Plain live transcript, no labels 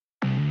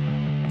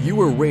You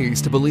were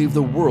raised to believe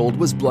the world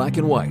was black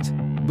and white.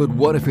 But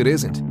what if it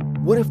isn't?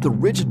 What if the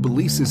rigid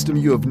belief system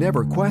you have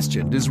never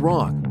questioned is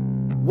wrong?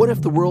 What if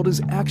the world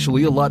is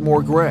actually a lot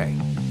more gray?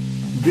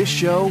 This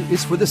show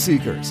is for the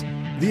seekers,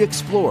 the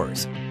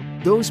explorers,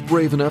 those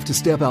brave enough to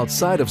step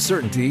outside of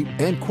certainty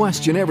and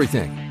question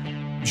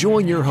everything.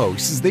 Join your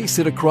hosts as they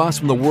sit across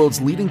from the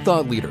world's leading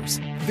thought leaders,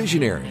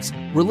 visionaries,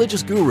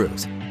 religious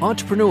gurus,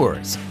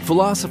 entrepreneurs,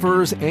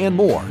 philosophers, and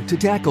more to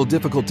tackle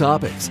difficult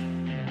topics.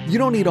 You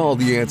don't need all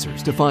the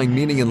answers to find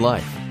meaning in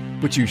life,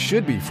 but you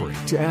should be free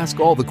to ask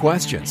all the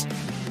questions.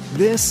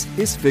 This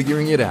is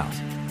Figuring It Out.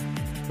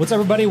 What's up,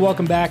 everybody?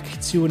 Welcome back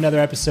to another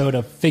episode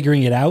of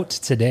Figuring It Out.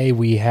 Today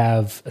we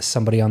have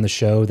somebody on the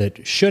show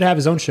that should have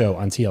his own show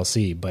on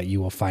TLC, but you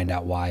will find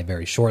out why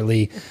very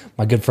shortly.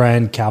 My good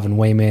friend Calvin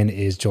Wayman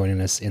is joining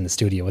us in the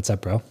studio. What's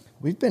up, bro?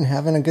 We've been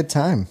having a good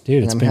time.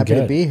 Dude, I'm happy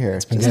to be here.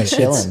 It's been just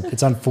chilling.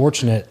 It's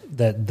unfortunate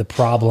that the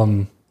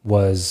problem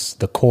was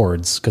the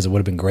chords, because it would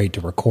have been great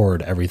to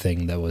record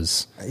everything that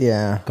was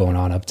going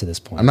on up to this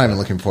point. I'm not even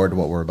looking forward to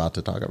what we're about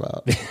to talk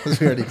about because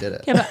we already did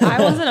it. Yeah, but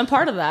I wasn't a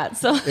part of that,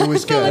 so it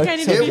was I feel good. like I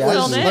need to be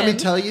filled in. Let me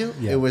tell you,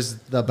 it was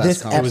the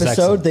best. This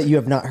episode that you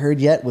have not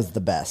heard yet was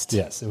the best.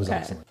 Yes, it was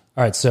excellent.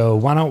 All right, so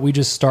why don't we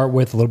just start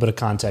with a little bit of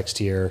context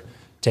here.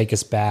 Take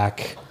us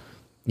back,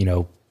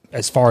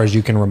 as far as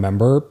you can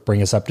remember,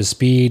 bring us up to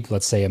speed.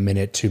 Let's say a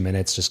minute, 2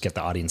 minutes, just get the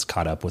audience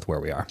caught up with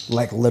where we are.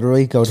 Like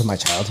literally go to my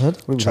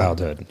childhood?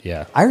 Childhood,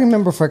 yeah. I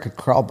remember if I could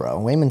crawl, bro.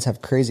 Waymans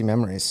have crazy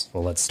memories.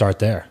 Well, let's start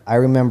there. I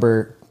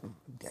remember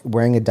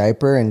wearing a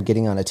diaper and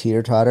getting on a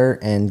teeter-totter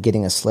and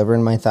getting a sliver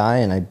in my thigh,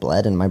 and I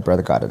bled, and my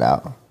brother got it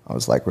out. I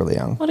was like really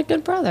young. What a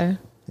good brother.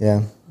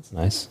 Yeah. That's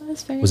nice.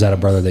 That's very Was that a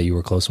brother that you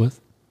were close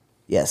with?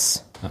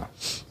 Yes. Oh, well,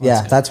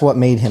 yeah, that's what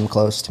made him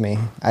close to me.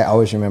 I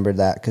always remembered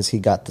that because he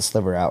got the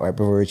sliver out right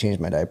before we changed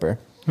my diaper.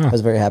 I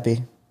was very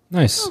happy.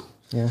 Nice. Oh.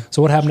 Yeah.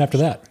 So what happened after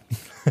that?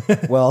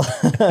 Well,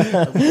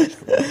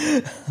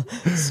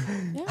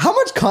 how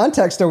much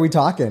context are we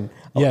talking?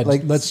 Yeah,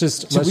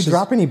 should we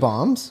drop any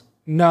bombs?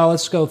 No,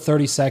 let's go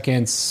 30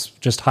 seconds,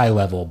 just high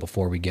level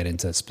before we get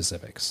into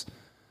specifics.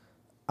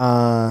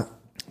 How'd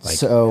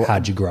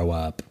you grow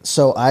up?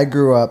 So I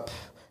grew up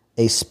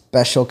a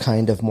special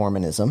kind of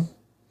Mormonism.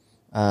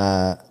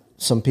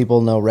 Some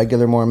people know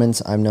regular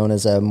Mormons. I'm known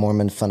as a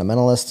Mormon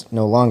fundamentalist,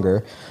 no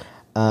longer.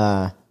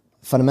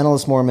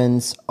 Fundamentalist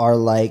Mormons are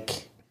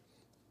like,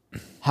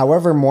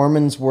 however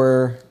Mormons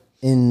were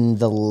in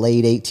the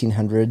late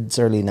 1800s,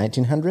 early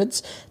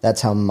 1900s,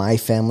 that's how my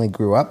family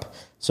grew up.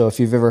 So if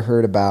you've ever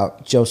heard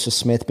about Joseph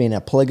Smith being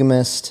a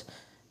polygamist,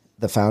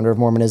 the founder of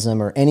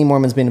Mormonism, or any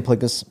Mormons being a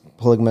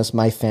polygamist,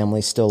 my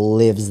family still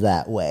lives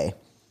that way.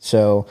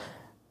 So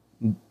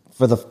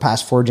for the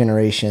past 4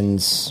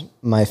 generations,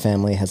 my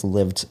family has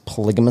lived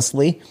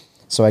polygamously.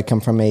 So I come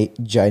from a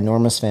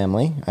ginormous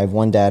family. I have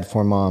 1 dad,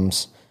 4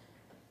 moms,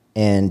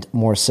 and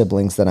more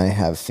siblings than I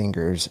have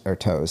fingers or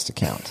toes to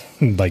count.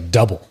 Like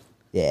double.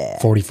 Yeah.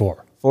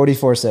 44.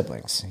 44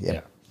 siblings. Yep.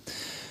 Yeah.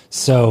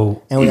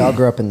 So. And we all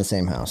grew up in the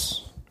same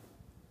house.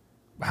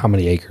 How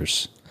many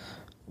acres?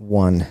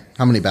 1.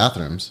 How many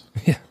bathrooms?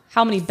 Yeah.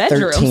 How many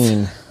bedrooms?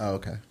 13. Oh,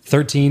 okay.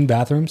 13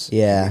 bathrooms?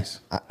 Yeah.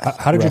 Nice.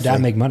 How did your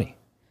dad make money?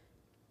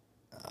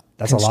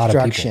 That's a lot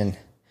of people.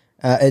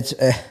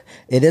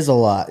 It is a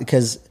lot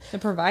because To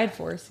provide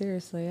for,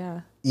 seriously,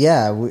 yeah.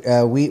 Yeah,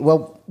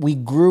 we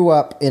grew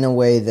up in a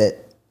way that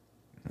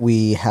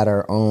we had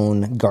our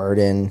own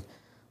garden.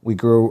 We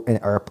grew in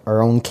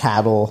our own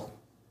cattle.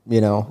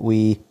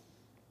 We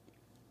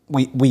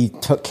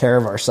took care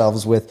of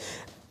ourselves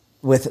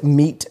with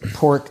meat,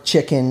 pork,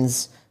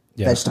 chickens,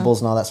 vegetables,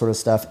 and all that sort of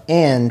stuff,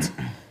 and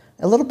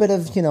a little bit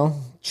of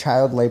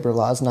child labor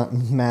laws not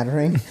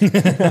mattering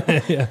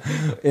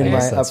in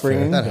my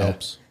upbringing. That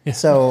helps. Yeah.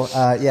 So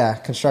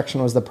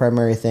construction was the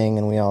primary thing,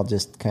 and we all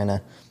just kind of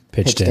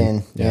pitched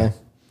in. Yeah,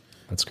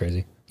 that's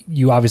crazy.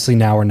 You obviously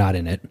now are not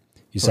in it.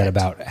 You said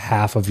about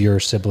half of your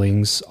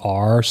siblings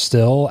are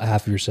still,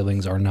 half of your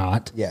siblings are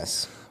not.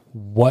 Yes.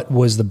 What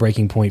was the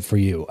breaking point for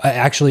you? I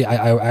actually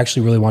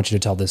really want you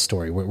to tell this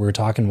story. We were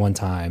talking one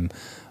time,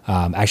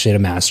 actually at a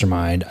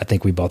mastermind. I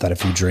think we both had a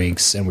few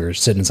drinks, and we were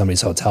sitting in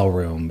somebody's hotel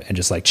room and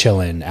just like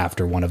chilling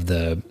after one of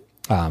the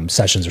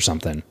sessions or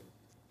something.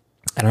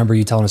 And I remember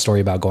you telling a story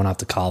about going off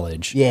to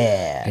college.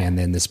 Yeah. And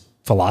then this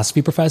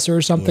philosophy professor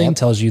or something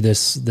tells you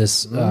this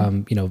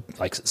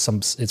like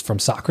it's from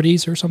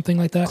Socrates or something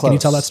like that. Close. Can you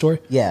tell that story?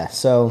 Yeah.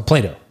 So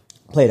Plato,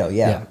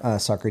 yeah.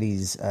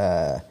 Socrates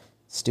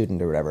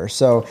student or whatever.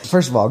 So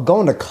first of all,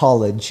 going to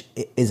college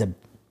is a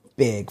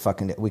big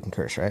fucking deal. We can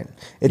curse, right?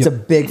 It's a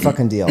big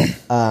fucking deal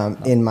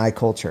in my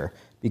culture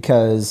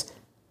because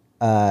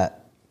the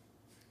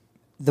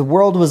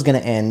world was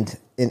going to end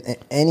in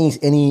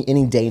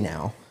any day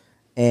now.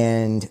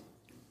 And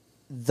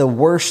the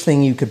worst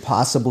thing you could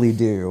possibly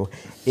do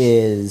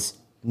is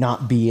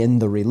not be in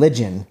the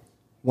religion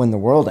when the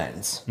world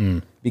ends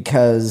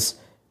because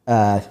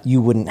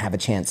you wouldn't have a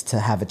chance to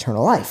have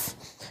eternal life.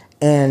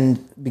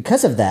 And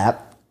because of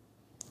that,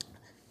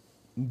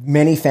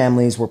 many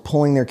families were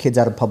pulling their kids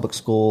out of public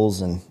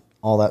schools and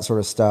all that sort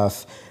of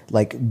stuff,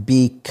 like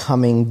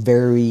becoming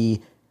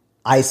very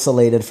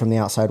isolated from the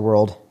outside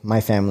world.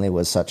 My family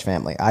was such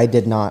family. I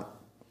did not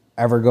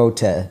ever go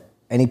to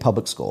any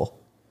public school.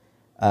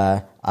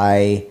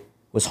 I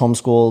was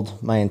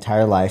homeschooled my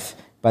entire life.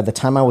 By the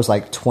time I was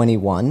like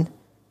 21,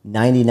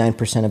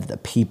 99% of the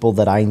people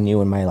that I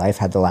knew in my life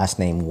had the last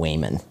name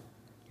Wayman.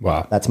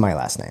 Wow. That's my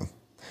last name.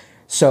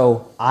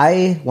 So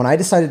when I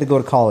decided to go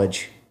to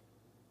college,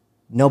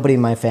 nobody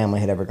in my family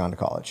had ever gone to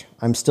college.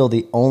 I'm still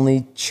the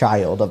only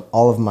child of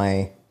all of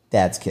my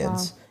dad's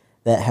kids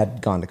that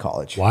had gone to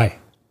college. Why?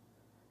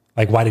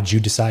 Like, why did you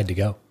decide to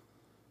go?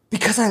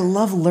 Because I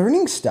love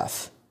learning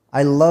stuff.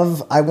 I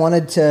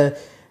wanted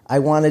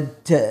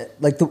to,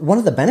 like, one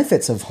of the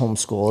benefits of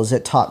homeschool is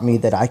it taught me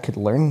that I could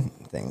learn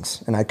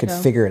things and I could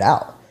figure it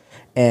out.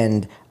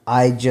 And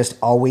I just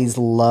always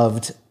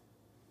loved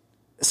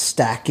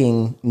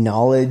stacking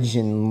knowledge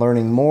and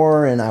learning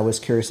more. And I was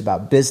curious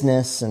about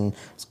business and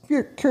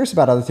curious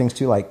about other things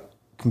too, like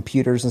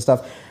computers and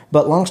stuff.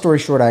 But long story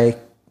short, I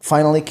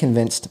finally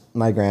convinced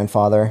my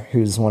grandfather,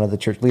 who's one of the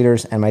church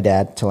leaders, and my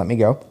dad to let me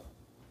go.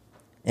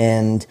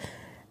 And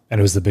it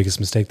was the biggest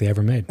mistake they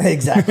ever made.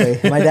 Exactly.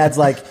 My dad's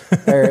like,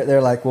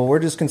 they're like, well, we're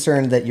just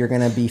concerned that you're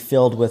going to be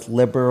filled with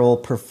liberal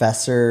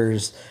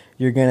professors.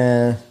 You're going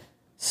to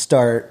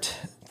start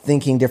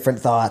thinking different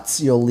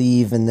thoughts. You'll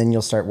leave and then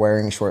you'll start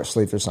wearing short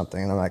sleeves or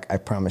something. And I'm like, I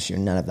promise you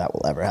none of that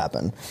will ever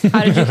happen.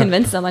 How did you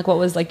convince them? Like, what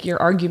was like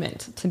your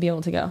argument to be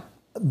able to go?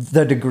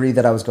 The degree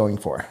that I was going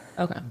for.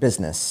 Okay.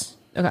 Business.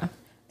 Okay.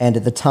 And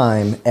at the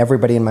time,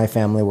 everybody in my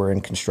family were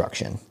in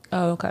construction.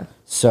 Oh, okay.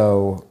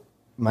 So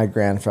my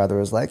grandfather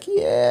was like,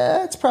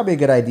 yeah, it's probably a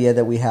good idea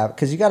that we have,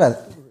 because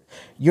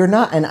you're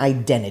not an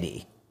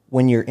identity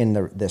when you're in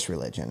this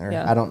religion, or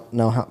I don't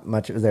know how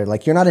much it was there.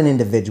 Like, you're not an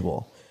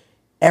individual.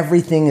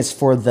 Everything is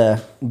for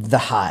the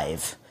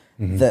hive,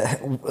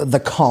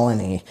 the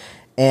colony.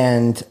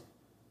 And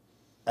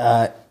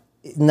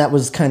that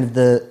was kind of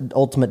the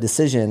ultimate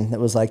decision that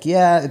was like,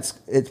 yeah,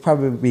 it's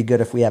probably be good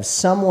if we have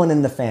someone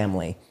in the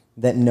family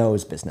that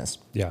knows business.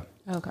 Yeah.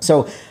 Okay.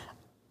 So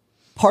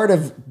part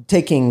of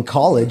taking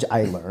college,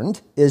 I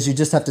learned, is you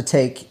just have to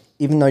take,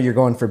 even though you're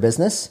going for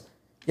business,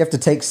 you have to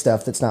take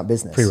stuff that's not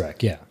business.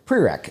 Prereq, yeah.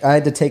 Prereq. I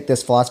had to take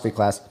this philosophy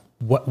class.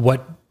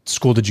 What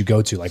school did you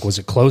go to? Like, was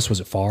it close? Was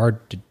it far?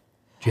 Did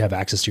you have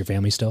access to your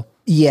family still?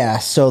 Yeah.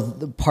 So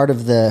part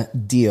of the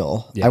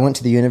deal, I went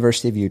to the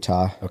University of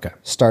Utah. Okay.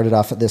 Started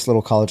off at this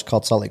little college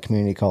called Salt Lake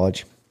Community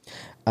College.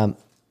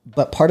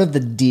 But part of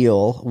the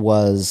deal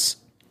was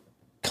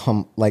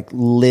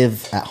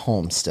live at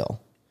home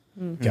still.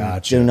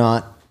 Gotcha. Do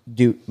not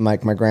do, my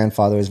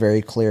grandfather was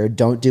very clear,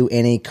 don't do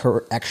any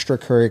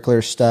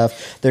extracurricular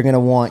stuff. They're going to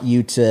want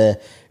you to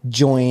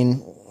join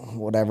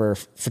whatever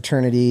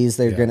fraternities.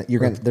 You're going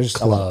to, there's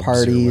a lot of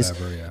parties.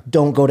 Whatever,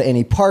 Don't go to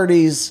any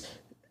parties.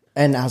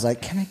 And I was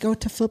like, can I go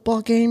to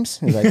football games?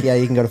 He was like, yeah,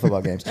 you can go to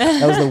football games.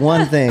 That was the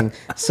one thing.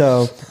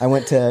 So I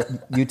went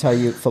to Utah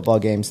Ute football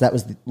games. That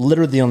was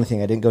literally the only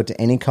thing. I didn't go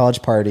to any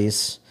college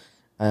parties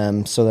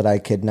so that I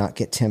could not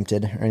get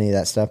tempted or any of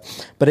that stuff.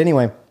 But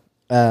anyway,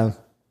 so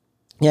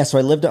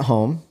I lived at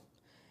home,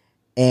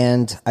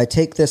 and I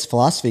take this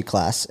philosophy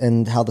class,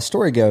 and how the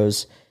story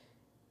goes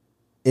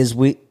is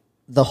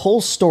the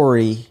whole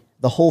semester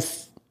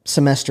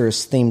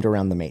is themed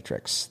around the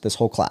Matrix, this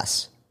whole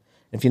class.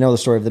 If you know the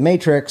story of the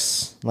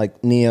Matrix,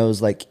 like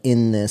Neo's like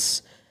in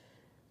this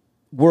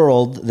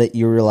world that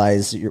you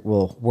realize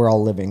we're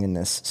all living in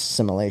this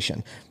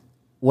simulation.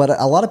 What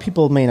a lot of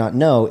people may not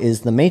know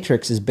is the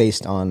Matrix is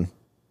based on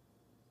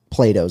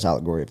Plato's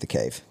allegory of the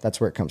cave. That's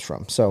where it comes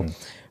from. So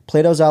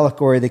Plato's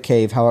allegory of the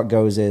cave, how it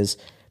goes is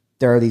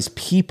there are these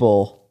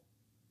people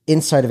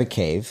inside of a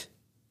cave,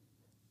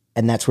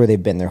 and that's where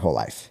they've been their whole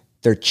life.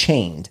 They're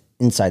chained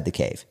inside the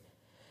cave.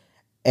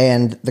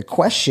 And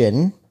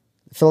the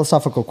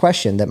philosophical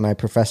question that my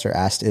professor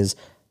asked is,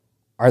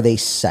 are they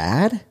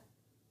sad?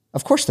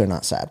 Of course they're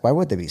not sad. Why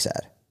would they be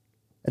sad?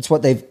 It's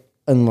what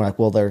and we're like,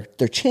 well,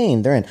 they're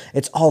chained, they're in.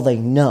 It's all they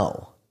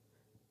know,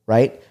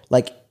 right?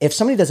 Like, if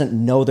somebody doesn't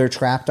know they're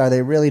trapped, are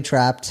they really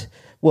trapped?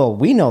 Well,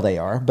 we know they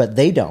are, but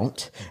they don't.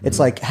 Mm-hmm. It's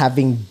like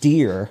having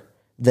deer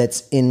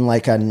that's in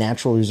like a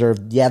natural reserve.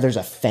 Yeah, there's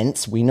a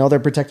fence. We know they're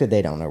protected.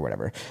 They don't, or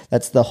whatever.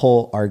 That's the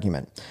whole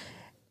argument.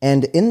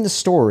 And in the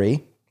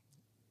story,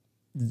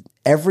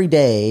 every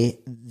day,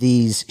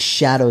 these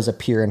shadows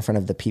appear in front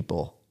of the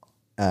people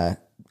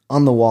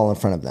on the wall in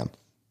front of them.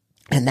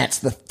 And that's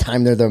the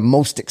time they're the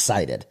most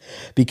excited,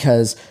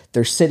 because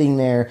they're sitting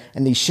there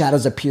and these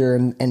shadows appear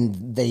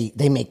and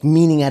they make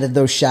meaning out of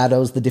those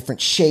shadows, the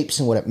different shapes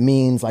and what it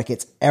means. Like,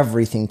 it's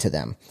everything to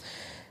them.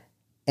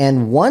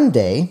 And one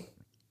day,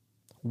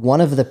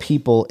 one of the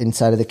people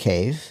inside of the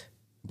cave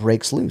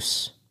breaks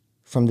loose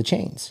from the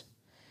chains.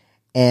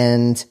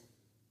 And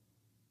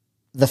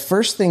the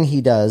first thing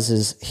he does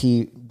is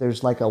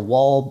there's like a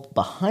wall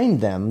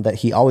behind them that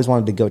he always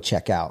wanted to go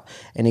check out.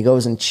 And he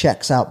goes and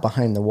checks out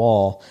behind the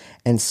wall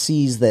and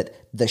sees that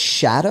the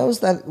shadows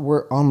that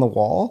were on the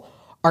wall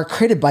are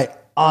created by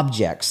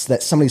objects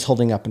that somebody's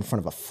holding up in front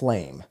of a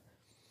flame.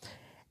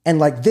 And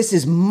like, this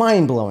is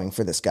mind blowing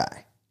for this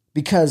guy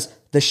because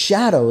the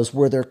shadows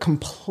were their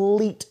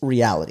complete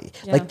reality.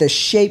 Yeah. Like the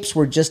shapes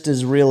were just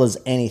as real as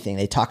anything.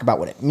 They talk about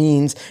what it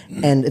means.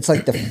 And it's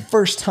like the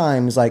first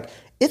time is like,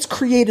 it's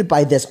created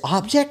by this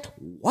object.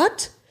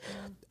 What?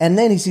 And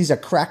then he sees a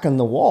crack in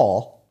the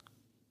wall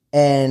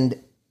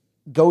and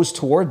goes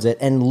towards it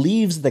and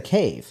leaves the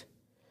cave.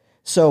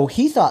 So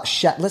he thought,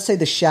 let's say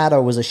the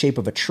shadow was a shape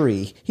of a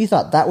tree. He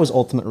thought that was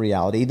ultimate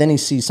reality. Then he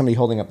sees somebody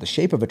holding up the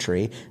shape of a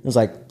tree. It was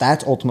like,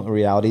 that's ultimate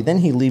reality. Then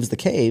he leaves the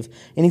cave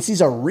and he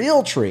sees a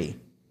real tree.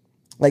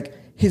 Like,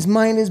 his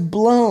mind is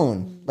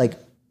blown. Like,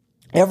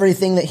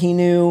 everything that he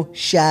knew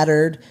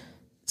shattered,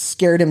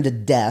 scared him to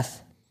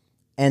death.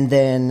 And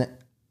then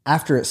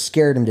after it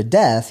scared him to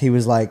death, he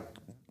was like,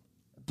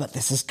 but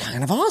this is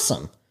kind of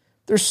awesome.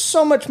 There's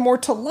so much more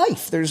to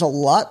life. There's a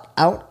lot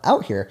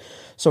out here.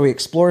 So he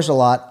explores a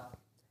lot.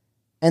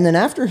 And then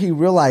after he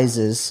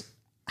realizes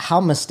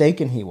how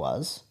mistaken he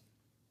was,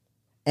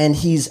 and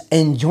he's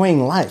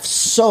enjoying life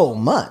so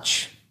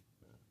much,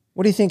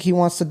 what do you think he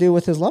wants to do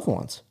with his loved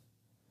ones?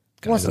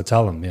 He wants to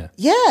tell them,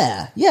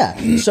 yeah.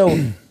 Yeah. So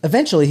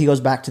eventually he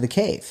goes back to the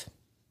cave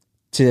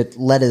to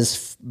let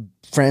his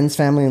friends,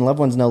 family, and loved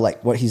ones know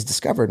like what he's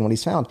discovered and what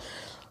he's found.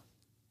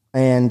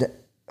 And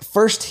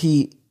first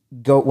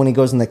when he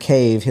goes in the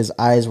cave, his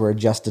eyes were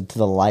adjusted to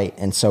the light,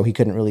 and so he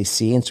couldn't really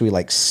see, and so he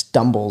like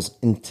stumbles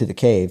into the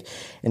cave,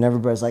 and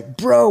everybody's like,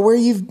 "Bro, where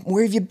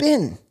have you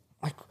been?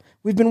 Like,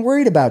 we've been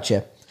worried about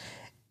you."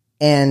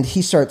 And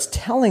he starts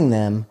telling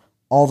them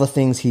all the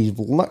things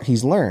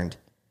he's learned,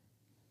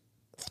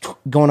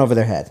 going over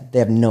their head. They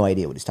have no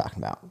idea what he's talking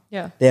about.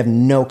 Yeah, they have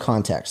no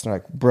context. They're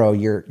like, "Bro,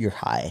 you're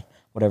high."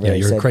 Whatever. Yeah, they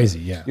you're said. crazy.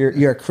 Yeah,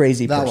 you're a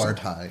crazy Thou person. art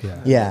high.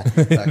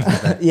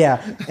 Yeah.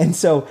 Yeah. And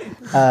so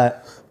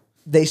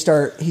he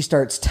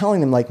starts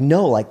telling them like,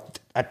 no, like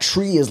a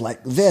tree is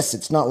like this.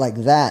 It's not like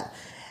that.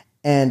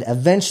 And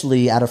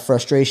eventually, out of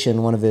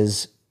frustration, one of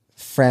his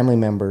family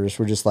members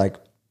were just like,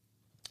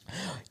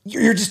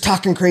 you're just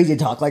talking crazy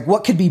talk. Like,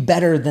 what could be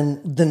better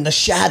than the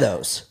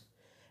shadows?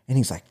 And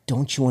he's like,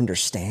 don't you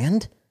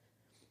understand?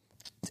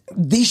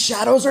 These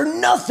shadows are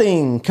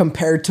nothing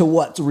compared to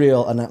what's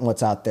real and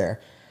what's out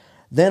there.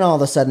 Then all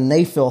of a sudden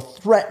they feel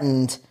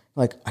threatened.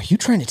 Like, are you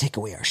trying to take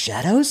away our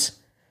shadows?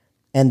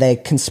 And they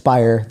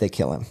conspire, they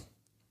kill him.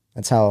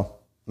 That's how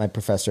my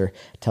professor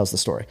tells the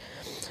story.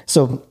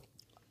 So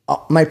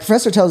my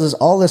professor tells us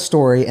all this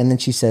story, and then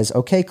she says,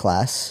 okay,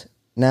 class,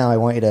 now I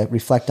want you to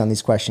reflect on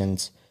these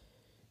questions.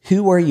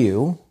 Who are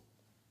you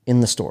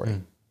in the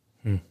story?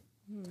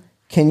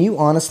 Can you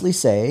honestly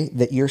say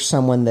that you're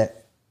someone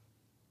that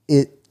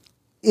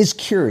is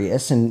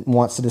curious and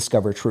wants to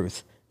discover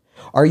truth?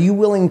 Are you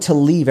willing to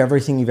leave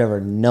everything you've ever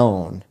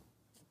known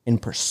in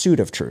pursuit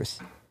of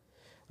truth?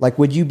 Like,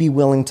 would you be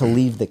willing to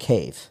leave the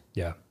cave?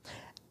 Yeah.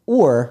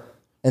 Or,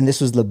 and this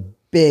was the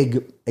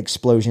big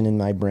explosion in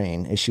my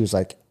brain, is she was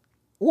like,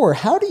 or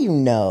how do you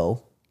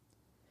know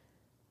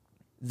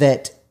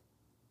that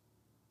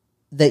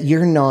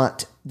you're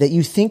not, that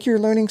you think you're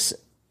learning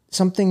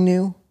something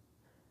new,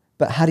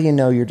 but how do you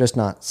know you're just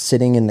not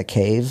sitting in the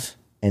cave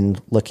and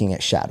looking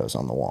at shadows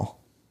on the wall?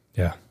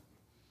 Yeah.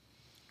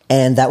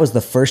 And that was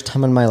the first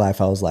time in my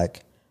life I was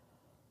like,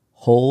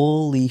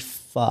 holy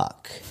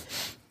fuck.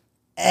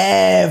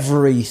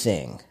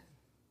 Everything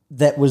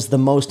that was the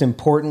most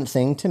important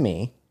thing to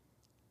me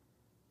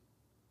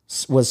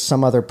was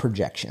some other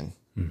projection.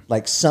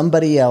 Like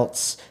somebody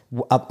else,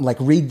 like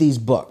read these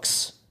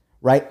books,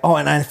 right? Oh,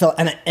 and I felt,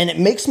 and it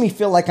makes me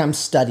feel like I'm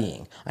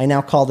studying. I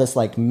now call this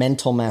like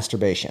mental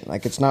masturbation.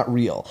 Like it's not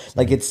real.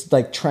 Like it's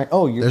like trying,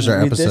 There's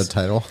our episode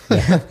title.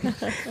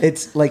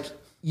 It's like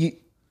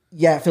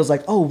it feels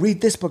like, oh,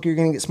 read this book, you're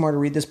going to get smarter,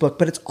 read this book,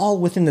 but it's all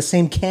within the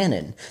same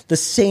canon, the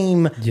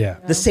same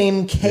cave, the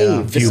same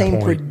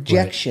Viewpoint,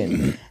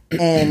 projection. Right.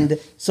 And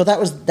so that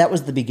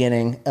was the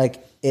beginning.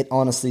 Like it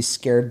honestly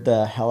scared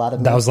the hell out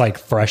of me. That was like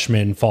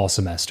freshman fall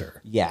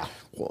semester. Yeah.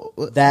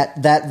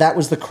 That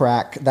was the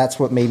crack. That's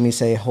what made me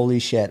say, holy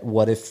shit,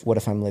 what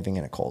if I'm living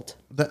in a cult?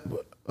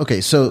 Okay,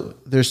 so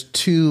there's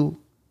two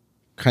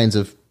kinds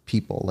of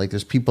people. Like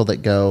there's people that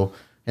go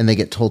and they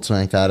get told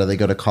something like that, or they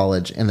go to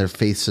college and their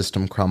faith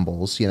system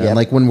crumbles, you know. Yep.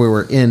 Like when we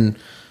were in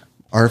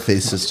our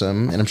faith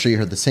system, and I'm sure you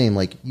heard the same,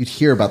 like you'd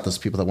hear about those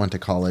people that went to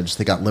college,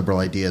 they got liberal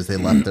ideas, they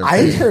left their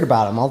faith. I heard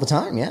about them all the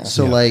time, yeah.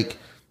 So like,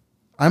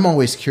 I'm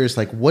always curious,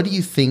 like, what do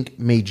you think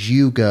made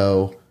you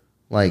go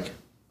like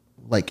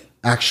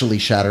actually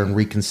shatter and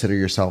reconsider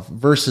yourself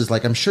versus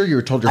like, I'm sure you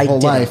were told your whole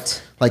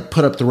life, like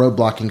put up the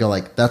roadblock and go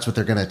like, that's what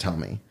they're going to tell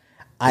me.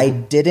 I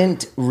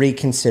didn't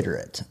reconsider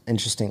it,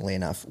 interestingly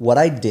enough. What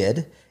I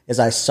did is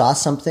I saw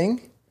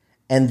something,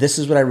 and this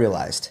is what I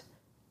realized.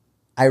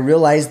 I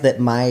realized that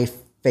my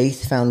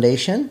faith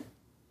foundation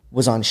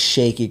was on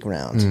shaky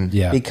ground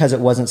because it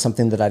wasn't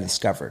something that I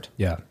discovered.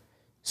 Yeah.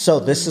 So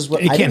this is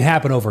what it can't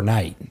happen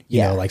overnight.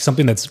 You know, like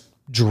something that's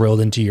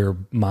drilled into your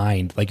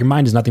mind. Like your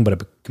mind is nothing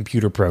but a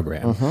computer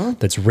program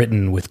that's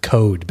written with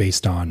code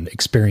based on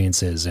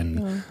experiences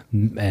and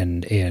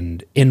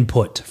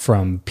input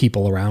from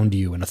people around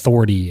you and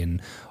authority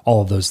and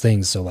all of those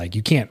things. So like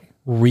you can't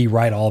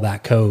rewrite all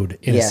that code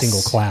in a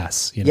single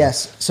class. You know?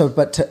 Yes. So,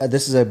 but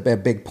this is a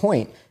big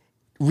point.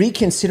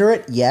 Reconsider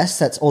it. Yes,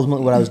 that's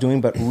ultimately what I was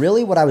doing. But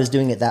really what I was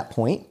doing at that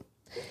point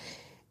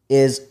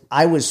is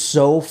I was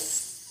so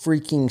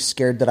freaking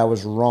scared that I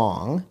was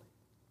wrong.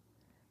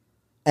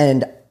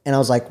 And I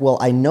was like, well,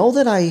 I know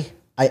that I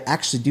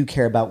actually do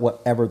care about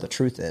whatever the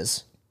truth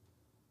is.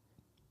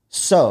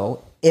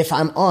 So if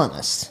I'm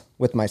honest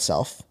with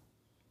myself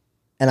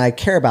and I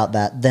care about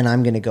that, then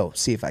I'm going to go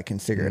see if I can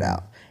figure it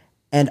out.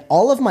 And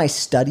all of my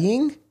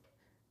studying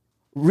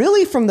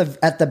really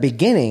at the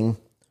beginning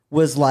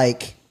was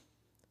like,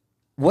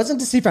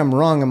 wasn't to see if I'm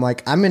wrong. I'm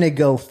like, I'm going to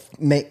go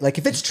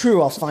if it's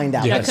true, I'll find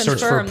out. Yeah, search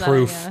for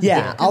proof.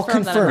 Yeah, I'll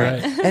confirm.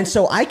 Right. And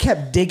so I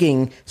kept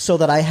digging so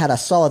that I had a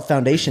solid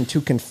foundation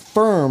to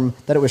confirm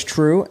that it was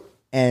true.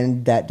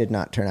 And that did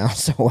not turn out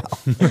so well.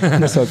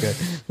 That's okay.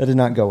 That did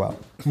not go well.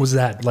 Was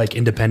that like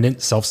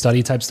independent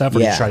self-study type stuff? Or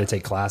did you try to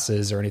take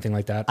classes or anything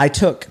like that? I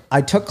took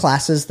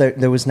classes.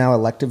 There was now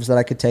electives that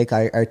I could take.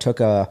 I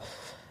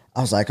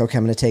was like, okay,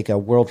 I'm going to take a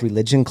world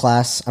religion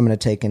class. I'm going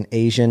to take an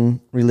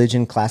Asian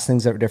religion class,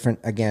 things that are different.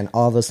 Again,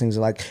 all those things are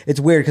like, it's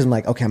weird because I'm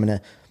like, okay, I'm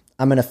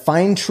going to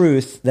find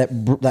truth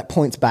that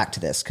points back to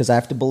this because I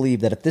have to believe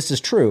that if this is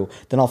true,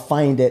 then I'll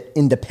find it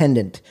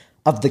independent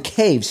of the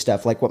cave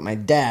stuff, like what my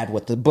dad,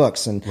 with the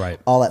books and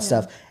all that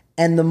stuff.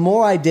 And the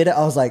more I did it,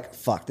 I was like,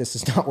 fuck, this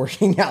is not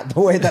working out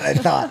the way that I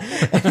thought.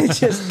 And it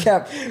just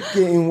kept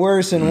getting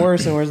worse and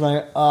worse and worse.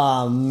 Like,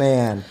 oh,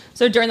 man.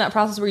 So during that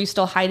process, were you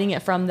still hiding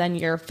it from then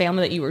your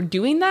family that you were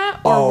doing that?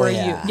 Or were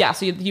you? Yeah,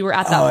 so you were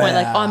at that point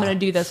like, oh, I'm going to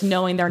do this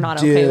knowing they're not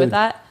okay with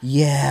that?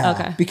 Yeah.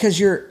 Okay. Because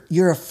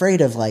you're afraid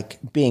of like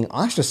being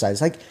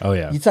ostracized. Like,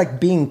 it's like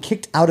being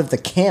kicked out of the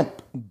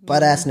camp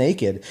butt-ass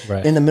naked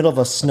in the middle of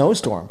a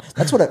snowstorm.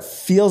 That's what it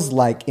feels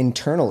like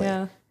internally.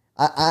 Yeah.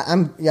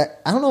 I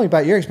don't know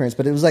about your experience,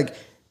 but it was like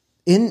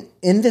in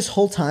this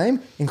whole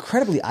time,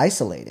 incredibly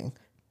isolating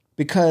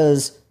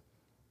because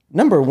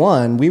number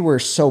one, we were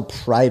so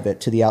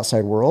private to the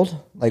outside world.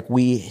 Like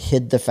we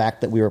hid the fact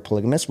that we were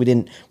polygamists. We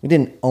didn't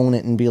own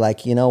it and be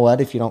like, you know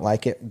what, if you don't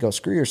like it, go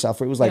screw yourself.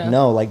 It was like,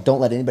 no, like don't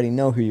let anybody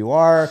know who you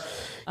are,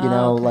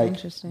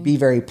 be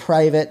very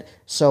private.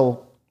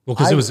 So well,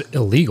 because it was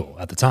illegal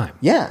at the time.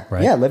 Yeah.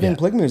 Right? Yeah. Living in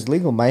polygamy was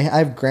legal. I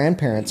have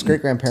grandparents,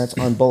 great grandparents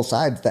on both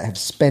sides that have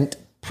spent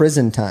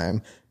prison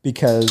time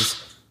because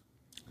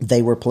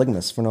they were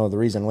polygamists for no other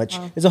reason, which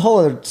is a whole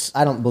other,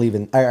 I don't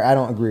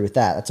agree with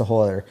that. That's a whole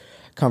other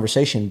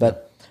conversation,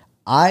 but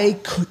I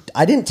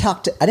didn't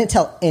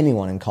tell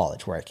anyone in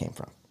college where I came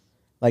from.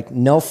 Like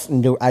no,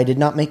 I did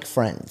not make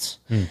friends.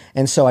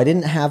 And so I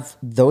didn't have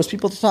those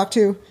people to talk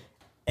to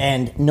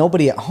and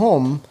nobody at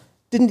home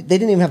didn't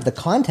even have the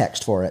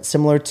context for it.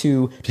 Similar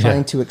to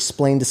trying to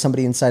explain to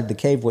somebody inside the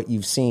cave what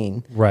you've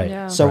seen. Right.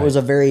 Yeah. So it was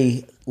a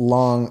very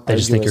long, They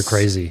just think you're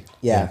crazy.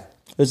 Yeah.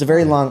 It was a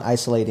very long,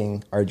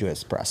 isolating,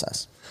 arduous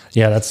process.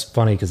 Yeah, that's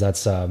funny because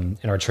that's in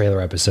our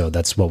trailer episode,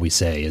 that's what we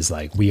say is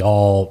like we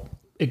all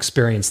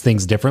experience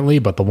things differently,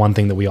 but the one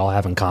thing that we all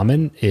have in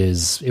common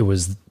is it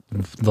was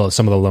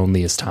some of the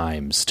loneliest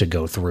times to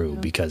go through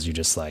because you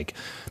just like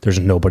there's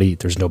nobody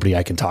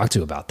I can talk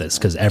to about this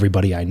because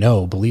everybody I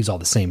know believes all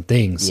the same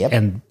things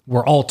and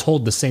we're all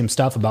told the same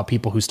stuff about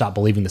people who stop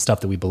believing the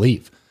stuff that we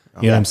believe.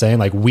 You know what I'm saying?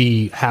 Like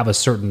we have a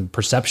certain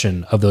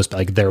perception of those,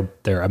 like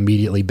they're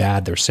immediately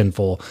bad, they're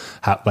sinful,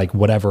 like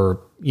whatever,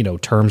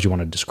 terms you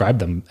want to describe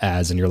them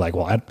as. And you're like,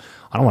 well, I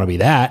don't want to be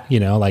that,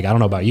 like, I don't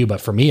know about you, but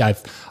for me, I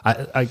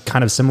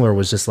kind of similar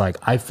was just like,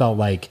 I felt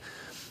like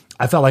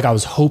I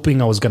was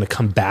hoping I was going to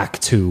come back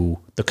to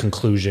the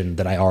conclusion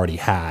that I already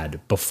had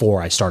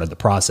before I started the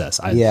process.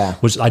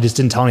 Which I just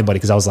didn't tell anybody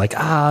because I was like,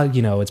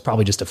 it's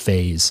probably just a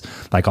phase.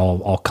 Like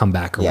I'll come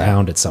back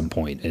around at some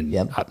point, and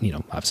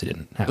obviously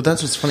didn't happen. But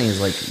that's what's funny is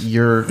like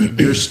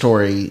your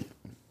story,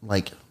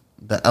 like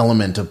the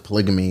element of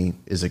polygamy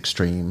is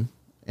extreme,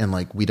 and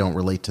like we don't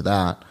relate to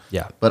that.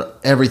 Yeah. But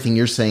everything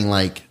you're saying,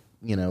 like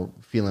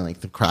feeling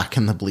like the crack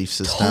in the belief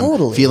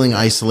system, feeling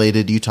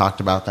isolated. You talked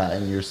about that,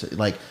 and you're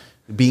like.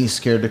 Being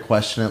scared to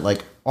question it,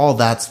 like all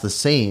that's the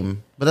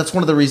same. But that's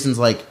one of the reasons,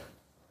 like,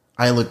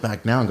 I look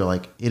back now and go,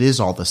 like, it is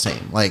all the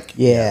same. Like,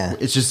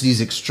 it's just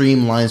these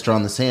extreme lines drawn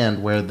in the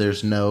sand where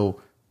there's no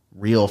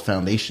real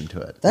foundation to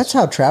it. That's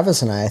how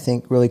Travis and I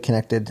think, really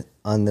connected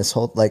on this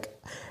whole, like,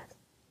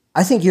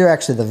 I think you're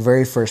actually the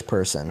very first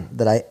person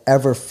that I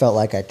ever felt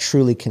like I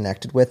truly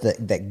connected with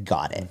that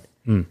got it.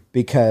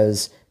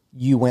 Because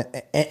you went,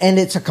 and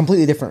it's a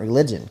completely different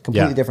religion,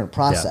 completely different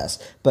process,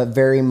 but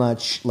very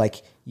much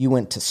like, you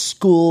went to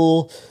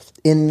school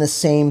in the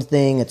same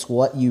thing. It's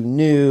what you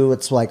knew.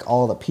 It's like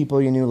all the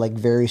people you knew, like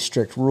very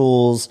strict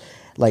rules,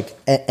 like,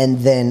 and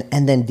then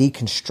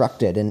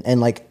deconstructed.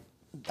 And like,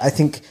 I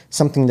think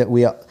something that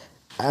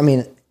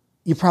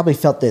you probably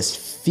felt this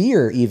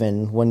fear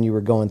even when you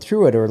were going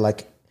through it, or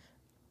like,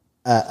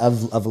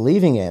 of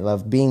leaving it,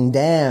 of being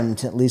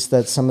damned. At least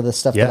that's some of the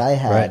stuff that I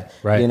had.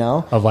 Right. You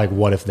know, of like,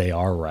 what if they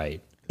are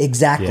right?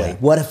 Exactly. Yeah.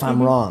 What if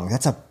I'm wrong?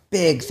 That's a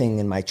big thing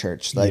in my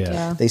church. Like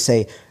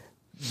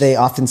they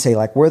often say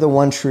like, we're the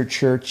one true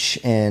church,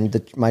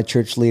 and my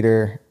church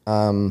leader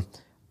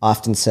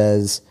often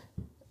says,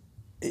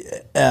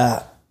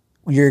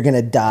 you're going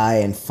to die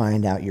and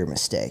find out your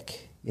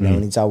mistake. You know,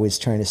 and he's always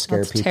trying to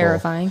scare people.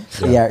 Terrifying.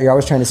 Yeah, you're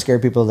always trying to scare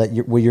people that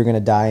you're going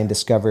to die and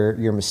discover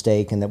your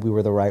mistake, and that we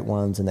were the right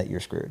ones, and that you're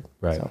screwed.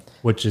 Right. So.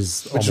 Which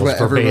is Which almost is what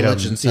every verbatim.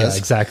 religion says. Yeah,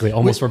 exactly.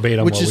 Almost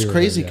verbatim. Which is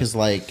crazy because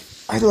like,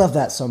 I love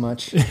that so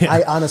much.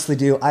 I honestly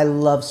do. I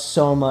love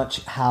so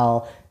much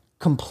how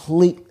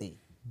completely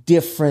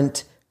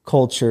different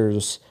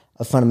cultures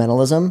of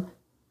fundamentalism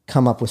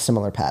come up with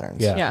similar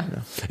patterns. Yeah.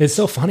 It's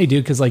so funny,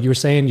 dude, because like you were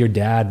saying your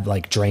dad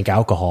like drank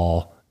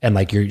alcohol, and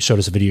like you showed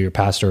us a video of your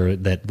pastor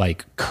that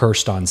like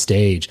cursed on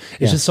stage.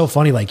 It's just so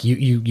funny. Like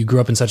you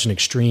grew up in such an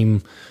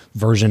extreme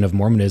version of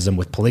Mormonism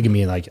with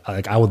polygamy. And like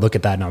I would look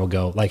at that and I would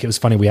go, like, it was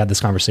funny. We had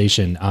this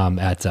conversation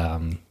at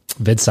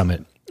Vid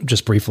Summit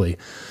just briefly.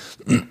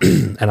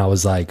 And I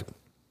was like,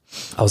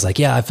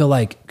 yeah, I feel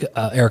like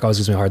Eric always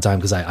gives me a hard time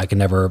because I can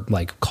never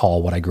like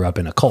call what I grew up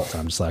in a cult. And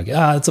I'm just like,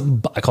 I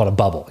call it a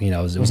bubble. You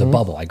know, it was a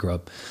bubble. I grew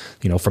up,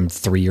 you know, from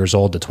 3 years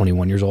old to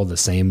 21 years old,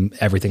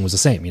 everything was the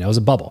same. You know, it was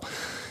a bubble.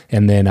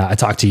 And then I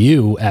talked to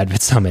you at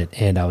Vid Summit,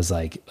 and I was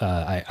like,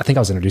 I think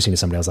I was introducing you to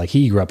somebody. I was like,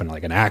 he grew up in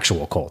like an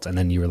actual cult. And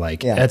then you were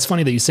like, it's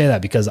funny that you say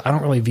that because I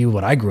don't really view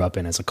what I grew up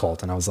in as a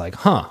cult. And I was like,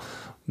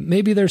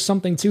 maybe there's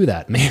something to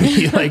that.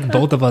 Maybe like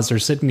both of us are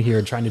sitting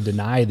here trying to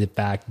deny the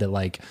fact that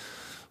like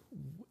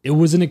it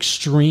was an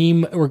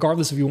extreme,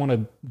 regardless if you want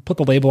to put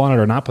the label on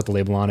it or not put the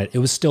label on it, it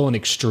was still an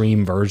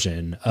extreme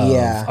version of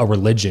a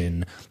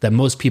religion that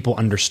most people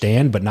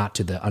understand, but not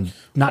to the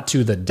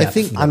depth. I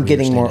think I'm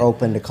getting more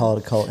open to call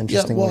it a cult.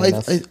 Interestingly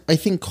enough. I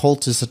think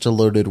cult is such a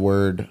loaded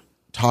word.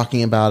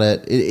 Talking about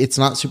it's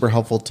not super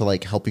helpful to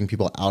like helping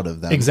people out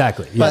of them.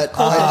 Exactly. But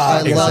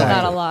I love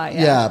that a lot.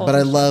 Yeah, but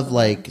I love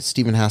like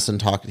Stephen Hassan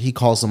he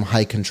calls them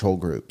high control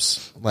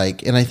groups.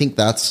 Like, and I think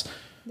that's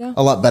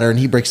a lot better. And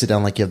he breaks it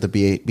down like you have the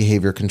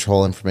behavior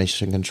control,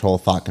 information control,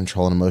 thought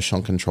control, and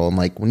emotional control. And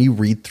like when you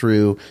read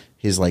through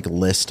his like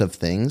list of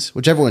things,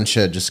 which everyone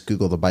should just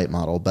Google the bite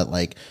model. But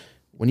like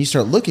when you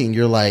start looking,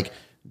 you're like,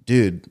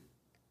 dude,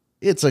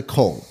 it's a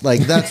cult.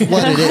 Like that's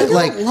what it is.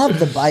 Like, I love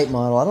the bite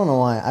model. I don't know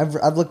why.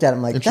 I've looked at it.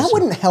 I'm like, that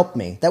wouldn't help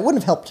me. That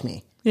wouldn't have helped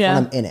me when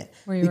I'm in it,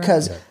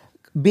 because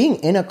being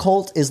in a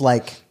cult is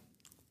like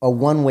a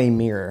one-way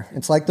mirror.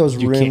 It's like those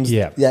rooms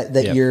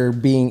that you're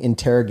being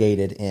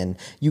interrogated in.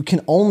 You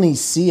can only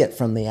see it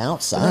from the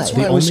outside. That's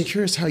why I was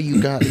curious how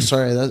you got.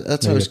 Sorry,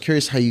 that's why I was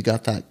curious how you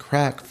got that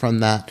crack from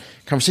that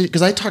conversation.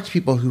 Because I talked to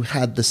people who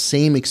had the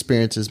same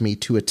experience as me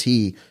to a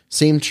T,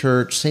 same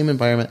church, same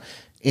environment,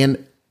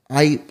 and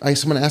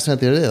someone asked me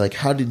the other day, like,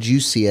 how did you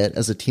see it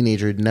as a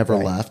teenager who'd never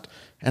left,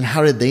 and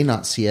how did they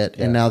not see it?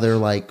 And now they're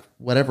like,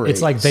 whatever.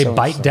 It's like they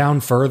bite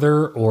down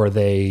further, or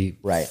they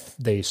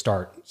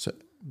start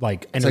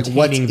like entertaining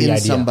like what's the in idea.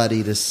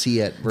 Somebody to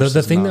see it.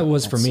 The thing that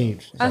was for me,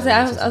 I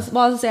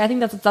think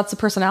that's the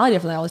personality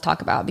difference I always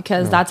talk about,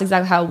 because that's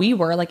exactly how we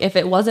were. Like if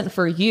it wasn't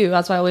for you,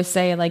 that's why I always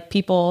say like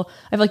people,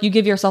 I feel like you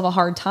give yourself a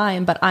hard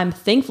time, but I'm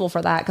thankful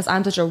for that because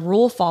I'm such a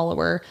rule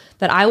follower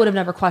that I would have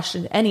never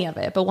questioned any of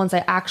it. But once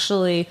I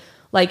actually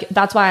like,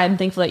 that's why I'm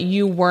thankful that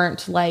you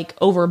weren't like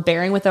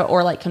overbearing with it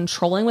or like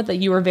controlling with it.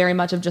 You were very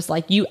much of just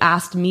like, you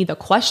asked me the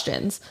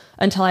questions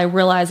until I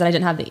realized that I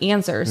didn't have the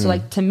answers. So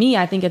like, to me,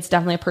 I think it's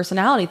definitely a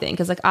personality thing.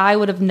 Cause like I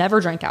would have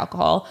never drank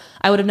alcohol.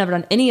 I would have never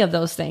done any of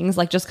those things.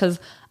 Like just cause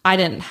I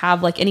didn't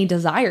have like any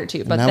desire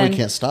to, but now then we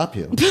can't stop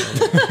you.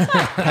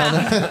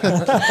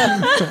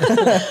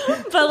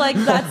 But like,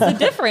 that's the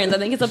difference. I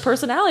think it's a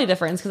personality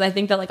difference. Cause I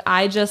think that like,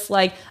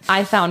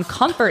 I found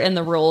comfort in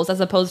the rules as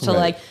opposed to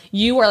like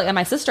you or like, and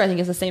my sister, I think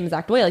is the same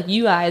exact way. Like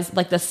you guys,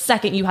 like the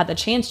second you had the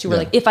chance to, were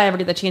like, if I ever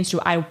get the chance to,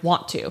 I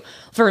want to.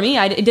 For me,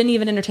 it didn't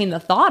even entertain the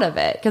thought of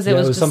it. Cause it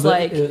was just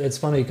like, it's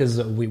funny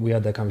because we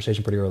had that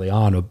conversation pretty early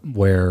on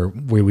where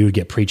we would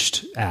get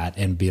preached at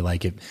and be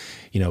like, it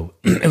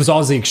was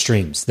always the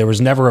extremes. There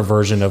was never a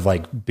version of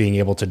like being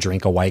able to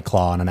drink a White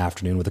Claw on an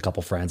afternoon with a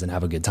couple friends and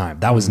have a good time.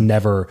 That was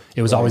never,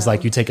 it was always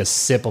like you take a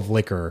sip of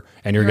liquor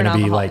and you're going to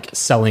be like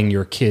selling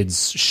your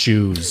kids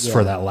shoes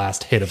for that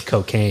last hit of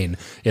cocaine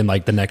in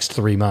like the next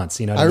 3 months.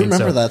 You know what I mean?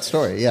 Remember that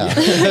story. Yeah.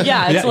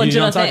 yeah, it's legit. You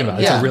know what I'm talking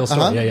about. It's a real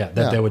story.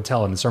 That they would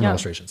tell in the sermon Yeah.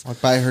 illustrations.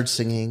 Like I heard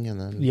singing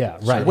and then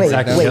exactly.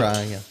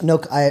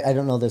 No, I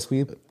don't know this. Will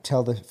you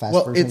tell the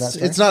fast version of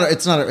that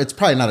story? It's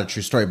probably not a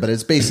true story, but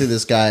it's basically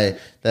this guy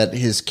that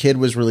his kid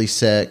was really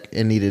sick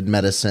and needed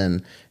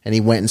medicine, and he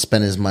went and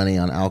spent his money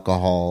on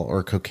alcohol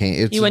or cocaine.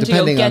 It's You went to go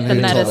depending get on the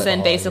who told it.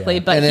 medicine, basically,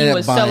 but And he ended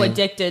was up so buying-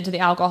 addicted to the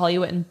alcohol, he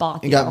went and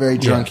bought the He got very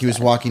alcohol. drunk. He was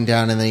walking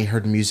down, and then he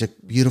heard music,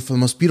 beautiful, the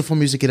most beautiful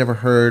music he'd ever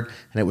heard,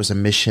 and it was a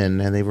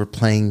mission, and they were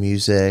playing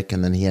music,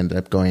 and then he ended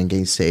up going and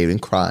getting saved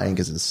and crying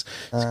because his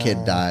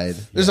kid died.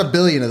 There's a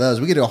billion of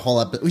those. We could do a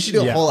whole episode. We should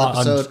do a whole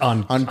episode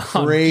on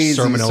crazy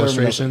sermon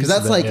illustrations. because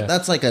that's like Yeah.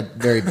 that's like a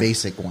very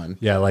basic one.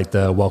 Yeah, like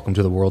the Welcome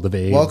to the World of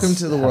AIDS. Welcome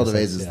to the World of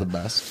AIDS Yeah. is the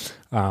best.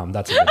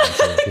 That's a good one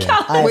too.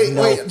 Yeah. I have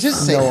Wait,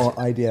 just say no it.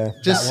 idea.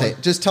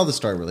 Just tell the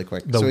story really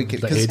quick. The- so we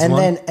can, the 'cause- AIDS And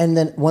one?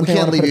 then one thing I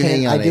can't want to put leave a you pin in,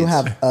 hanging I on do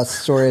AIDS. have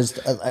stories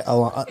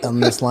on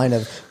this line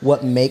of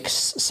what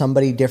makes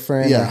somebody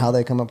different Yeah. and how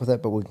they come up with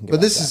it, but we can get but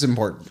back this to is that.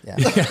 important. Yeah.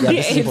 The this is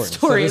AIDS important.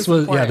 story This is was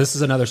important. this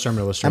is another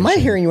sermon illustration. Am I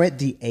hearing you right?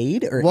 The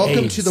aid or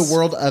Welcome AIDS. to the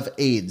world of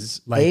AIDS.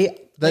 Like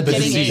The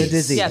Getting disease. AIDS. The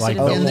disease. Yes, Like it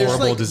is. the And there's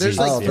horrible like disease. there's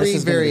Oh, like this three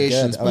is gonna be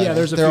variations. good. but Yeah,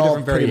 there's a they're few all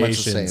different pretty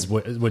much the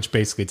variations, same. which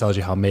basically tells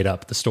you how made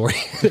up the story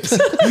is.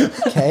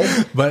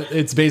 Okay. But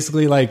it's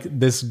basically like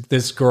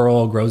this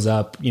girl grows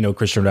up,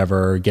 Christian or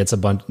whatever, gets a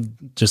bunch,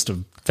 just a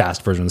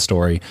fast version of the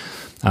story.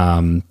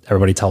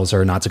 Everybody tells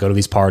her not to go to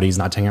these parties,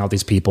 not to hang out with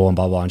these people, and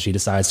blah blah. And she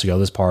decides to go to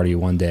this party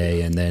one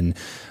day, and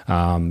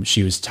then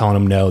she was telling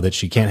them no, that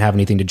she can't have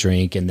anything to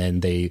drink, and then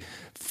they.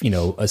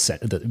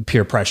 The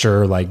peer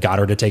pressure like got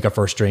her to take a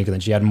first drink, and then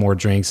she had more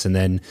drinks, and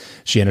then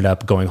she ended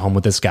up going home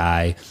with this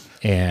guy,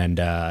 and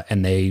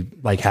they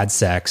like had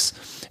sex,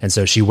 and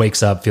so she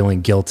wakes up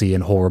feeling guilty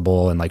and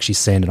horrible, and like she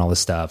sinned and all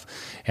this stuff,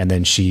 and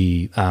then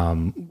she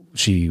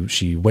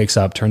wakes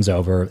up, turns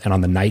over, and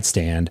on the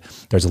nightstand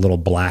there's a little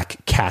black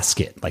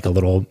casket, like a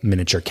little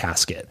miniature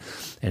casket,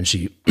 and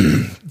she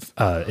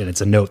and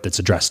it's a note that's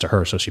addressed to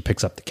her, so she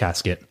picks up the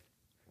casket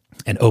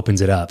and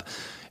opens it up.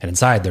 And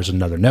inside there's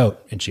another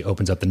note, and she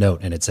opens up the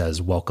note, and it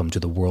says, "Welcome to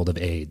the world of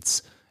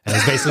AIDS." And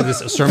it's basically this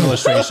sermon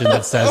illustration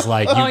that says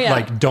like,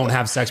 like don't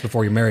have sex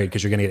before you're married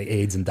because you're going to get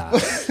AIDS and die.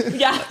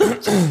 Yeah.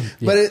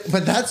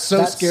 But that's so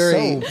That's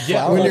scary. so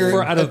Yeah, when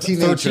you're out a of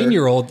teenager.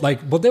 13-year-old, like,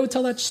 well, they would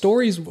tell that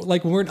stories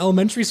like when we're in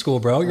elementary school,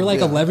 bro. You're like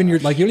 11, you're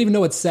like, you don't even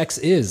know what sex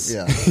is.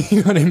 Yeah.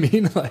 You know what I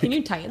mean? Like, Can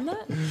you tighten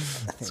that?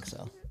 I think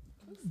so.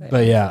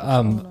 but yeah,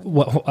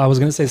 what I was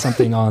going to say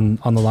something on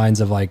the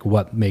lines of like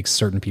what makes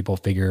certain people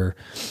figure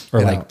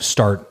or like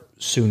start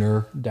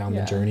sooner down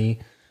the journey.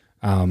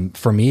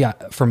 For me,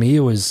 it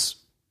was,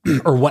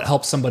 or what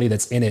helps somebody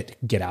that's in it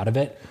get out of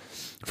it.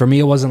 For me,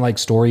 it wasn't like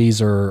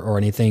stories or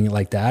anything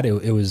like that.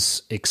 It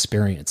was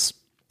experience.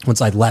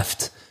 Once I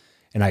left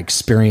and I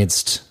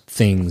experienced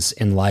things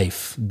in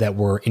life that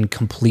were in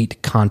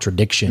complete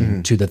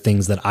contradiction to the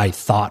things that I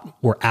thought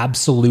were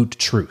absolute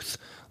truth,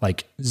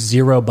 like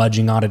zero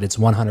budging on it. It's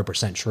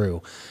 100%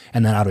 true.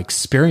 And then I would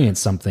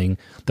experience something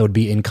that would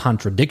be in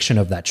contradiction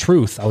of that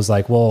truth. I was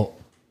like, well,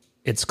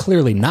 it's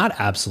clearly not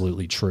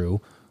absolutely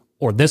true,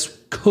 or this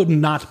could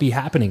not be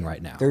happening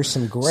right now. There's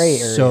some gray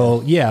area.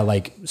 So yeah,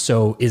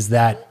 so is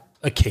that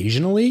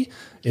occasionally?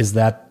 Is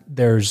that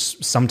there's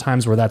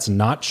sometimes where that's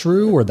not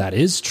true or that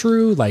is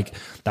true? Like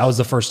that was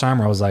the first time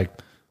where I was like,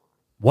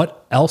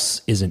 what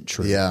else isn't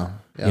true? Yeah.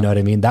 You know what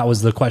I mean? That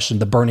was the question,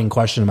 the burning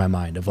question in my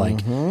mind of like,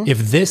 if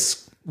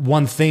this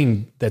one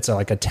thing that's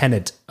like a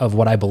tenet of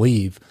what I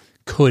believe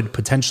could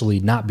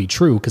potentially not be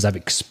true because I've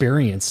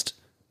experienced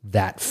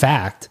that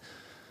fact,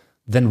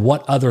 then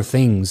what other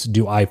things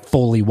do I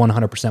fully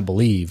 100%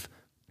 believe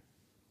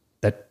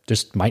that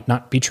just might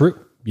not be true?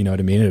 You know what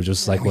I mean? It was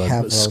just like We have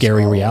a those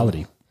scary all.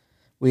 reality.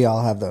 We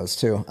all have those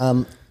too.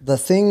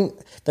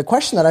 The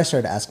question that I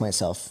started to ask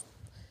myself,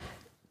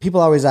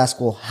 people always ask,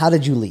 well, how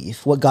did you leave?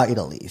 What got you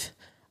to leave?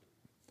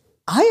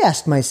 I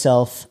asked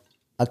myself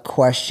a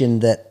question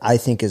that I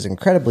think is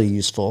incredibly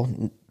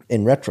useful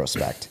in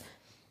retrospect.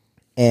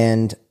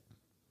 And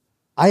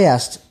I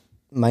asked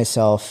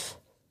myself,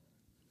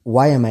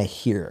 why am I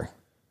here?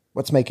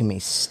 What's making me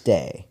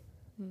stay?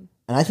 And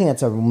I think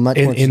that's a much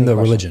more In interesting the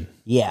question. religion.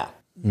 Yeah.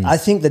 I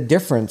think the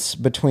difference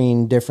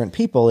between different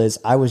people is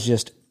I was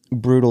just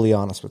brutally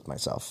honest with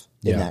myself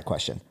in Yeah. that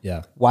question.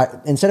 Yeah. Why,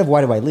 instead of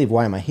why do I leave?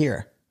 Why am I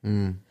here?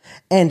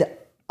 And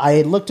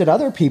I looked at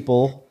other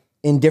people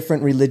in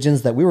different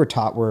religions that we were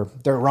taught were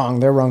they're wrong,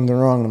 they're wrong, they're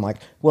wrong. And I'm like,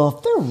 well,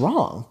 if they're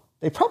wrong,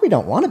 they probably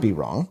don't want to be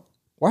wrong.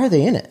 Why are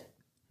they in it?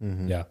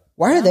 Yeah.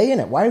 Why are they in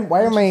it? Why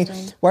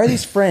are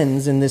these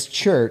friends in this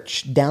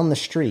church down the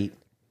street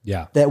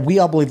Yeah. that we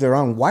all believe they're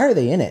wrong? Why are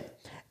they in it?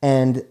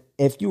 And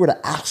if you were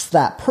to ask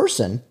that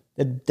person,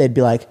 they'd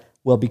be like,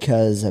 well,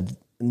 because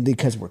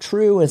we're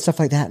true and stuff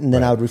like that. And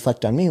then I would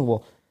reflect on me.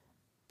 Well,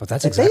 But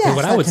that's if they exactly asked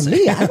what that I would to say.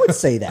 me, I would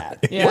say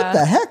that. Yeah. What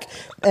the heck?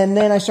 And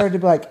then I started to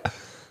be like,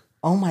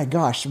 oh my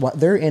gosh,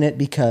 they're in it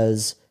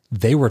because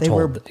They were they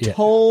told. were yeah.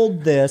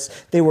 told this.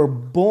 They were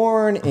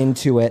born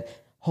into it.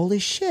 Holy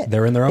shit.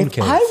 They're in their own if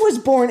cave. I was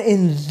born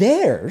in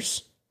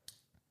theirs,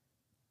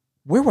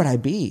 where would I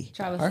be?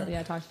 Travis,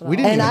 talked about We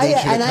that. didn't And even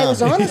need you to I was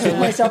come. honest with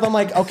myself. I'm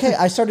like, okay,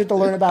 I started to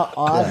learn about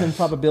odds and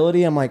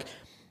probability. I'm like,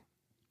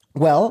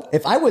 Well,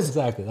 if I was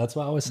Exactly. That's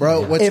what I was saying.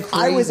 Bro, yeah. what's if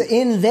I was crazy-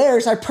 in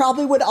theirs, I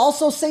probably would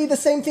also say the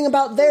same thing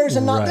about theirs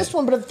and not Right. this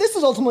one. But if this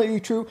is ultimately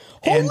true,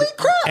 holy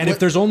crap! And if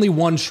there's only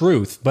one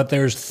truth, but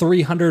there's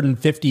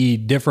 350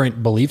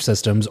 different belief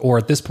systems, or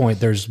at this point,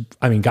 there's,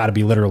 got to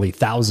be literally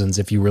thousands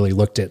if you really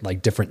looked at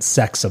like different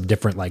sects of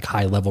different like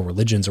high level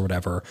religions or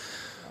whatever.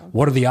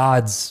 What are the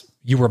odds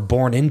you were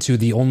born into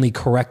the only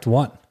correct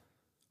one?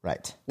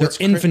 Right. They're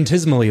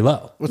infinitesimally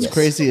low. What's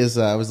crazy is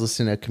I was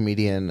listening to a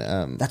comedian.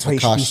 That's why you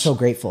should be so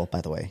grateful, by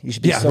the way. You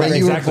should be so right,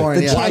 grateful. exactly. born,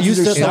 The yeah. Well, I chances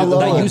used are to, so low.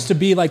 that used to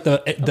be like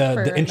the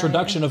For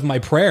introduction of my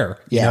prayer.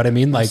 You Yeah. know what I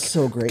mean? I'm Like,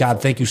 so grateful.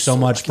 God, thank you so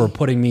much for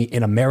putting me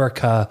in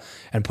America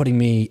and putting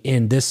me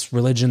in this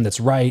religion that's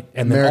right,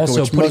 and then America,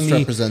 also which putting most me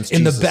represents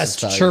in the Jesus' best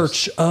values.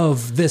 church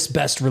of this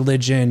best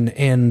religion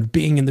and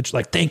being in the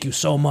like. Thank you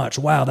so much.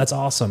 Wow, that's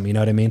awesome. You know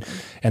what I mean?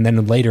 And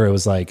then later it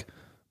was like,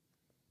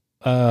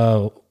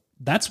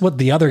 that's what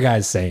the other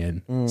guy's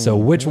saying. So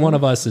which one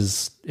of us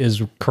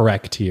is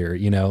correct here,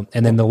 you know?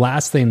 And then the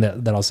last thing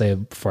that I'll say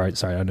before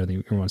I know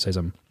you want to say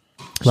something.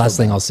 Last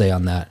thing I'll say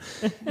on that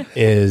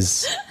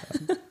is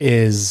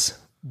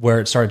where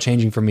it started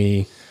changing for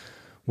me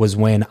was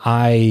when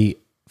I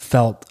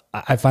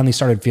finally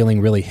started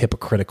feeling really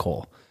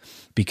hypocritical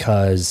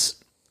because,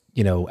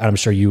 you know, and I'm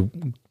sure you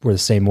were the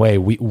same way.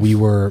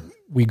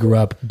 We grew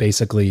up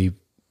basically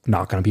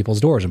knocking on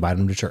people's doors, inviting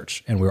them to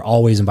church. And we were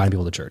always inviting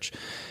people to church.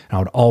 And I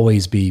would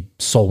always be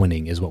soul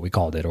winning is what we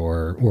called it,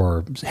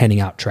 or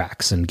handing out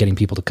tracts and getting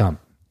people to come.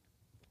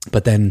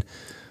 But then,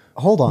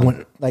 Hold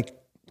on. Like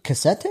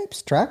cassette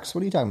tapes? Tracks?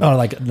 What are you talking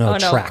about?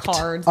 tract.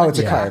 Cards. Oh, it's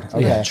a card.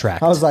 Okay. Yeah,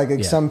 tract. I was like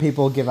Yeah. some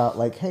people give out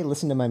like, hey,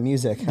 listen to my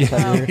music. I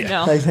thought you were,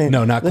 No. like, saying,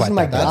 No, not listen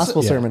quite to my that.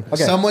 gospel Yeah. sermon.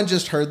 Okay. Someone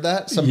just heard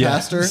that. Some Yeah.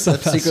 pastor Some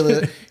that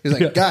secretly he's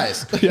like, Yeah.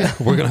 guys, Yeah,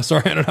 we're going to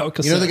start handing out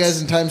cassettes. you know the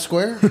guys in Times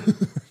Square?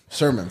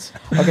 Sermons.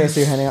 Okay,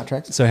 so you're handing out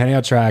tracks? So handing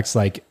out tracts,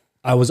 like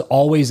I was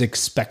always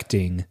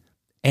expecting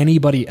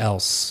anybody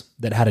else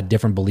that had a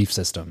different belief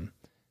system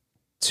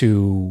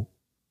to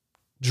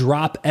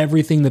drop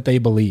everything that they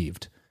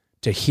believed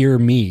to hear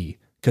me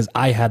because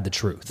I had the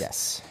truth.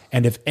 Yes.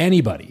 And if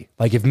anybody,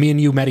 like if me and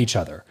you met each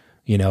other,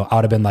 you know, I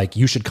would have been like,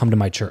 you should come to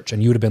my church.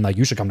 And you would have been like,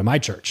 you should come to my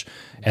church.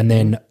 And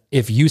then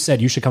if you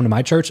said you should come to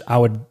my church, I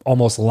would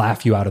almost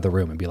laugh you out of the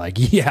room and be like,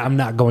 yeah, I'm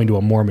not going to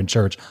a Mormon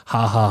church.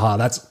 Ha ha ha.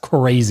 That's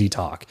crazy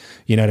talk.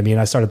 You know what I mean?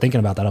 I started thinking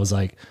about that. I was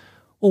like,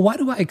 well, why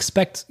do I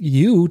expect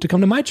you to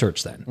come to my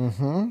church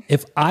then?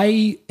 If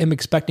I am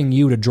expecting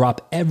you to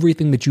drop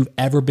everything that you've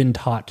ever been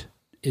taught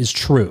is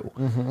true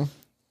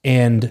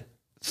and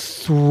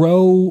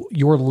throw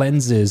your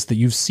lenses that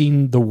you've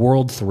seen the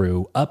world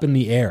through up in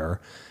the air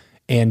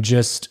and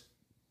just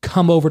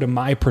come over to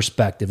my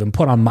perspective and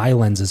put on my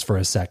lenses for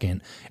a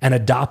second and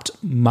adopt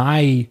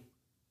my,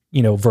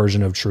 you know,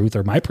 version of truth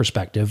or my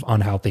perspective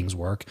on how things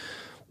work,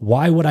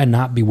 why would I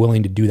not be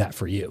willing to do that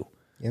for you?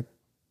 Yep.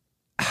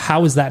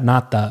 How is that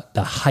not the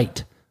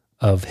height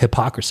of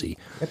hypocrisy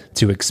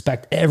to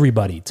expect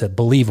everybody to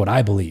believe what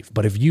I believe?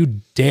 But if you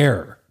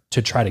dare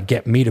to try to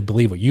get me to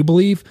believe what you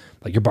believe,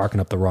 like you're barking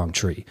up the wrong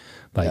tree.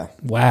 Like,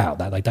 wow,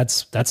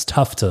 that's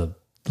tough to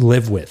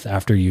live with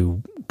after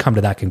you come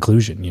to that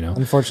conclusion, you know?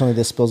 Unfortunately,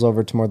 this spills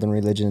over to more than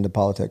religion into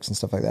politics and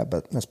stuff like that,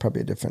 but that's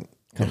probably a different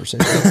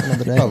conversation for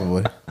another day.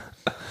 Probably.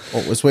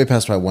 Well, it's way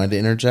past where I wanted to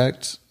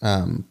interject,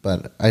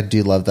 but I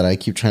do love that I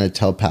keep trying to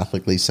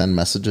telepathically send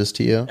messages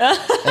to you.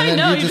 I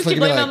know. You just keep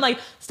looking. I'm like,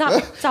 stop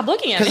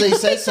looking at me. Because they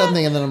say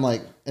something, and then I'm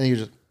like, and you're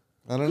just,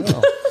 I don't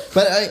know.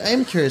 But I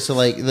am curious. So,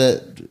 like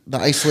the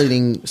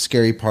isolating,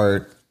 scary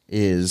part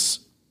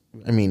is,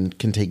 I mean,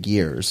 can take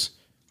years.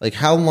 Like,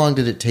 how long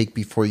did it take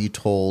before you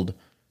told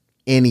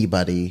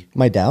anybody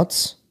My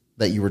doubts?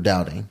 that you were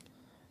doubting?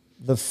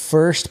 The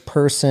first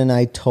person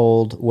I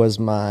told was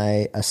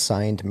my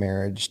assigned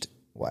marriage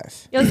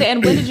wife. Yeah, let's say,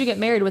 and when did you get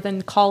married?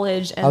 Within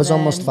college? And I was then-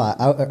 almost 5.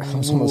 I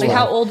was almost Like, 5.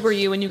 how old were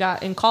you when you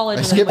got in college?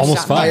 And then skipped when you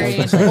almost got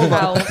 5. married?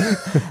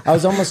 How- I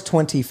was almost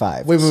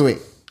 25. Wait.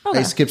 Okay.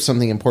 I skipped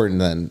something important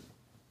then.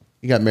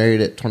 You got married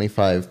at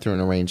 25 through an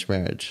arranged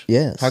marriage.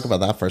 Yes. Talk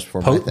about that first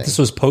before my thing. This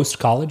was post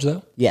college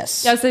though?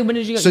 Yes. Yeah, I was saying, when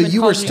did you get So in you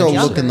were college when still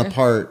younger? looking the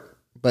part,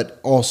 but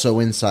also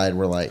inside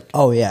were like,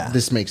 Oh, yeah.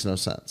 this makes no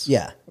sense.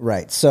 Yeah,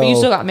 right. So, But you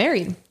still got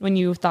married when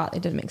you thought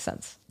it didn't make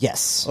sense.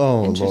 yes.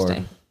 Oh, Interesting.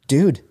 Lord.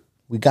 Dude,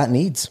 we got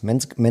needs. Men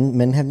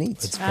have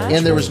needs.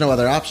 And there was no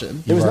other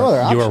option. There was no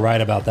other option. You were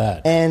right about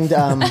that. And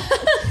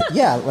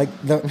yeah,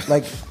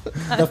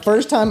 the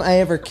first time I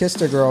ever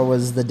kissed a girl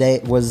was the day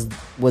was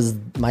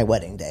my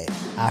wedding day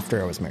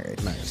after I was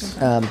married. Nice.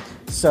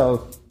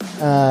 So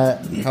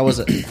How was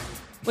it?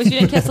 Wait, you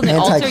didn't kiss on the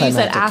altar? You said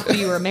Anticlimactic. after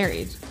you were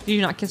married. Did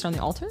you not kiss her on the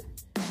altar?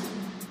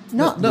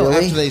 not No,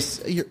 really.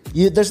 after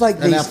they... There's like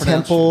An these affirmation.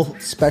 temple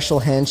special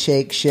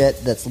handshake shit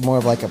that's more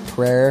of like a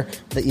prayer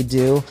that you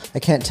do. I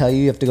can't tell you.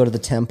 You have to go to the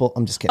temple.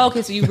 I'm just kidding.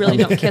 Okay, so you really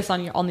don't kiss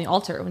on the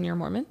altar when you're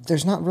Mormon?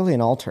 There's not really an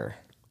altar.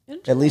 At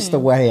least Interesting. the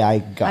way I I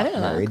got didn't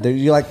know that. married. Okay.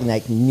 You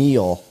like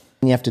kneel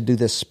You have to do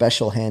this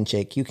special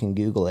handshake. You can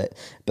Google it,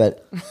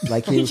 but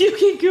like You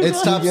can Google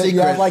It's top secret. you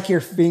have like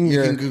your finger.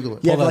 You can Google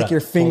it. You have Pull that like up.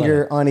 your Pull that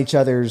finger up. on each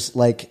other's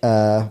like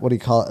what do you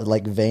call it?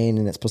 Like vein,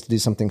 and it's supposed to do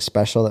something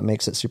special that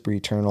makes it super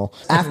eternal.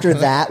 After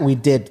that, we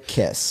did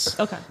kiss.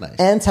 Okay. Nice.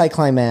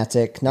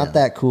 Anticlimactic, not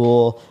that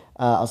cool.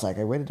 I was like,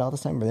 I waited all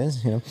this time for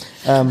this, you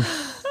know.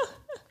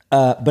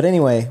 But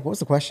anyway, what was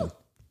the question?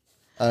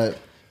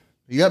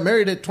 You got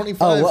married at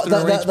 25 Oh, well, through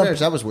arranged marriage.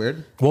 That was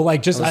weird. Well,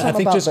 like just I something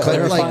think about just the-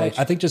 clarify. Like,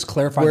 I think just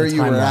clarify Where the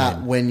you timeline. were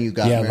at when you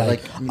got Yeah, married.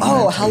 like-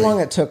 Oh, how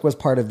long it took was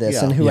part of this,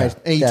 Yeah. and who Yeah. I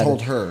And you dated.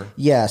 told her.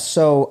 Yeah.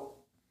 So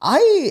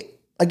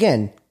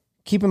again,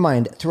 keep in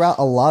mind, throughout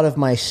a lot of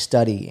my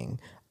studying,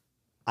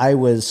 I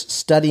was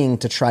studying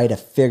to try to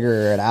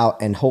figure it out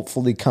and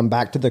hopefully come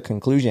back to the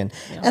conclusion.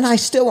 And I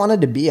still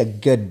wanted to be a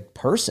good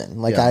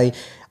person. Like Yeah.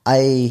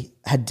 I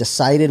had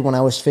decided when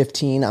I was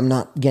 15, I'm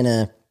not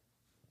gonna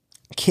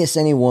kiss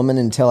any woman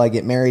until I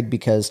get married,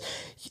 because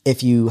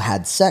if you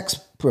had sex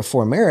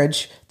before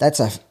marriage, that's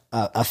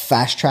a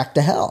fast track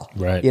to hell.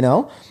 Right. You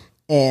know?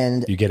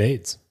 And You get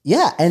AIDS.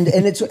 yeah, and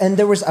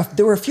there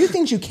were a few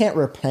things you can't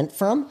repent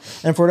from,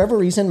 and for whatever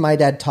reason, my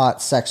dad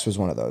taught sex was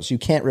one of those. You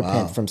can't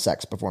repent from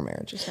sex before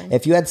marriage.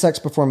 If you had sex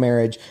before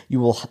marriage,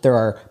 there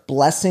are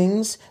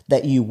blessings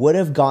that you would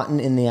have gotten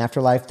in the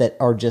afterlife that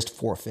are just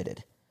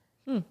forfeited.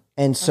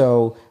 And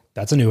so,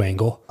 That's a new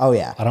angle. oh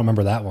yeah, I don't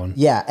remember that one.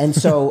 yeah, and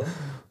so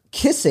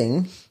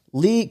kissing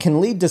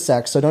can lead to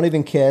sex. So don't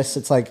even kiss.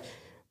 It's like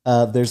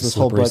there's this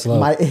whole Slippery book.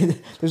 slope.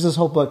 There's this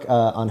whole book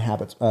on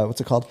habits. What's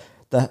it called?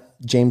 The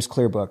James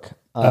Clear book.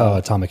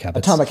 Atomic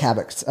Habits. Atomic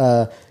Habits.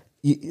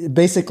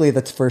 Basically,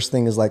 the first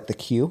thing is like the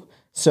cue.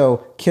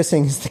 So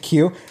kissing is the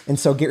cue, and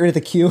so get rid of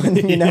the cue, and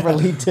then you never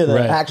lead to the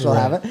Right, actual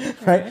right. habit,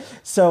 right?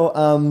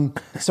 So,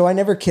 so I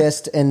never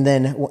kissed, and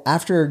then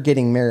after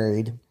getting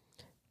married,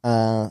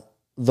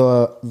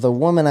 the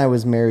woman I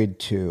was married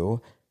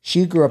to,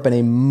 she grew up in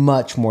a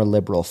much more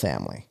liberal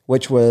family,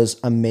 which was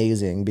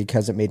amazing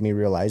because it made me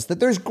realize that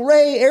there's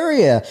gray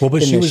area. Well,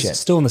 but in she this was shit.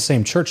 still in the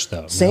same church,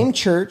 though. Same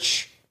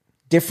church,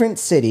 different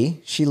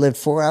city. She lived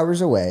 4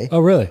 hours away. Oh,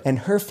 really? And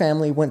her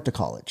family went to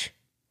college.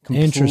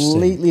 Interesting.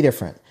 Completely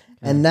different.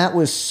 And that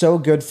was so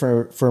good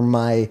for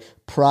my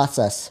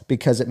process,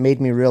 because it made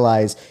me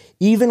realize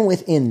even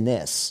within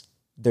this,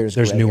 there's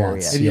gray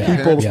nuance. area. And your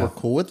Yeah. parents Yeah. were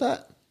cool with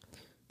that?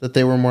 That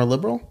they were more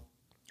liberal?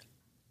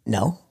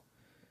 No.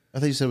 I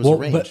thought you said it was Well,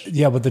 arranged.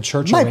 but the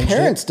church. My arranged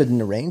parents it?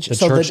 didn't arrange it.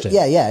 The church did.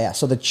 Yeah.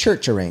 So the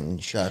church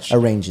arranged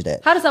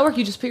it. How does that work?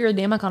 You just put your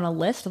name like on a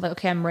list of like,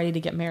 okay, I'm ready to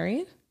get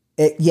married.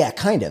 Yeah,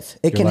 kind of.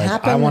 It You're can like,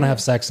 happen. I want to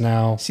have sex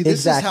now. See, this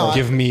exactly. is how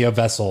Give me a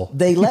vessel.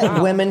 They let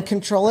women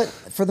control it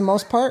for the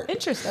most part.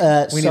 Interesting.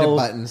 We need a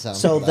button sound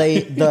So for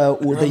they that.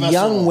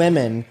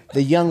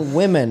 the young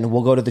women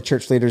will go to the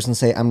church leaders and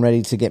say, "I'm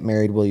ready to get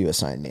married. Will you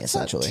assign me?"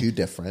 Essentially, too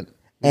different.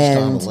 Just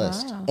on the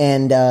list.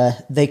 and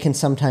they can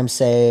sometimes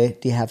say,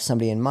 "Do you have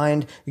somebody in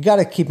mind?" You got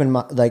to keep in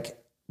mind, like,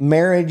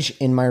 marriage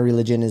in my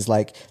religion is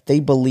like they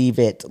believe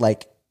it,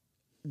 like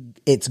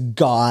it's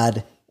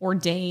God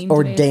ordaining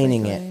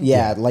ordaining basically. it.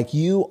 Yeah, like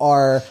you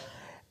are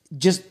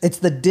just, it's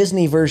the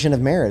Disney version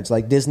of marriage.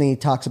 Like Disney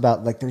talks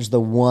about, like, there's the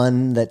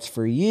one that's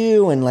for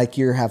you, and like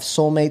you have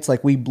soulmates.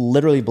 Like we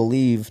literally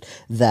believed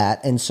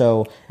that. And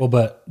so, Well,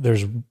 but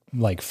there's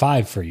like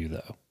 5 for you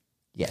though.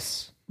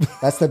 yes.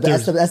 That's the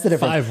difference.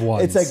 5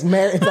 ones. It's like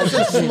marriage. It's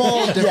like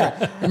Small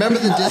difference. Remember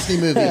the Disney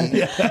movie?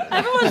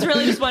 Everyone's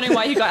really just wondering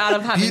why you got out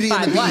of having Beauty and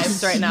 5 the wives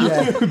Beast. right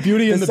now.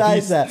 Beauty and the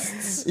Besides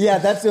Beast. that, yeah,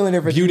 that's the only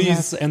difference.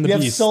 Beauties you and the you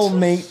Beast. have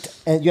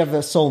soulmate, and you have a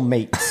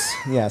soulmates.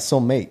 Yeah,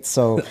 soulmates.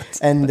 So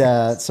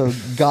so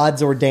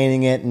God's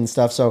ordaining it and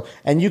stuff. So,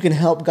 and you can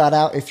help God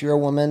out if you're a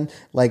woman,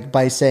 like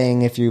by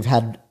saying, if you've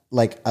had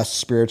like a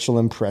spiritual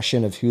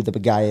impression of who the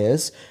guy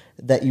is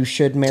that you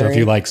should marry. So if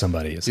you like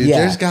somebody, Dude, Yeah.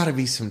 there's got to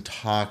be some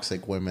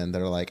toxic women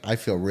that are like, I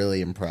feel really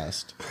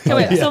impressed. Okay,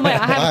 wait, so wait,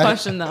 I have a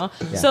question though.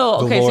 So,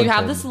 The okay, so Lord you have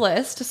told this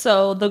list.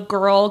 So the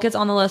girl gets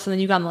on the list, and then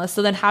you get on the list.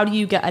 So then, how do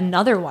you get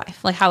another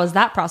wife? Like, how is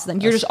that process?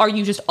 Then are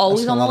you just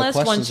always a on the lot of list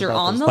questions once you're about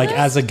on this. the like list?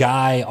 as a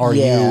guy, are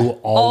Yeah. you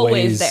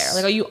always there?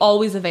 Like, are you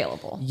always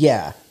available?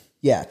 Yeah.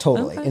 Yeah,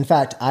 totally. Okay. In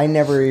fact, I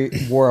never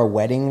wore a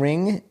wedding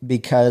ring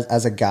because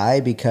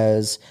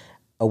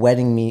a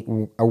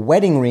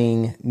wedding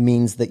ring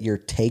means that you're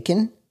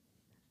taken,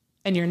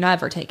 And you're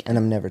never taken. and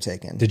I'm never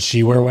taken. Did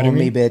she wear a wedding On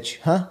me, ring? bitch.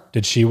 Huh?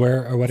 Did she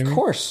wear a wedding Of ring?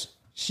 course.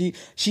 She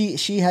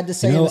had to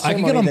say, You in know, the I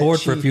could get ceremony on that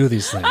board for a she- few of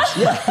these things.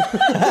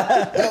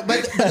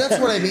 But that's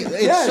what I mean.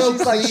 It's Yeah, so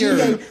she's like,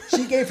 clear.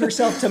 she gave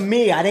herself to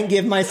me. I didn't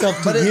give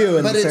myself to you.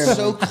 In But the it's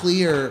ceremony. so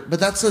clear. But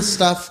that's the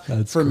stuff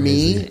for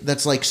me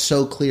that's like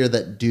so clear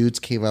that dudes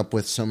came up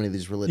with so many of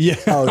these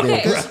religions. Yeah. Oh, dude.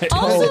 Okay.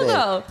 Also, Totally.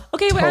 though.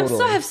 Okay, wait. I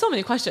Totally. have so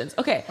many questions.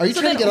 Okay. Are you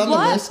so trying to then get on the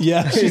what- list?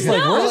 Yeah. She's like,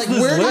 No. where's Like, this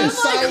where do you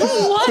list? sign up?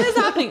 What is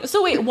happening?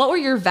 So wait, what were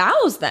your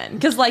vows then?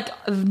 Because like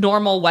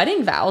normal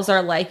wedding vows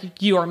are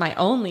like, you are my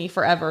only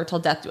forever till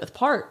death do us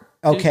part.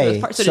 Okay,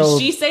 So, so did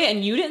she say it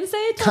and you didn't say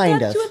it till kind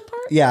death of. do us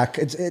part?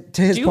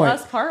 to his Do point.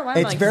 us part? Why am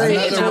I It's like very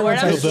saying that word?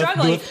 I'm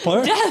struggling.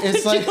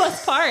 It's like- Do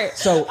us part.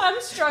 So, I'm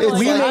struggling.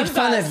 we made I'm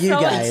fun not of you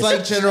so guys. It's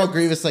like General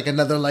Grievous, like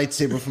another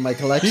lightsaber from my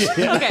collection.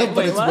 Okay, But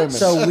wait, it's what? women.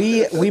 So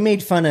we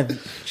made fun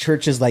of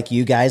churches like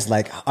you guys.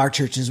 Like our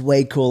church is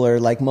way cooler.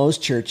 Like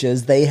most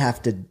churches, they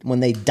have to when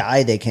they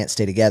die, they can't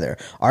stay together.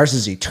 Ours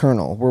is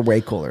eternal. We're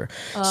way cooler.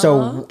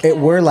 So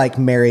we're like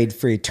married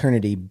for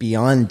eternity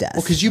beyond death.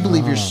 Well, because you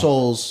believe your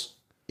souls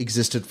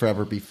existed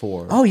forever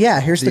before. Oh yeah,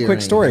 here's the quick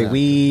Theory, story. yeah.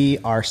 We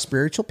are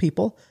spiritual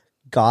people.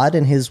 God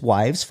and his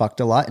wives fucked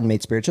a lot and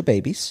made spiritual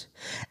babies.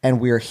 And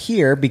we're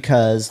here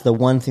because the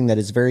one thing that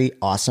is very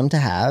awesome to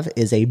have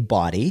is a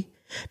body,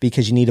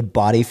 because you need a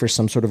body for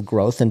some sort of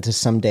growth and to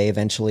someday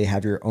eventually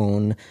have your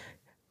own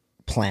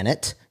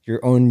planet,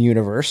 your own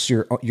universe.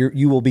 You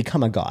will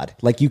become a god.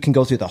 Like you can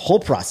go through the whole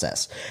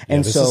process. Yeah,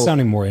 And this so is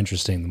sounding more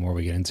interesting the more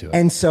we get into it.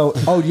 and so,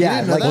 oh yeah,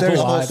 didn't know like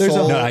that? there's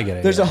No, I get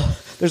it, There's yeah.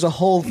 there's a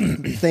whole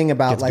thing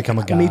about to like become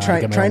a god, me get my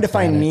trying own to find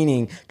planet.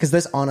 meaning, because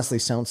this honestly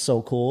sounds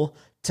so cool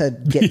to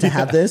get to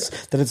have this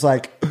that it's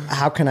like,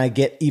 how can I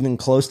get even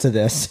close to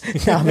this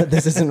now that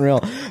this isn't real?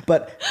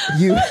 But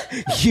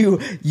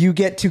you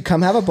get to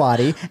come have a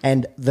body,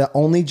 and the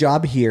only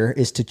job here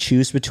is to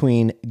choose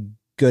between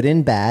good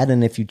and bad.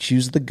 And if you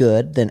choose the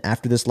good, then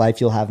after this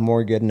life, you'll have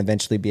more good and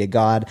eventually be a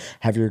god,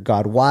 have your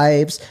god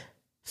wives,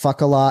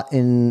 fuck a lot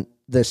in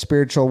the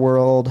spiritual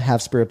world,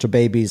 have spiritual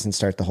babies, and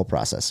start the whole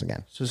process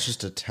again. So it's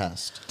just a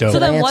test. Dope. So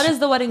then, I what answer- is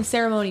the wedding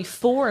ceremony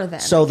for then?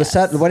 So I guess?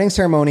 the wedding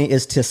ceremony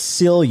is to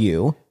seal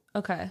you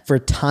Okay. for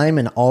time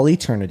and all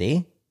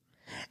eternity,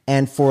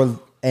 and for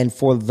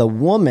the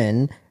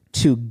woman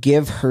to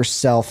give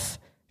herself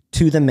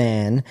to the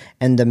man,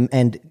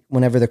 and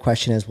whenever the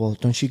question is, well,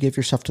 don't you give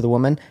yourself to the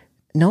woman?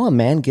 No, a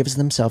man gives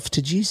themselves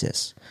to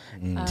Jesus,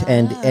 and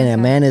a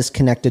man is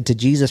connected to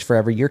Jesus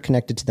forever. You're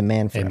connected to the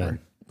man forever.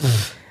 Amen.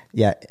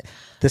 Yeah,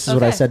 this is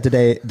what I Okay. said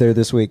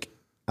this week.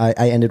 I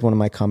ended one of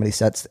my comedy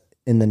sets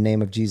in the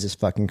name of Jesus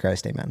fucking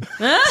Christ, amen.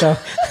 So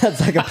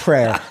that's like a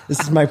prayer. This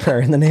is my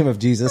prayer in the name of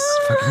Jesus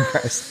fucking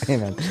Christ,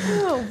 amen.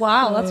 Oh,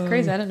 wow, that's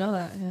crazy. I didn't know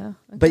that. Yeah.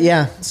 But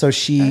yeah, so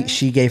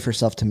she gave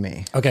herself to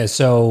me. Okay,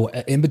 so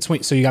in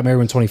between, so you got married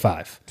when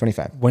 25.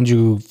 25, When did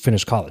you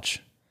finish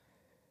college?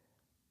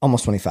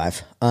 almost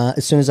 25.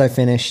 As soon as I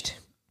finished,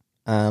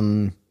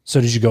 So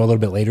did you go a little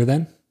bit later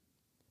then?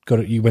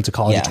 You went to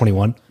college at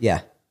 21?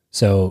 yeah,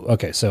 So,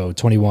 okay, so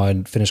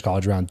 21, finished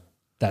college around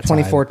that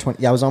 24, time.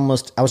 20. Yeah, I was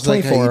It's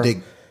like how 24. you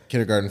did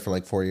kindergarten for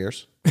like 4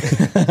 years.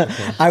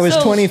 I was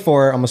So-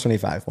 24, almost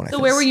 25 when I So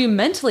finished. where were you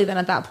mentally then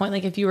at that point?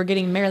 Like if you were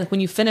getting married, like when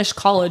you finished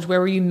college,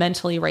 where were you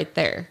mentally right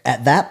there?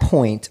 At that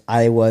point,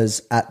 I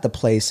was at the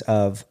place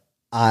of,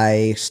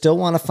 I still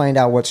want to find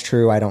out what's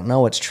true. I don't know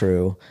what's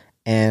true.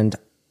 And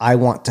I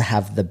want to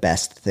have the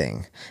best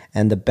thing.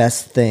 And the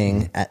best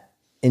thing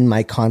in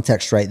my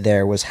context right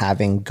there was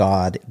having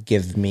God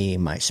give me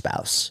my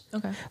spouse.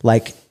 Okay.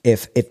 Like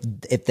if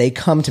they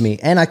come to me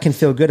and I can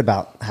feel good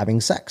about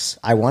having sex,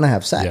 I want to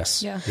have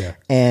sex. Yeah. Yeah.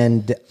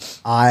 And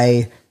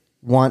I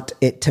want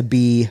it to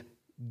be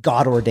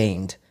God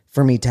ordained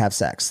for me to have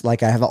sex.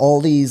 Like I have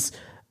all these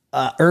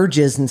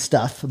urges and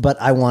stuff,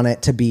 but I want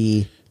it to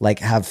be like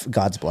have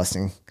God's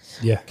blessing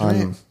Yeah.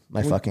 on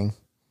my fucking.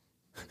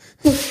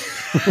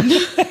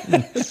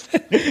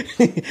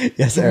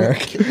 Yes,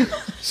 Eric.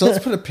 So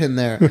let's put a pin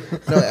there.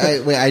 No,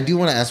 I do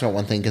want to ask about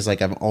one thing because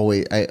like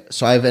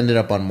I've ended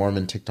up on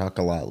Mormon TikTok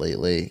a lot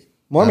lately.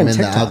 Mormon in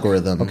TikTok. the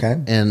algorithm. Okay.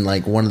 And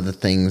like one of the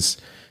things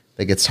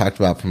that gets talked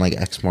about from like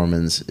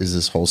ex-Mormons is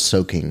this whole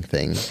soaking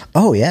thing.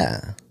 Oh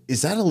yeah.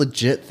 Is that a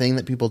legit thing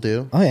that people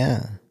do? Oh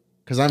yeah.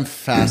 Because I'm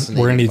fascinated.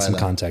 We're going to need by some that.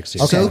 context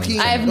here. Soaking.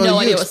 I have well, no you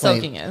idea what explain.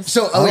 soaking is.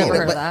 So, I've okay, never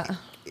heard but of that.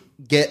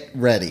 get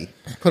ready.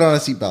 Put on a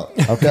seatbelt.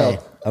 Okay.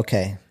 Go.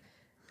 Okay.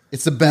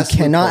 It's the best.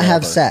 Cannot loophole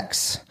have ever.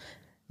 sex.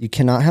 You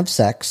cannot have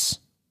sex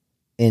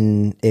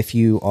if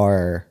you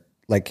are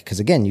like, because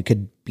again, you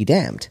could be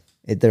damned.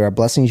 There are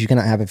blessings you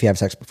cannot have if you have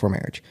sex before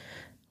marriage.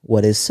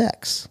 What is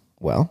sex?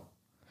 Well,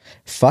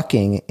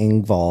 fucking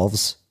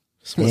involves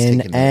Someone's in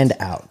taking and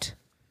notes. out.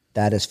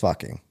 That is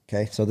fucking.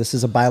 Okay, so this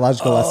is a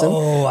biological lesson.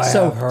 Oh, I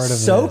so have heard of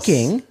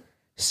this.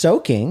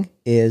 soaking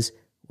is,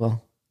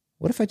 well,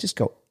 what if I just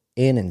go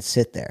in and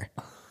sit there?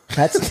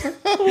 That's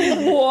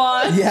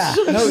What? yeah.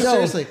 No,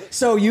 seriously.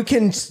 So you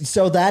can.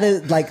 So that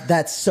is like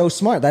that's so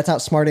smart. That's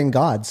outsmarting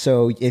God.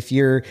 So if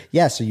you're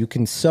so you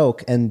can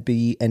soak and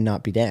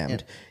not be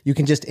damned. You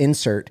can just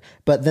insert.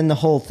 But then the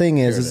whole thing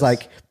is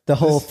like the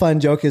whole fun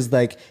joke is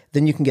like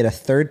then you can get a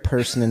third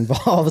person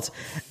involved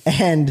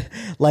and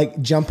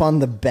like jump on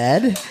the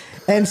bed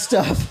and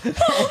stuff.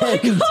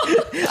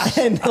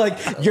 And like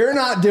you're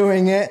not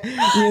doing it,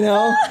 you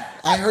know.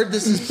 I heard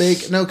this is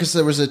big. No, because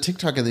there was a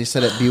TikTok and they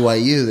said at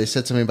BYU, they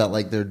said something about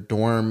like their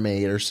dorm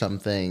mate or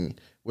something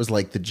was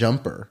like the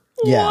jumper.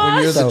 Yeah.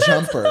 When you're the So-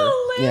 jumper.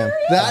 Yeah.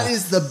 That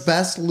is the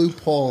best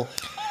loophole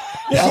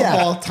of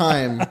all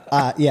time.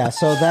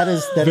 So that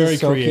is Very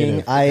soaking.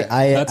 creative. That's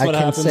I what can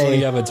happens say when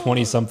you have a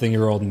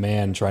 20-something-year-old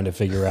man trying to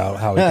figure out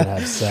how he can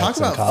have sex Talk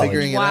in about college.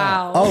 figuring it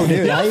out. Wow. Oh,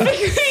 dude!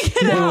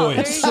 it out. Wait,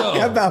 There you go.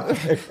 so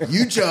About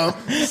You jump.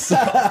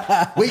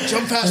 Wait,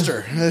 jump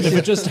faster. if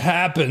it just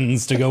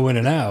happens to go in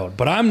and out,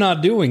 but I'm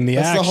not doing the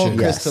That's the whole action.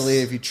 Yes. Chris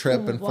D'Elia if you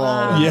trip and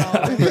Wow.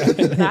 fall.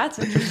 That's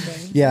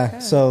interesting. yeah. Okay.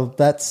 So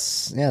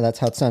that's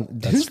how it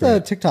sounds. Who's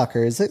the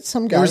TikToker? Is it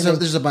some guy?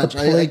 There's a bunch.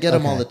 I get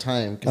them all the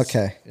time.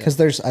 Okay, because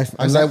there's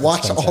Because I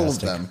watch all of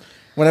fantastic. them.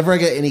 Whenever I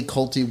get any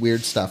culty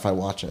weird stuff, I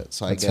watch it.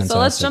 So I get. So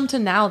let's jump to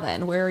now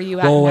then. Where are you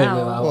at Well, wait,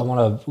 now? I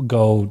want to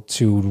go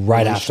to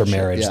right after Relationship,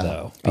 marriage, yeah.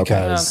 though,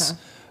 because Okay.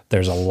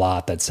 there's a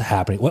lot that's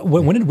happening.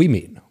 When did we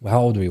meet?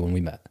 How old were we when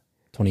we met?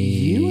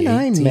 you and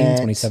I 2018, met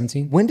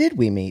 2017? When did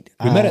we meet?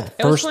 We met at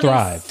It was First 20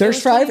 Thrive.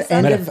 Thirst Thrive. Met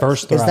End Met of at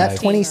First Is Thrive. that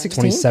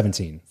 2016?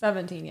 2017.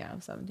 17, yeah,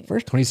 17.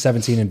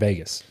 2017 in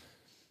Vegas.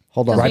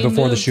 Hold on. Right We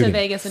before the moved shooting. to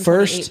Vegas in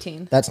First,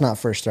 2018. that's not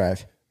First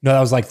Thrive. No, that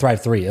was like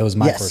Thrive 3. It was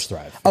my Yes. first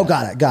Thrive. Oh,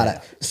 got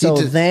it. So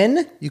did-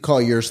 then, You call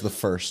yours the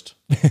first.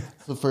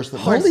 The first.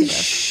 holy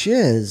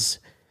shiz.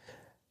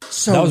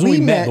 So That was when we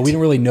met, met, but we didn't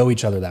really know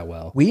each other that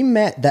well. we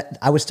met that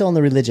I was still in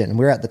the religion.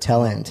 We were at the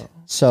tail end.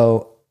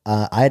 So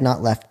I had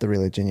not left the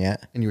religion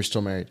yet. And you were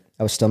still married.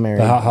 I was still married.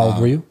 But how old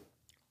were you?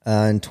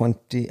 In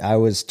 20, I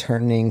was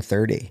turning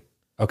 30.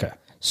 Okay.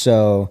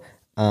 So,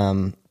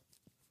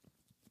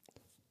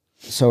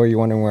 so are you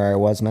wondering where I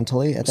was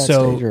mentally at that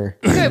So- stage? Or?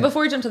 Okay,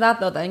 before we jump to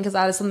that though, then, because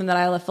that is something that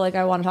I feel like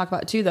I want to talk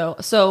about too, though.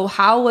 So,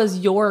 how was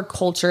your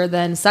culture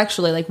then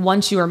sexually? Like,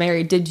 once you were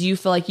married, did you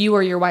feel like you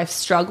or your wife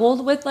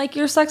struggled with like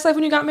your sex life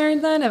when you got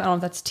married? Then I don't know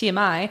if that's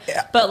TMI,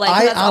 but like,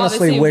 I that's honestly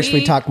obviously wish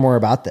we talked more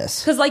about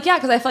this. Because, like, yeah,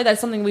 because I feel like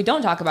that's something we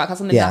don't talk about. Because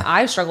something Yeah. that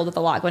I struggled with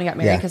a lot when I got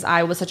married. Yeah. Because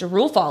I was such a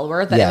rule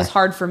follower that it Yeah. was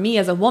hard for me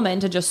as a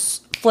woman to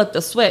just flip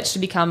the switch to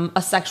become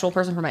a sexual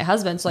person for my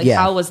husband. So, like, Yeah.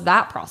 how was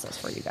that process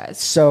for you guys?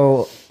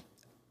 So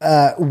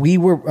we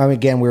were,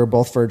 again, we were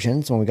both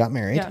virgins when we got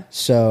married. Yeah.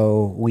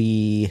 So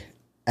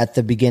at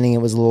the beginning, it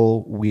was a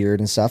little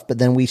weird and stuff, but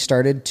then we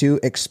started to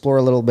explore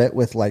a little bit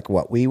with like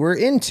what we were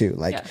into.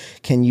 Like, Yeah.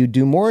 can you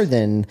do more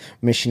than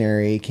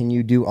missionary? Can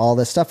you do all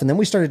this stuff? And then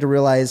we started to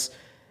realize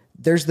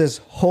there's this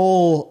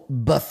whole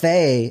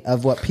buffet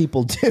of what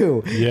people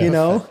do, Yeah. you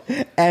know,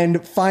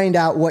 and find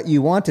out what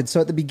you wanted.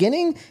 So at the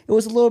beginning, it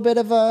was a little bit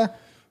of a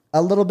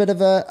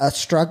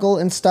struggle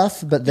and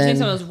stuff, but Did you then think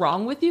something was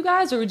wrong with you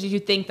guys, or did you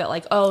think that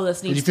like, oh,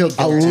 this needs you to feel be a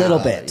guilty? little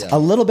Yeah, bit, yeah. a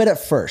little bit at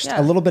first. Yeah.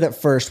 A little bit at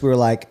first, we were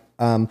like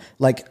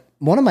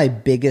one of my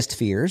biggest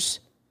fears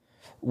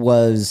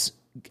was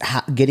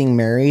getting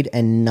married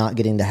and not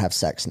getting to have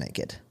sex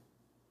naked.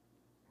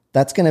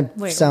 That's gonna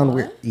Wait, sound what?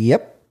 weird.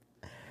 Yep.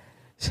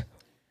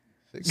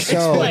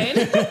 So I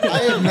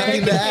have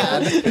nothing to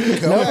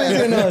add. Go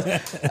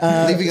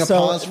ahead. Leaving a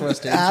pause for us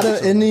to out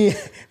answer of in the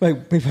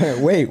like,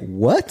 wait,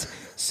 what?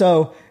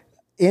 So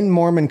in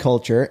Mormon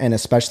culture, and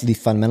especially the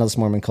fundamentalist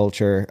Mormon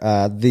culture,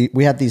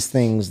 we have these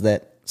things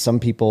that some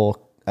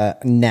people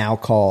now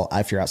call,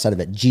 if you're outside of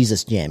it,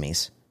 Jesus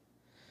jammies,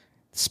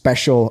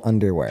 special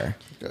underwear.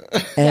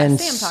 And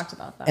Sam talked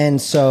about that. And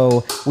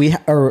so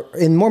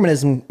in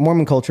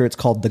Mormon culture, it's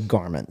called the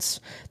garments.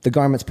 The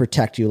garments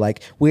protect you.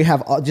 Like we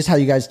have just how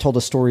you guys told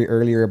a story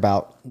earlier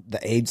about the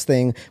AIDS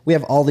thing. We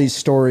have all these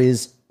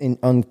stories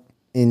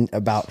in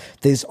about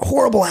these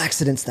horrible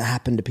accidents that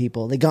happened to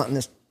people. They got in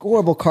this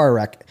horrible car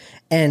wreck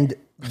and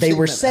they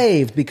were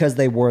saved because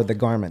they wore the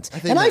garments.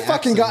 And I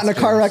fucking got in a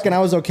car wreck and I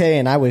was okay.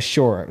 And I was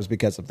sure it was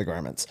because of the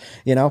garments,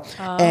 you know?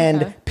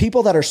 And okay.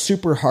 people that are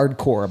super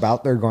hardcore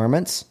about their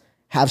garments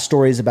have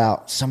stories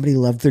about somebody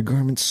loved their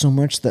garments so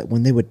much that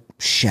when they would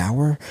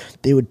shower,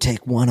 they would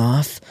take one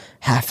off,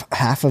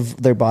 half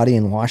of their body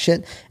and wash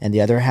it, and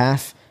the other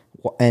half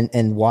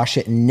and wash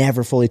it and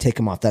never fully take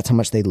them off. That's how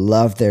much they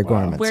love their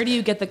garments. Where do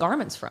you get the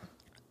garments from?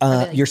 Are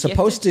they, like, You're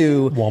supposed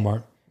to,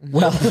 Walmart.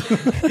 well,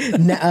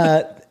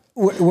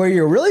 where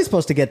you're really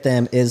supposed to get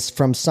them is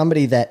from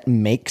somebody that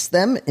makes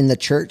them in the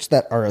church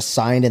that are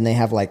assigned and they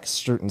have like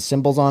certain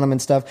symbols on them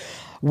and stuff.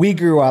 We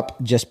grew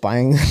up just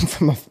buying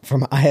them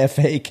from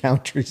IFA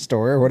country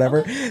store or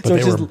whatever. But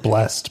they were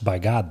blessed by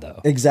God,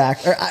 though.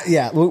 Exactly.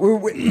 Yeah.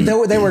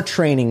 They were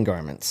training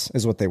garments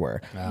is what they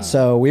were.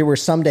 So we were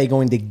someday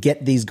going to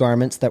get these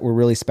garments that were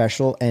really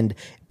special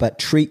but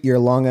treat your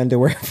long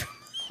underwear.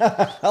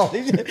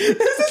 This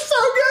is so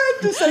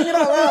good. Just saying it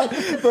out loud.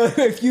 But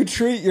if you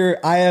treat your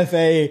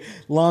IFA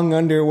long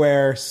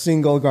underwear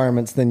single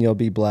garments, then you'll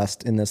be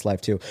blessed in this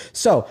life too.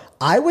 So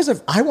I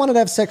wanted to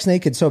have sex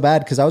naked so bad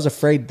because I was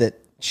afraid that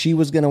she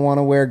was going to want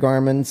to wear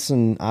garments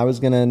and I was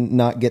going to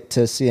not get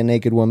to see a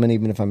naked woman,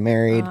 even if I'm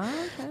married,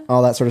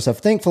 all that sort of stuff.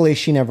 Thankfully,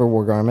 she never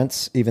wore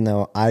garments, even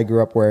though I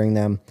grew up wearing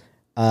them.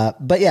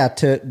 But yeah,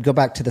 to go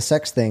back to the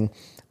sex thing,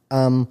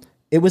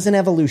 it was an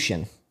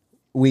evolution.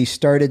 We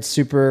started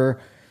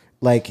super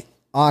like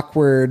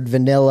awkward,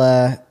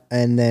 vanilla,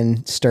 and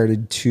then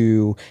started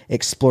to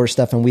explore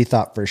stuff. And we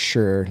thought for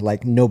sure,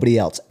 like nobody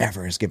else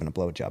ever has given a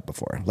blowjob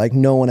before. Like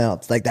no one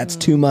else. Like that's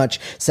too much.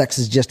 Sex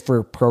is just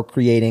for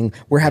procreating.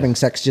 We're having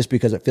sex just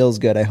because it feels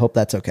good. I hope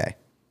that's okay.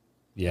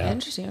 Yeah.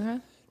 Interesting. Okay.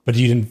 But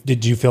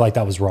did you feel like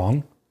that was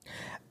wrong?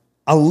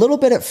 A little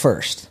bit at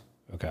first.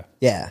 Okay.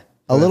 Yeah.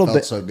 a little felt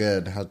bit. so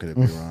good. How could it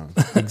be wrong?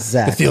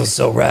 Exactly. It feels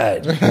so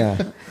right.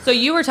 Yeah. So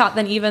you were taught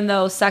then, even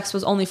though sex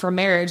was only for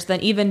marriage, then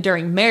even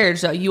during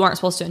marriage, though, you aren't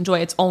supposed to enjoy.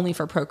 It's only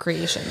for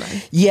procreation.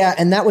 Then. Yeah,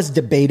 and that was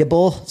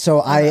debatable.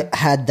 So I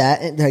had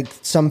that. Like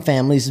some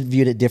families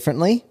viewed it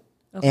differently,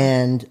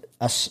 and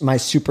my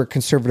super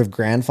conservative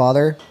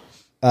grandfather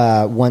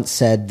once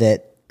said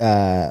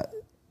that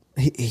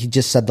he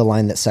just said the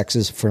line that sex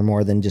is for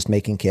more than just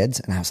making kids,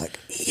 and I was like,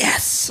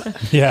 yes,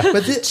 Yeah.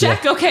 But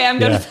Check. Okay, I'm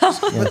good with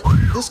that one.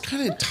 But this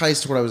kind of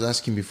ties to what I was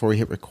asking before we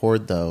hit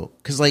record, though,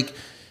 because like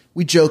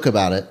we joke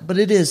about it, but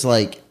it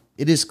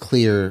is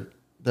clear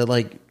that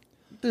like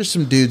there's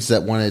some dudes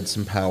that wanted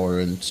some power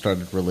and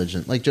started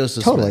religion, like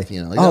Joseph Totally.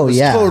 Smith. Like that was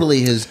totally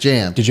his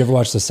jam. Did you ever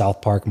watch the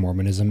South Park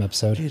Mormonism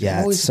episode? Dude,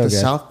 Yeah, always it's so the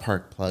good. South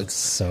Park plugs.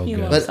 So He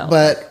good. loves-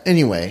 But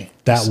anyway,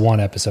 That one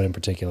episode in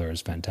particular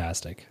is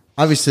fantastic.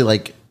 obviously,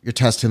 like you're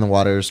testing the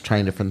waters,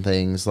 trying different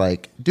things,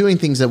 like doing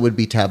things that would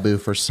be taboo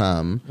for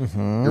some.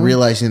 Mm-hmm. You're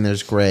realizing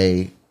there's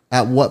gray.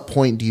 At what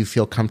point do you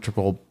feel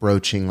comfortable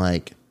broaching,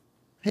 like,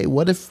 hey,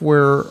 what if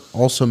we're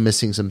also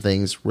missing some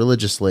things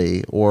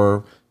religiously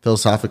or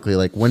philosophically?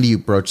 Like, when do you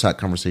broach that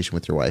conversation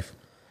with your wife?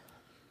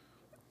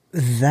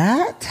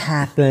 That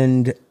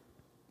happened.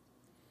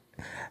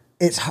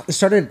 It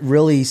started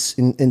really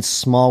in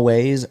small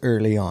ways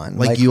early on.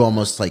 Like you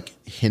almost like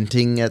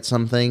hinting at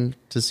something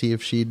to see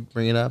if she'd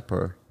bring it up,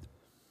 or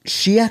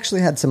She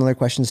actually had similar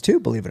questions too,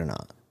 believe it or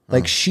not.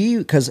 Like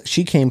because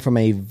she came from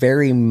a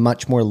very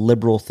much more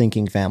liberal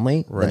thinking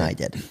family than I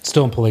did.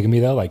 Still in polygamy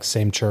though, like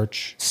same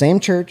church. Same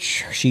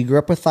church. She grew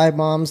up with 5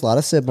 moms, a lot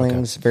of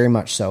siblings, very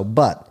much so.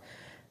 But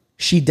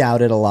she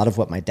doubted a lot of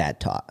what my dad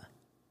taught,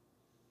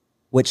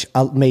 which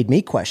made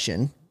me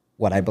question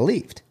what I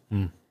believed.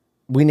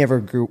 We never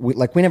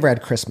we never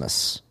had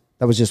Christmas.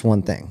 That was just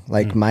one thing.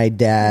 Like my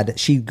dad,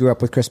 she grew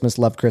up with Christmas,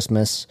 loved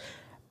Christmas.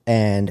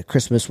 And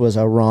Christmas was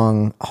a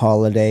wrong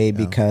holiday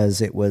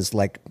because it was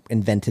like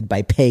invented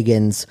by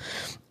pagans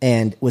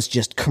and was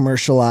just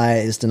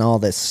commercialized and all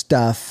this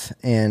stuff.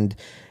 And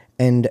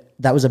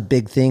that was a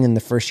big thing in the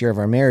first year of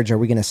our marriage. Are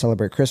we going to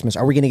celebrate Christmas?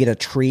 Are we going to get a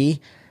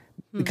tree?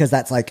 Because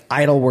that's like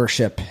idol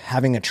worship,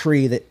 having a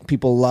tree that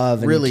people love.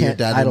 And really, you your can't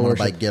dad idol didn't want to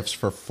buy worship. gifts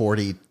for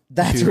 40.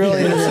 That's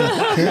really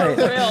right.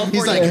 Real, He's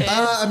 40 like, kids.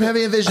 I'm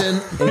having a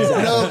vision.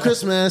 No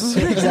Christmas.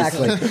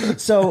 Exactly.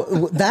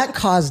 So that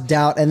caused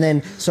doubt. And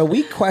then, so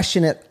we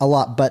question it a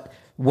lot. But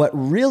what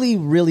really,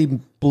 really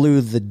blew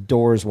the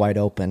doors wide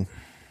open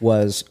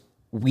was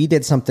we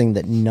did something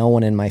that no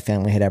one in my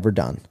family had ever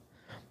done.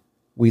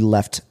 We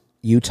left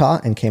Utah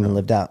and came and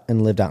lived out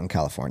in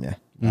California.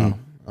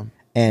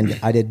 And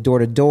I did door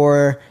to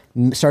door,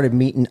 started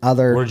meeting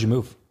other Where'd you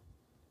move?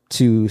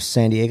 to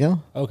San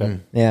Diego. Okay.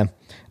 Yeah.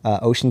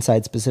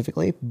 Oceanside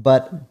specifically.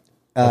 But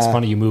That's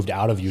funny. You moved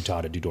out of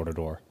Utah to do door to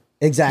door.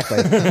 exactly.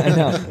 I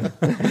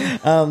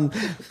know.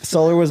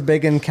 Solar was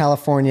big in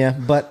California,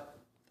 but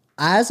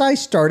as I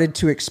started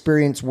to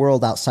experience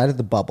world outside of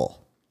the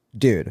bubble,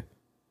 dude,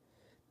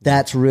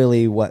 that's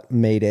really what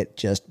made it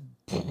just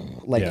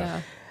like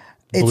Yeah.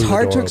 it's Blew the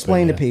hard door to open,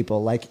 explain to yeah.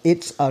 people. Like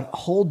it's a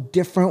whole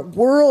different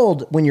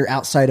world when you're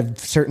outside of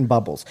certain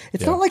bubbles.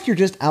 It's not like you're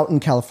just out in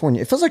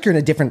California. It feels like you're in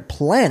a different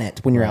planet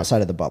when you're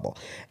outside of the bubble.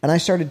 And I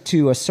started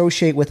to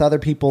associate with other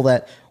people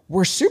that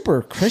were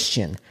super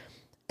Christian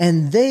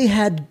and they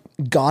had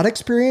God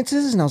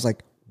experiences. And I was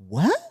like,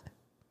 what?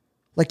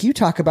 Like you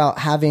talk about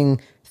having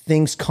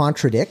things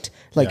contradict.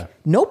 Like Yeah.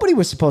 nobody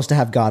was supposed to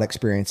have God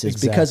experiences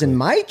because in Exactly.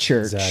 my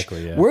church,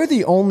 Exactly, yeah. we're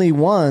the only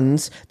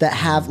ones that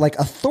have like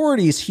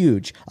authority is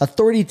huge.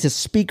 Authority to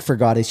speak for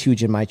God is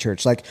huge in my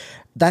church. Like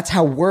that's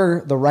how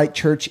we're the right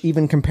church,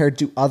 even compared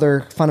to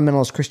other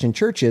fundamentalist Christian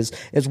churches,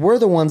 is we're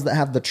the ones that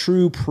have the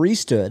true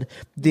priesthood,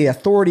 the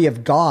authority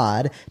of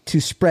God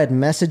to spread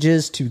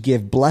messages, to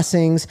give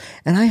blessings.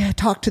 And I had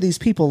talked to these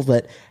people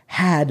that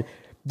had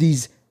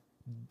these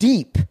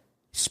deep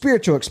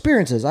spiritual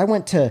experiences. I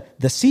went to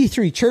the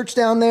C3 church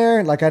down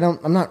there. Like I'm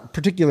not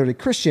particularly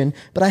Christian,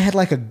 but I had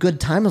like a good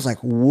time. I was like,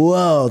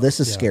 whoa,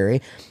 this is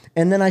scary.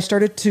 And then I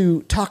started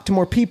to talk to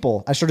more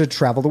people. I started to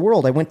travel the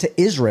world. I went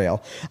to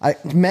Israel. I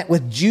met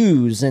with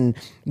Jews and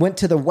went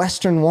to the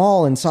Western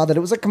Wall and saw that it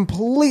was a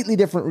completely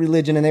different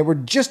religion and they were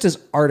just as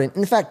ardent,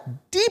 in fact,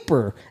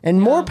 deeper and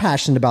more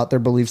passionate about their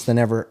beliefs than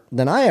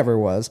I ever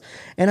was.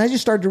 And I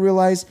just started to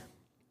realize,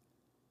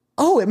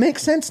 oh, it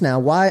makes sense now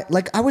why,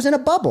 like I was in a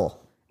bubble.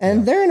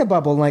 And they're in a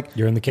bubble. Like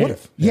You're in the cave.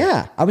 what-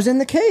 yeah, I was in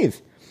the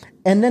cave.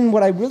 And then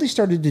what I really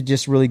started to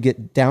just really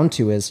get down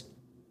to is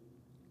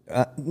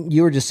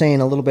you were just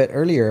saying a little bit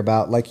earlier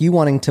about like you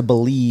wanting to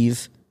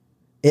believe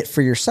it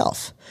for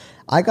yourself.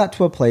 I got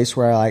to a place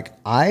where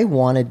I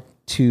wanted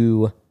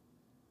to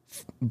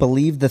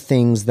believe the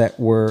things that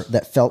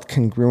felt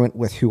congruent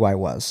with who I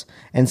was.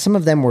 And some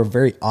of them were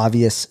very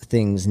obvious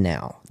things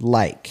now.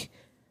 Like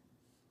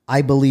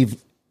I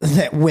believe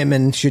that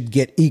women should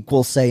get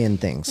equal say in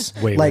things.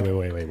 Wait, like,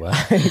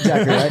 what?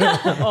 Exactly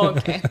right. Oh,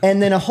 okay.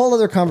 And then a whole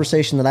other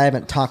conversation that I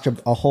haven't talked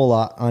a whole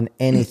lot on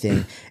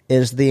anything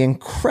is the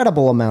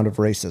incredible amount of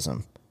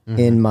racism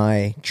in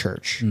my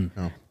church.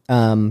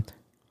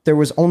 there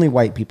was only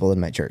white people in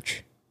my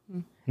church.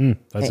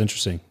 That's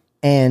interesting.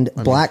 And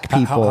black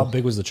people. How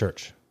big was the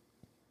church?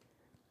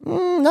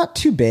 Not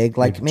too big.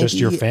 Like maybe just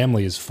your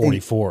family is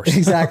 44.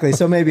 Exactly.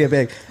 So maybe a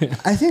big,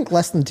 I think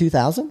less than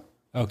 2,000.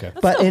 Okay.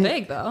 But still in,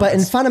 big, though. But in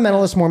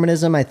fundamentalist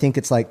Mormonism, I think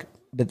it's like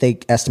that they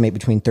estimate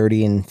between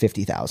 30 and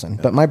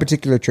 50,000. But my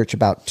particular church,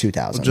 about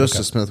 2,000.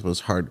 Joseph Smith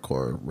was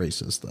hardcore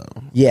racist,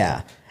 though.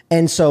 Yeah.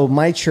 And so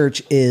my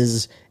church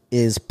is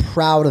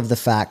proud of the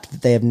fact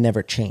that they have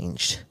never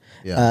changed.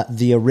 Yeah.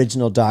 The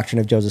original doctrine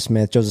of Joseph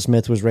Smith. Joseph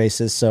Smith was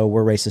racist, so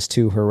we're racist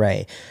too.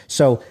 Hooray!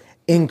 So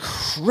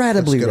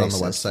incredibly Looks good racist,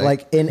 on the website.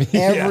 like in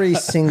every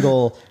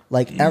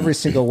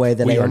single way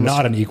that We I are almost,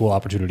 not an equal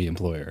opportunity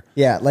employer.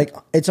 Yeah, like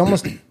it's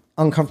almost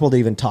uncomfortable to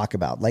even talk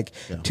about. Like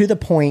to the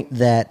point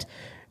that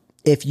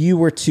if you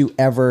were to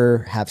ever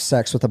have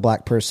sex with a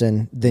black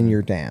person, then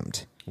you're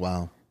damned.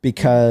 Wow.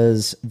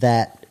 Because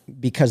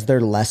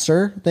they're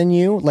lesser than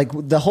you. Like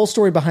the whole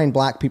story behind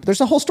black people,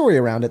 there's a whole story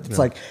around it. It's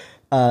like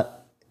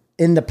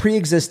in the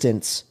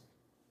pre-existence,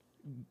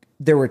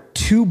 there were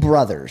two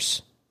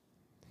brothers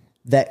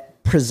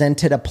that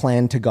presented a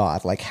plan to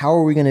God. Like, how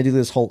are we going to do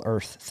this whole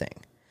earth thing?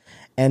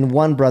 And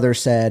one brother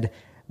said,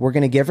 we're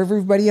going to give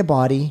everybody a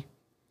body.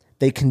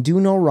 They can do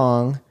no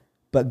wrong,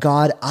 but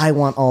God, I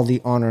want all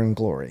the honor and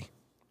glory.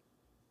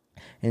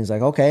 And he's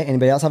like, okay,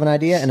 anybody else have an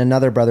idea? And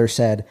another brother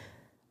said,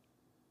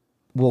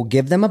 we'll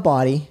give them a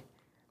body.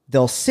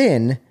 They'll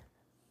sin.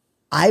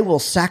 I will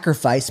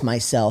sacrifice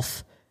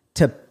myself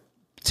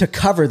to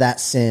cover that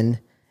sin,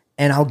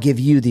 and I'll give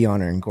you the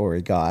honor and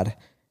glory, God.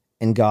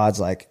 And God's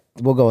like,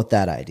 we'll go with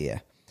that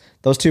idea.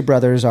 Those two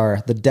brothers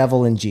are the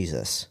devil and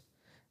Jesus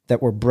that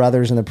were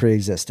brothers in the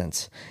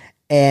pre-existence.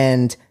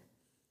 And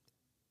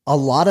a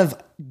lot of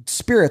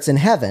spirits in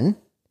heaven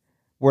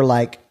were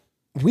like,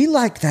 we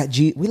like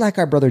we like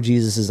our brother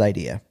Jesus's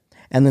idea.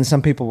 And then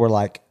some people were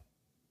like,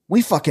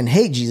 we fucking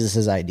hate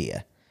Jesus's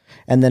idea.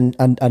 And then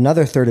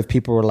another third of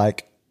people were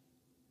like,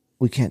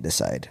 we can't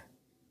decide.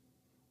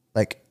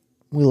 Like,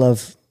 we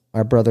love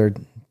our brother,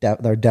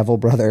 our devil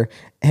brother,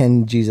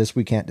 and Jesus.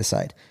 We can't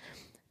decide.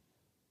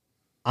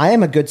 I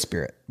am a good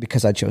spirit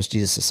because I chose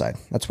Jesus' side.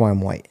 That's why I'm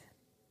white.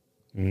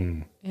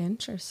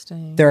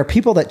 Interesting. There are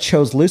people that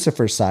chose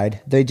Lucifer's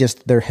side.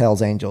 They're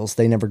hell's angels.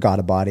 They never got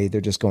a body.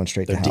 They're just going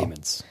straight to hell.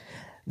 Demons.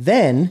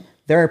 Then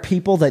there are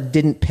people that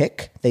didn't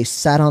pick. They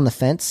sat on the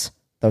fence.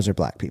 Those are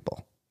black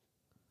people.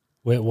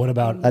 Wait, what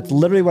about That's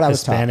literally what I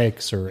was taught.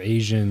 Hispanics or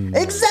Asian?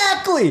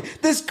 Exactly.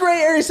 This gray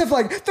area stuff.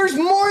 Like, there's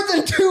more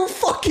than two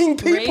fucking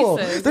people.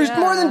 Races, There's yeah.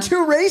 more than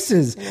two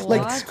races.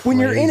 Like What? when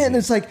you're in it, and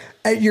it's like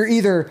you're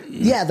either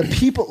the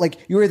people. Like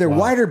you're either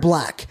white or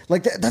black.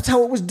 Like that's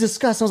how it was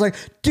discussed. I was like,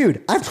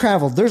 dude, I've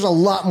traveled. There's a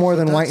lot more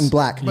than white and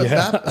black. But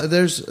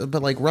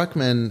but like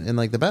Ruckman in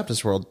like the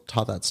Baptist world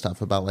taught that stuff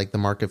about like the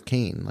mark of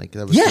Cain, like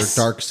that was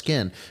their dark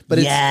skin. But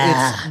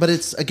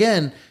it's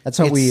again, That's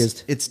what we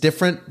used. It's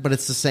different, but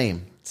it's the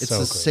same. It's So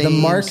the good. same. The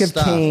mark of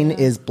stuff. Cain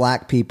is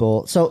black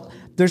people. So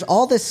there's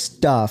all this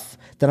stuff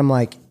that I'm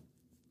like,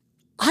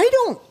 I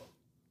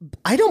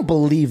don't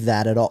believe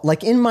that at all.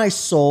 Like in my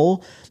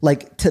soul,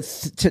 like to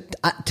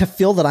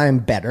feel that I am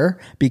better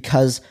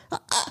because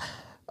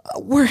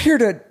we're here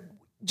to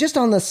just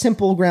on the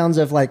simple grounds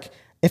of like,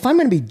 if I'm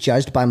going to be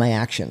judged by my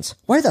actions,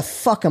 why the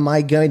fuck am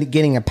I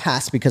getting a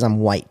pass because I'm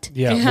white?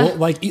 Yeah, well,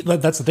 like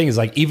that's the thing is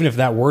like even if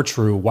that were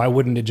true, why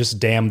wouldn't it just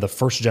damn the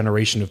first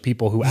generation of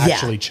people who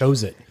actually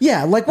chose it?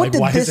 Yeah, like what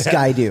did why this is that-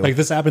 guy do? Like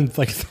this happened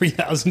like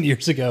 3,000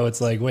 years ago.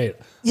 It's like wait,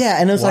 Yeah,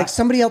 and it was like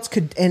somebody else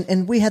could,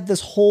 and we had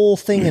this whole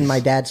thing in my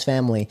dad's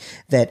family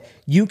that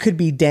you could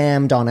be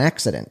damned on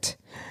accident.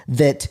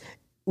 That,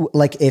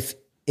 like, if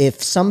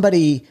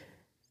somebody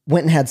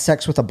went and had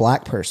sex with a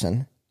black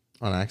person,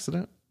 on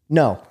accident.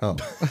 no. Oh.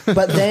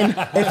 But then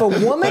if a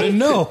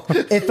woman,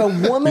 if a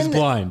woman, He's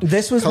blind.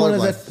 this was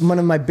one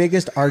of my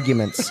biggest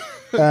arguments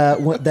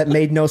that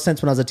made no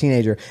sense when I was a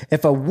teenager.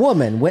 If a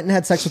woman went and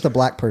had sex with a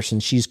black person,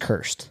 she's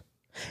cursed.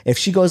 If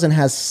she goes and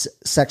has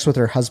sex with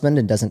her husband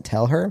and doesn't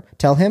tell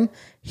him,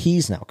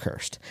 he's now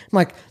cursed. I'm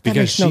like, that because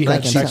makes no she had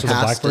goddamn sex sense. with a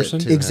black Passed it person.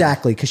 to-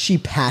 Exactly, because she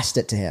passed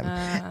it to him.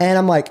 And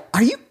I'm like,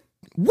 are you,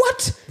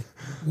 what?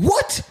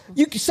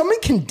 Somebody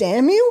can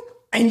damn you?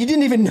 And you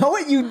didn't even know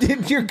it.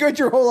 You're good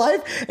your whole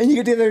life, and you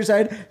get to the other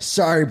side.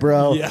 Sorry,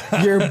 bro.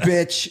 You're a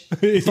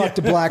bitch. Fucked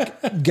a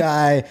black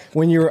guy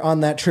when you were on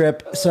that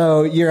trip,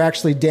 so you're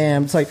actually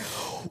damned. It's like,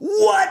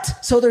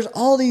 what? So there's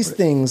all these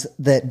things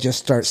that just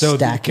start So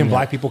stacking. can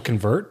black up. people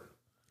convert?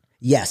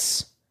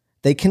 Yes,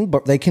 they can.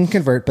 They can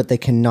convert, but they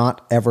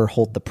cannot ever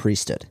hold the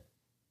priesthood.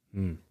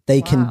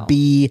 They can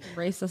be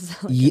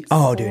Racist.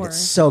 oh, dude, it's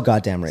so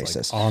goddamn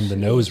racist. On the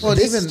nose. Well,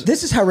 racist. even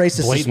This is how racist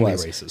this Blatantly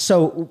was. racist.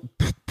 So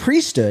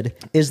priesthood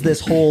is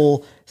this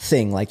whole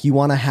thing. Like you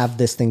want to have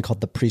this thing called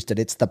the priesthood.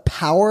 It's the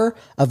power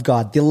of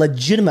God, the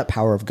legitimate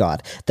power of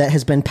God that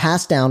has been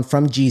passed down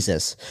from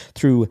Jesus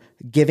through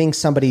giving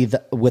somebody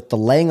with the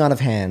laying on of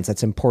hands.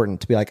 That's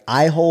important to be like,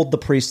 I hold the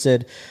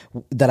priesthood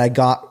that I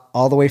got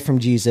all the way from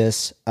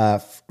Jesus.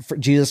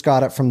 Jesus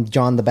got it from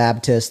John the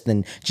Baptist.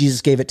 Then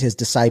Jesus gave it to his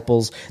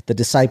disciples. The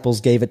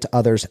disciples gave it to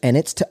others, and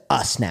it's to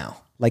us now.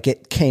 Like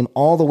it came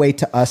all the way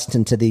to us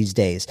into these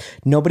days.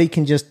 Nobody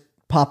can just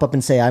pop up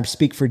and say, I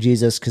speak for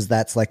Jesus, because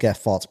that's like a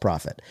false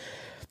prophet.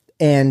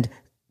 And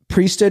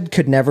priesthood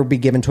could never be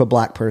given to a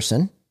black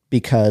person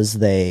because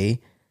they're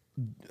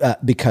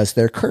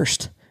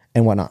cursed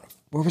and whatnot.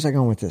 Where was I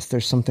going with this?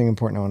 There's something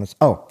important I want to.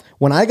 Oh,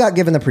 when I got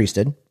given the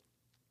priesthood,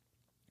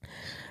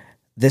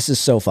 this is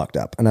so fucked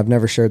up, and I've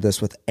never shared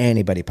this with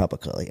anybody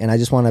publicly. And I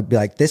just want to be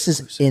like, this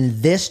is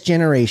in this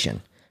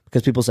generation,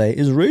 because people say,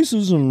 is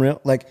racism real?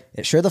 Like,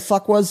 it sure the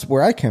fuck was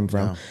where I came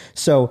from. Yeah.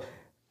 So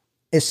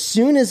as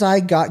soon as I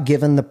got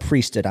given the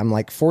priesthood, I'm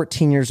like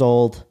 14 years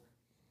old.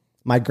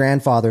 My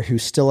grandfather,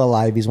 who's still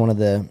alive, he's one of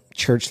the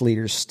church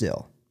leaders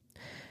still.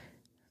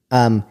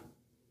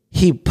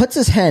 He puts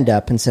his hand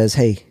up and says,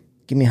 hey,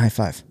 give me a high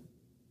five.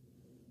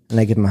 And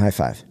I give him a high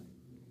five.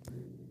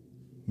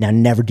 Now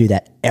never do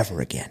that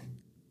ever again.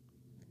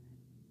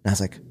 And I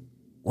was like,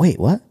 wait,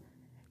 what?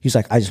 He's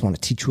like, I just want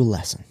to teach you a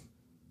lesson.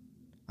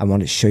 I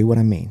want to show you what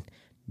I mean.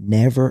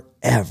 Never,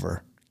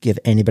 ever give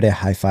anybody a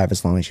high five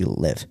as long as you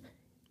live.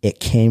 It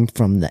came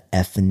from the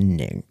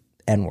effing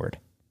N-word.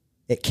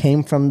 It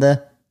came from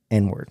the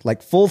N-word.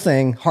 Like full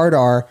thing, hard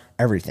R,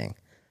 everything.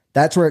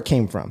 That's where it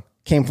came from.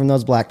 Came from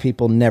those black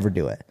people. Never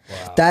do it.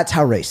 Wow. That's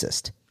how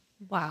racist.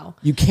 Wow.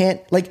 You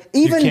can't, like,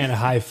 even... You can't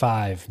high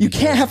five. You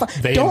can't high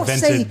five. Don't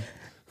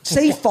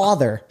say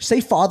father.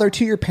 Say father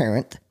to your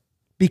parent,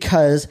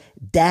 because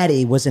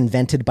daddy was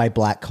invented by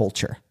black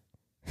culture.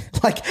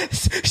 Like,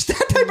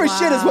 that type of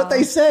shit is what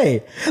they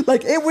say.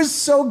 Like, it was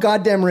so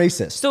goddamn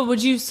racist. So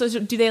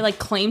do they like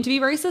claim to be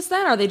racist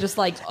then? Or they just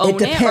like own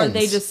it? Or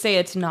they just say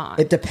it's not?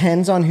 It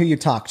depends on who you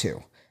talk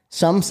to.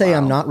 Some say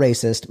I'm not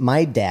racist.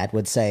 My dad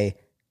would say,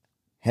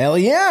 hell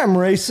yeah, I'm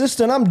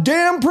racist and I'm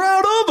damn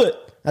proud of it.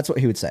 That's what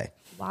he would say.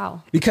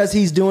 Wow. Because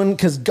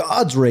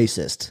God's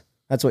racist.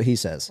 That's what he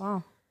says.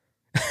 Wow.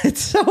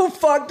 It's so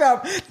fucked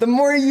up. The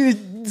more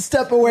you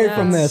step away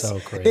from this,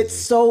 it's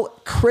so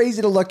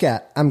crazy to look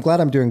at. I'm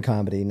glad I'm doing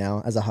comedy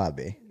now as a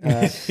hobby.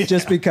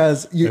 Just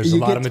because there's a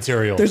lot of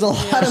material. There's a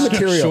lot of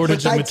material.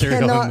 Shortage of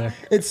material in there.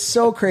 It's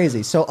so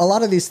crazy. So a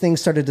lot of these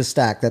things started to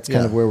stack. That's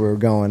kind of where we were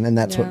going. And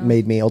that's what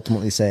made me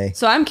ultimately say.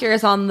 So I'm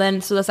curious on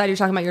then, so the side you're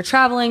talking about, you're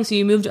traveling. So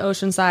you moved to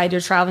Oceanside,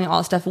 you're traveling, all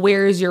that stuff.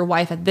 Where is your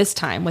wife at this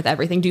time with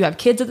everything? Do you have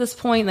kids at this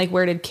point? Like,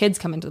 where did kids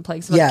come into the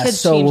play?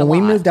 So when we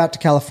moved out to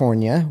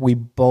California, we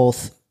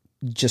both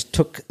just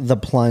took the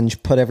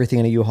plunge, put everything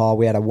in a U-Haul.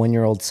 We had a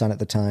 1-year-old son at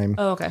the time.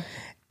 Oh, okay.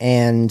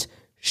 And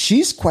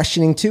she's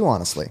questioning too,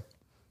 honestly.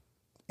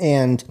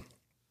 And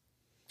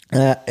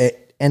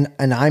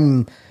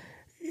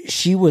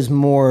she was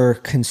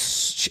more,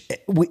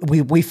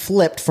 we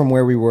flipped from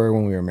where we were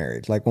when we were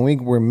married. Like when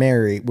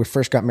we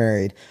first got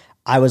married,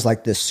 I was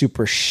like this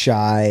super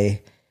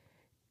shy,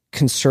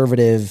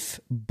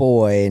 conservative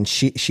boy. And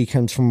she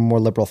comes from a more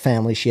liberal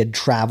family. She had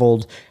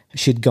traveled.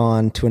 She'd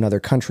gone to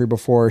another country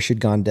before. She'd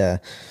gone to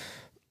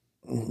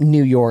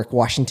New York,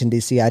 Washington,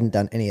 D.C. I hadn't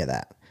done any of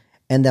that.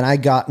 And then I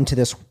got into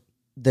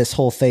this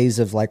whole phase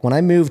of like, when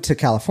I moved to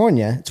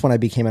California, it's when I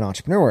became an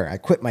entrepreneur. I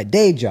quit my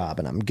day job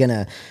and I'm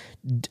going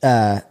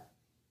to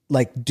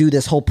like do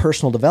this whole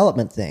personal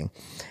development thing.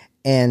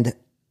 And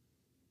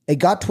it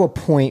got to a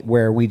point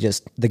where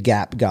the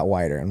gap got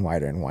wider and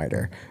wider and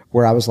wider,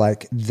 where I was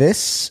like,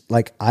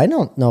 I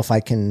don't know if I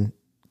can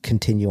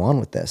continue on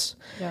with this.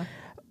 Yeah.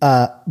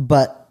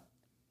 But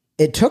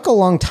it took a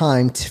long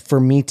time for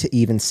me to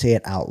even say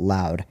it out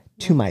loud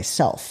to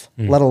myself,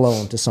 let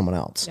alone to someone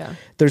else. Yeah.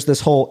 There's this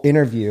whole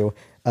interview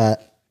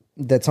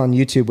that's on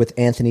YouTube with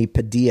Anthony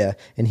Padilla,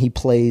 and he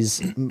plays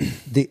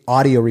the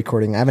audio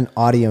recording. I have an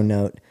audio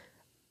note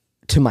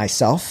to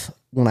myself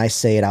when I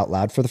say it out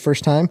loud for the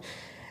first time.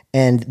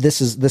 And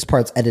this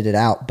part's edited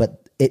out,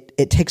 but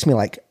it takes me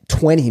like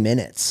 20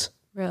 minutes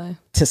really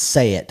to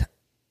say it.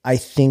 I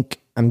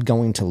think I'm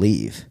going to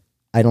leave.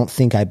 I don't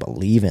think I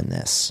believe in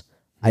this.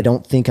 I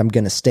don't think I'm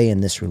going to stay in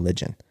this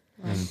religion.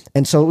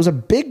 And so it was a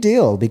big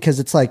deal, because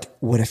it's like,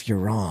 what if you're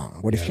wrong?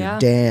 What if you're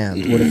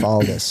damned? What if all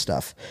this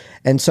stuff?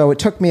 And so it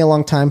took me a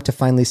long time to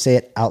finally say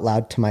it out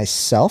loud to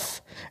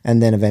myself.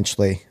 And then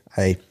eventually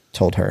I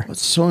told her.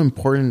 It's so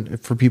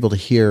important for people to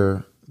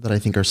hear that I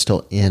think are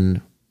still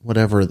in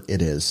whatever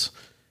it is.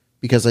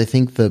 Because I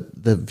think the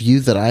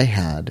view that I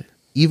had,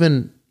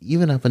 even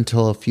up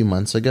until a few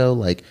months ago,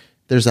 like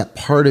there's that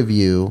part of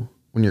you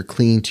when you're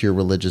clinging to your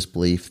religious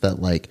belief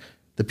that like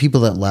the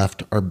people that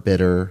left are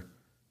bitter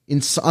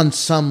on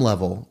some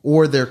level,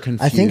 or they're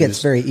confused. I think it's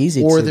very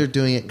easy or they're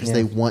doing it because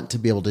they want to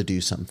be able to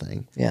do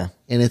something. Yeah.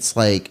 And it's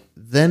like,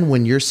 then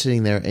when you're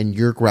sitting there and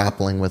you're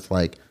grappling with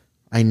like,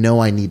 I know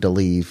I need to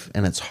leave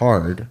and it's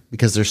hard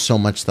because there's so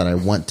much that I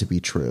want to be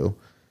true.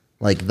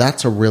 Like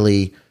that's a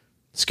really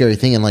scary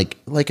thing. And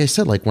like I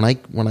said, like when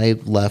I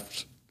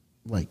left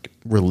like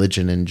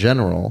religion in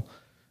general,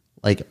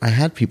 like I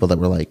had people that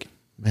were like,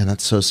 man,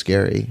 that's so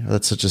scary.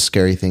 That's such a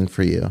scary thing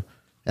for you.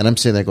 And I'm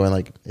sitting there going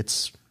like,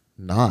 it's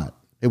not.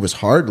 It was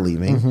hard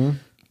leaving,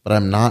 but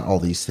I'm not all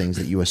these things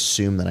that you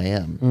assume that I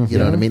am. You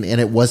know what I mean?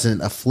 And it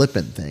wasn't a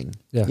flippant thing.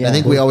 Yeah. I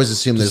think we always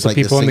assume there's Just the like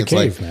people this in thing.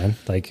 the It's cave, like, man.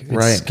 Like it's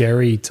Right.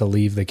 scary to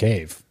leave the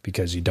cave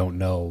because you don't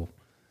know.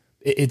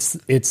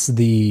 It's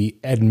the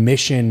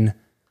admission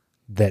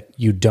that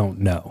you don't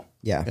know.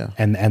 Yeah.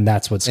 And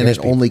that's what and scares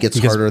it only gets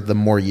because- harder the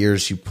more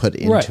years you put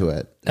into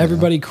it.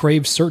 Everybody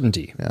craves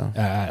certainty.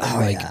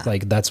 Yeah.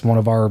 Like that's one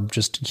of our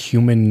just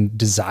human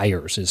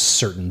desires is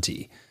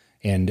certainty.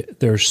 And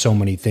there's so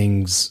many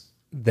things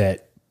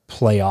that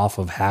play off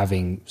of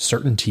having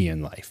certainty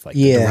in life, like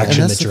the Yeah.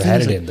 direction And that's that you're the thing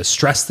is headed in, the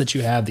stress that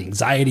you have, the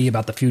anxiety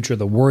about the future,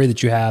 the worry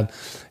that you have.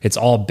 It's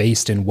all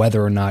based in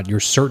whether or not you're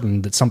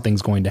certain that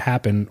something's going to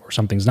happen or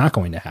something's not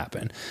going to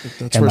happen.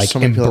 That's and where like so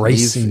many people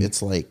embracing, leave,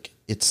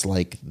 it's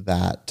like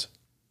that.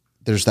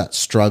 There's that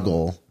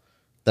struggle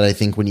that I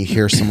think when you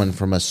hear someone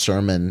from a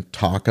sermon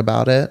talk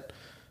about it,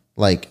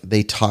 like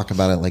they talk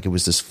about it like it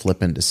was this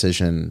flippant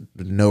decision,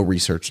 no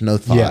research, no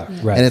thought. Yeah,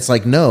 right. And it's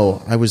like,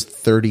 no, I was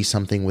 30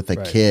 something with a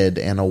kid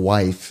and a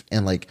wife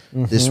and like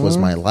this was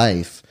my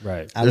life.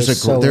 Right. I was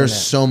There's so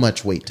so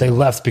much weight to they it.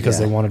 left because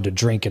they wanted to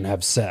drink and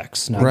have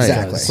sex, not Right. because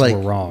Exactly. It's like-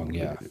 we're wrong.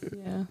 Yeah.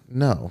 Yeah.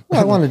 No.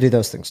 Well, I want to do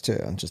those things too,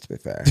 just to be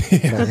fair.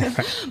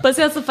 But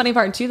see, that's the funny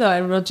part too, though. It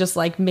really just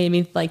like made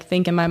me like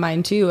think in my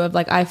mind too of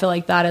like, I feel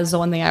like that is the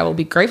one thing I will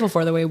be grateful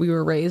for the way we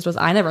were raised was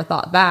I never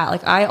thought that.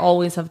 Like I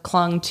always have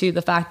clung to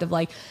the fact of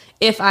like,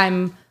 if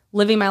I'm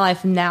living my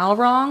life now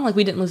wrong, like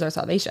we didn't lose our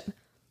salvation.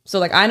 So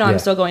like I know I'm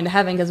still going to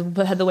heaven because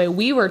the way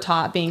we were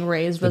taught being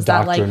raised was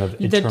that like doctrine of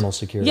eternal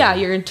security. Yeah,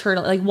 your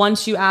eternal like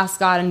once you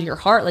ask God into your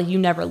heart, like you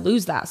never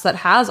lose that. So that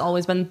has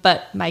always been.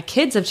 But my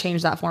kids have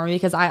changed that for me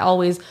because I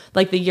always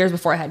like the years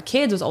before I had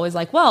kids was always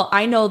like, well,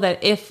 I know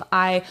that if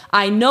I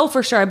know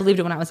for sure I believed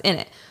it when I was in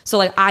it, so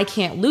like I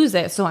can't lose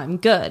it, so I'm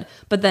good.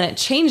 But then it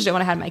changed it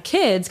when I had my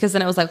kids because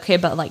then it was like, okay,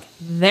 but like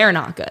they're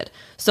not good.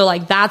 So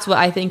like that's what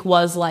I think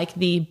was like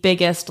the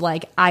biggest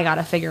like I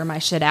gotta figure my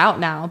shit out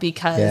now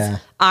because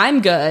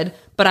I'm good,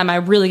 but am I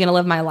really gonna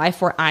live my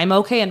life where I'm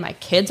okay and my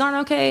kids aren't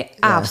okay?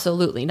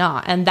 Absolutely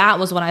not. And that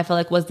was when I feel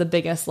like was the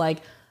biggest like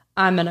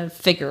I'm gonna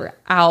figure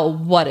out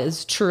what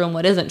is true and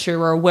what isn't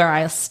true or where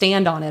I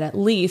stand on it at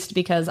least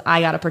because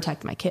I gotta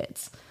protect my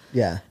kids.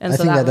 Yeah. And I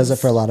so think that does it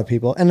was- for a lot of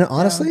people. And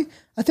honestly,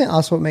 I think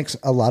also what makes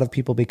a lot of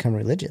people become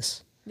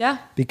religious. Yeah.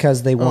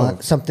 Because they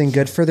want something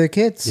good for their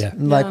kids. Yeah.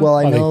 And like, well,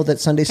 I Well, know that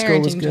Sunday school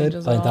was Parenting good.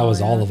 changes I think that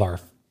was all yeah. of our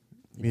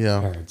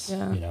Yeah. parents.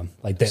 Yeah. You know,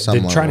 like they're Some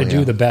trying to level,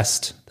 do the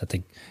best that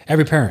they.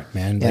 Every parent,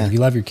 man. Like Yeah. if you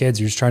love your kids,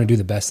 you're just trying to do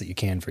the best that you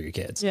can for your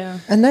kids. Yeah.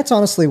 And that's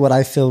honestly what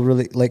I feel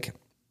really like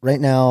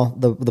right now.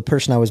 The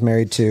person I was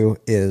married to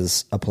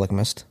is a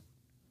polygamist.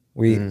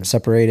 We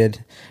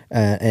separated,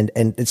 and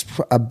it's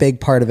a big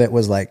part of it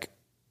was like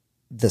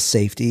the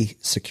safety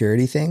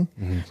security thing.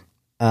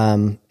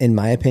 In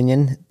my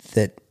opinion,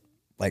 that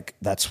like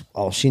that's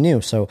all she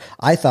knew. So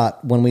I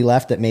thought when we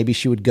left that maybe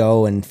she would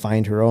go and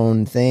find her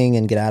own thing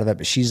and get out of it,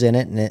 but she's in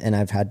it, and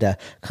I've had to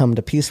come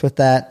to peace with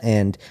that.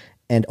 And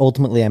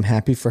ultimately, I'm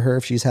happy for her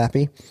if she's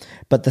happy.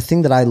 But the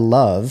thing that I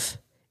love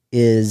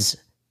is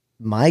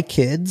my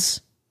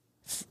kids.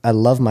 I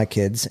love my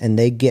kids, and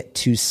they get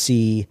to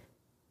see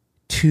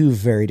two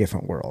very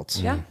different worlds.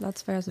 Yeah,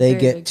 that's fair. That's a They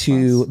very get big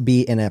to plus.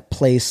 be in a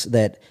place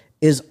that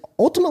is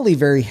ultimately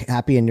very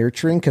happy and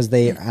nurturing because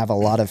they have a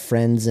lot of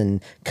friends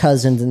and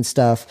cousins and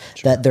stuff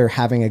that they're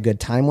having a good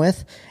time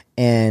with.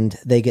 And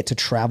they get to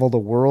travel the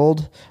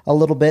world a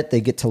little bit. They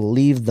get to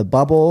leave the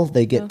bubble.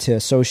 They get to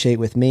associate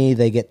with me.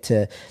 They get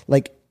to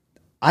like,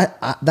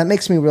 I that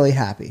makes me really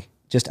happy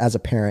just as a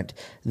parent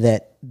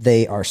that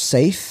they are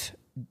safe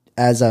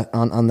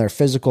on their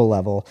physical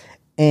level,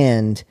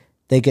 and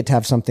they get to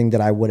have something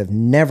that I would have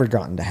never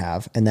gotten to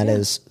have, and that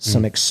is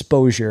some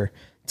exposure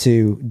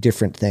to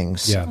different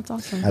things. Yeah. That's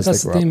awesome. As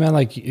That's they the grow thing, up. man.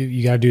 Like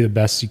you got to do the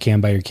best you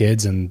can by your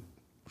kids and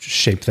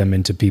shape them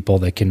into people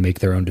that can make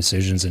their own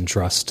decisions and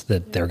trust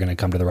that they're going to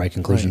come to the right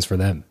conclusions for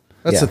them.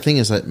 That's Yeah. the thing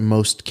is that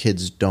most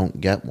kids don't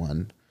get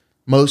one.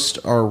 Most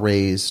are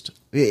raised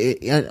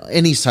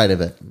any side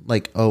of it.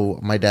 Like, oh,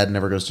 my dad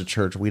never goes to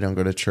church. We don't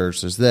go to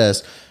church. There's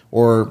this,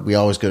 or we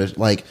always go to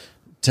like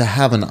to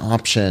have an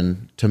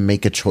option to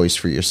make a choice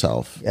for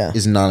yourself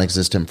is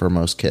non-existent for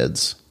most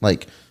kids.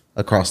 Like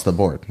across the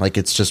board, like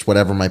it's just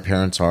whatever my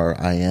parents are,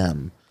 I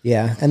am.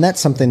 Yeah, and that's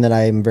something that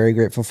I am very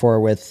grateful for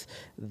with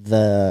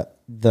the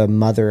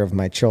mother of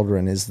my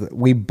children is that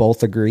we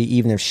both agree,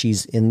 even if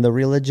she's in the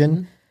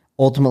religion,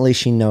 ultimately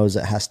she knows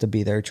it has to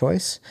be their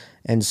choice.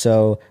 And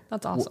so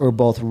That's awesome. we're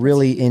both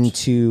really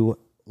into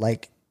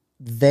like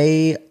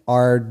they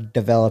are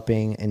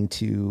developing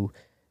into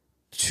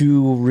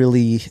two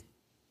really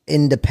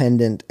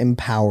independent,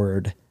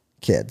 empowered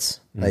kids.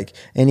 Like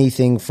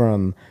anything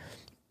from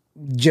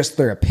just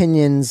their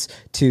opinions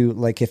to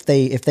like if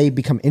they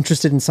become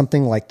interested in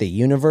something like the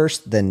universe,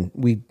 then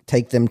we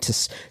take them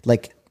to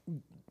like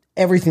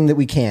everything that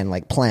we can,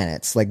 like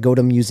planets, like go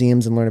to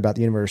museums and learn about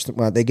the universe.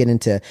 Well, they get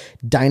into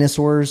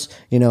dinosaurs,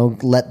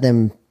 let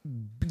them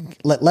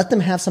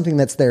have something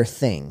that's their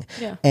thing,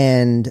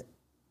 and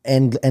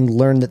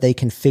learn that they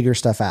can figure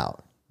stuff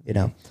out,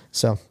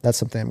 So that's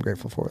something I'm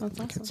grateful for with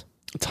my kids.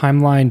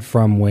 Timeline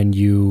from when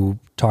you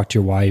talked to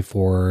your wife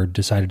or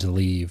decided to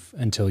leave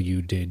until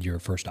you did your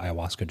first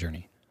ayahuasca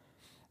journey.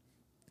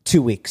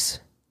 2 weeks.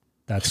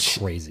 That's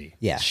crazy.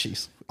 Yeah.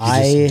 Jeez.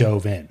 You just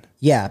dove in.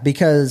 Yeah,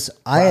 because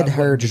I had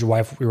heard your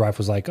wife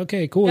was like,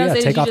 okay, cool. Yeah,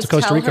 Take off to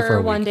Costa Rica for a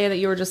week. One day that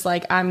you were just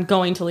like, I'm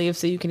going to leave,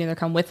 so you can either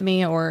come with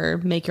me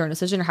or make your own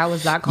decision. Or how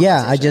was that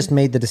conversation? Yeah, I just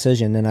made the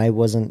decision, and I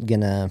wasn't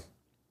gonna.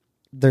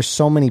 There's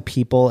so many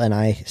people, and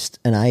I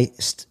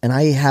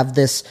have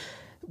this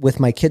with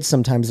my kids.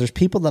 Sometimes there's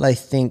people that I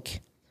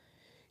think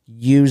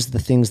use the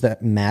things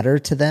that matter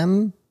to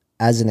them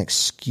as an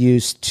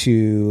excuse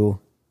to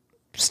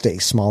stay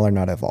smaller,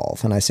 not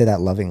evolve. And I say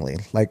that lovingly.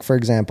 Like, for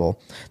example,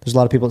 there's a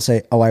lot of people that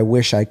say, oh, I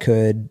wish I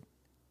could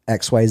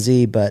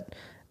XYZ, but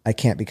I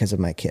can't because of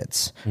my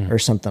kids or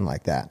something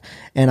like that.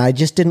 And I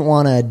just didn't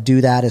want to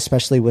do that,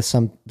 especially with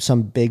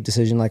some big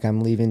decision like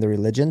I'm leaving the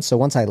religion. So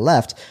once I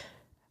left,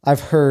 I'd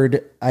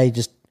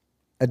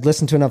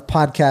listened to enough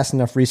podcasts,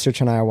 enough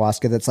research on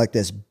ayahuasca that's like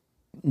this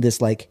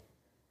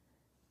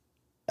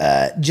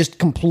just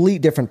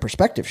complete different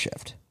perspective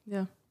shift.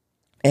 Yeah.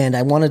 And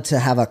I wanted to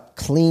have a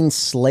clean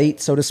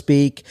slate, so to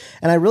speak.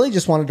 And I really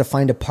just wanted to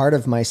find a part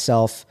of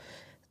myself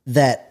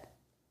that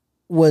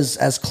was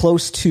as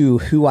close to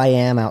who I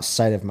am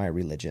outside of my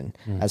religion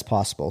as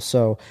possible.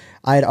 So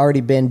I had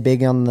already been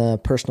big on the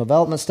personal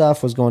development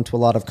stuff, was going to a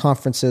lot of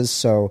conferences.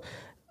 So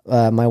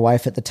my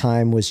wife at the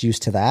time was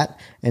used to that.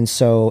 And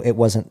so it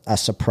wasn't a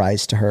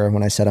surprise to her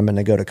when I said I'm going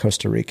to go to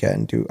Costa Rica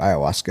and do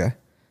ayahuasca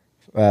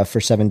for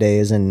 7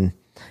 days. And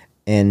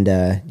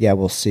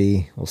we'll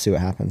see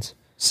what happens.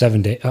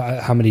 7 days.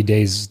 How many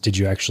days did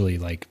you actually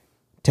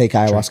take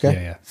ayahuasca?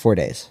 Yeah. 4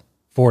 days.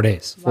 4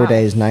 days. 4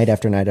 days, night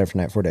after night after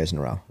night, 4 days in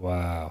a row.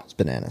 Wow. It's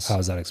bananas. How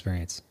was that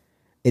experience?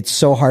 It's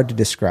so hard to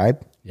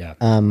describe. Yeah.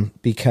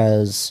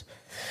 Because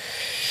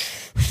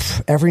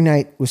every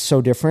night was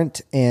so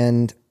different,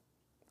 and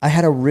I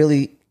had a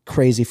really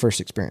crazy first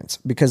experience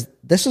because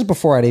this was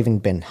before I'd even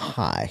been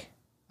high.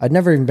 I'd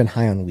never even been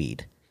high on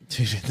weed.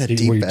 Dude, Did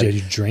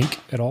you drink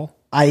at all?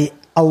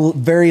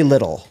 Very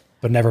little.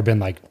 But never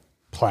been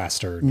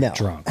plastered,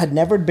 drunk. Had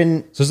never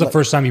been. So this is the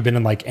first time you've been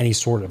in any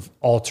sort of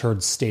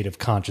altered state of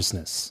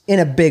consciousness. In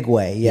a big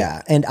way,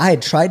 yeah. And I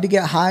had tried to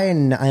get high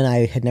and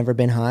I had never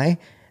been high.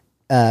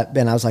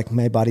 And I was like,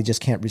 my body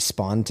just can't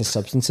respond to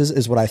substances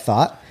is what I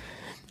thought.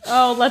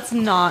 Oh, let's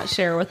not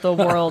share with the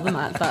world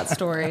that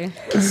story.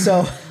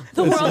 So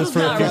the world is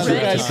not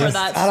ready for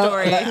that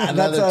story.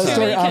 That's a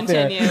story out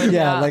there.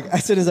 Yeah,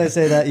 as soon as I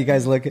say that, you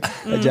guys look at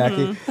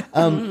Jackie.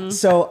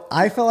 So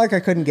I felt like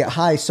I couldn't get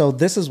high. So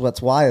this is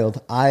what's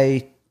wild.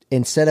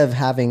 Instead of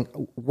having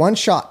one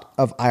shot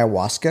of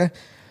ayahuasca,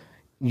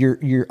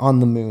 you're on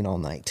the moon all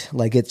night.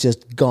 It's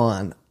just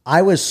gone.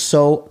 I was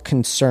so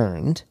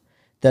concerned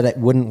that it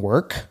wouldn't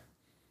work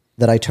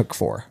that I took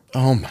 4.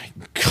 Oh my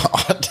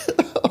God.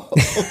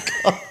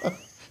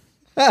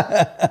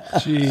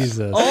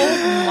 Jesus.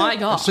 Oh my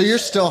God. So you're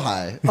still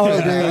high.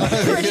 Oh, dude.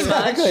 Pretty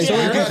much. So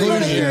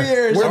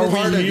Yeah. We're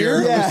part of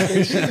your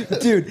yeah.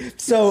 Dude.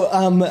 So,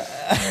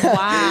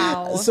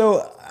 Wow.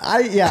 so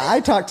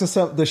I talked to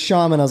the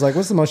shaman. I was like,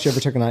 what's the most you ever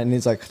took a night? And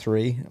he's like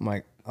 3. I'm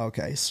like,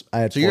 okay. So I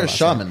had 4 you're a last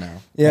shaman night.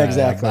 now. Yeah,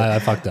 exactly. I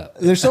fucked up.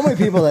 There's so many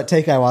people that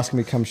take ayahuasca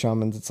and become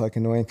shamans. It's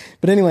annoying.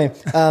 But anyway,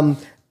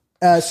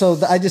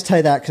 I just tell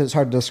you that because it's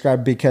hard to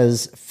describe,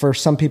 because for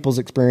some people's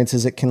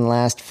experiences, it can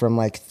last from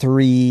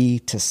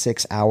 3 to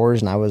 6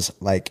 hours. And I was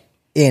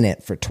in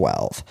it for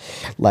 12,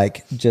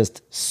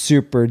 just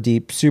super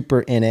deep,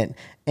 super in it.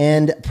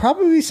 And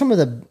probably some of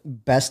the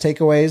best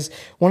takeaways.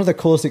 One of the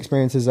coolest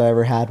experiences I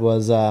ever had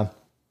was, I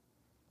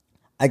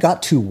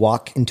got to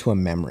walk into a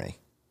memory.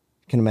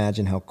 You can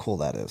imagine how cool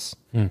that is.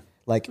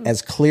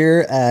 As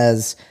clear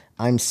as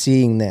I'm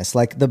seeing this,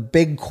 the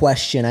big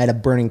question, I had a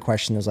burning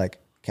question. It was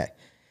okay,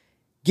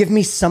 give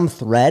me some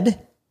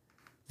thread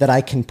that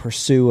I can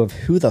pursue of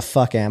who the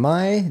fuck am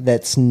I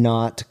that's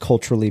not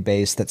culturally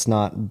based, that's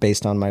not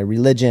based on my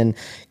religion.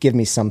 Give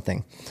me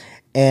something.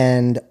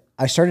 And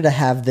I started to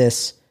have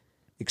this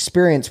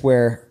experience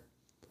where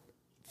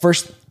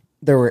first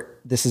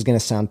this is going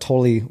to sound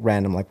totally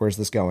random, where's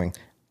this going?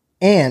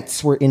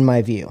 Ants were in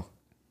my view,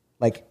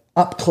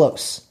 up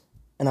close.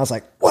 And I was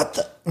like, what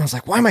the? And I was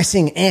like, why am I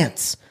seeing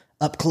ants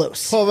up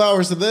close? 12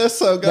 hours of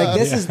this? Oh God.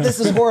 This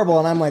is horrible.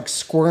 And I'm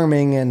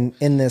squirming and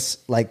in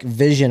this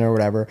vision or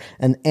whatever.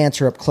 And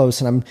ants are up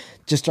close. And I'm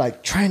just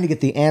trying to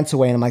get the ants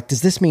away. And I'm like,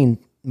 does this mean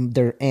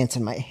there are ants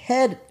in my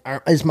head?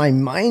 Is my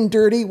mind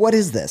dirty? What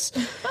is this?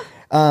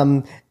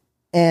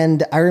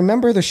 And I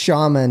remember the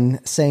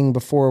shaman saying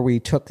before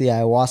we took the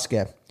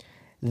ayahuasca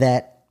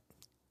that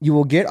you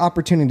will get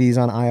opportunities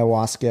on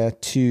ayahuasca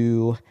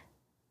to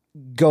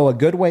go a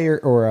good way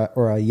or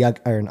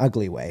an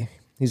ugly way.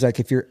 He's like,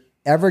 if you're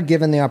ever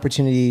given the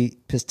opportunity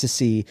to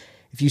see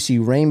if you see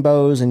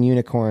rainbows and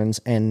unicorns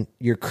and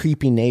your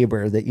creepy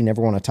neighbor that you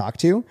never want to talk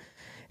to,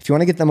 if you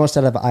want to get the most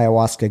out of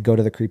ayahuasca, go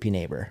to the creepy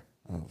neighbor.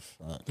 Oh,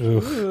 fuck.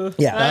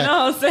 Yeah. I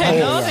know. Say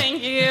no,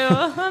 thank you.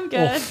 I'm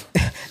good.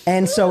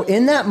 And so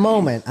in that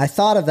moment, I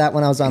thought of that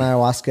when I was on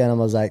ayahuasca, and I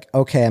was like,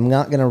 okay, I'm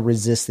not going to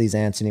resist these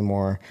ants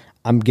anymore.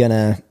 I'm going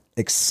to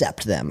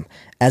accept them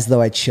as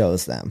though I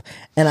chose them.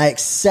 And I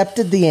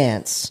accepted the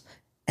ants,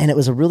 and it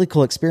was a really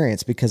cool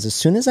experience because as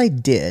soon as I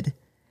did,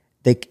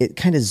 it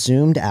kind of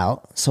zoomed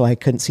out so I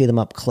couldn't see them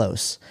up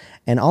close.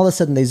 And all of a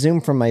sudden they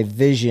zoomed from my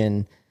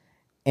vision,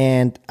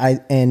 and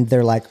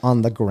they're like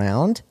on the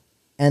ground,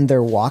 and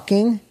they're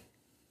walking,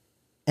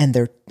 and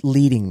they're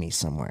leading me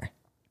somewhere.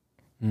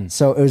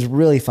 So it was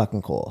really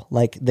fucking cool.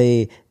 Like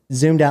they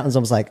zoomed out and it was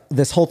almost like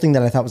this whole thing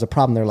that I thought was a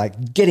problem. They're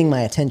like getting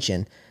my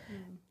attention,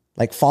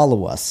 like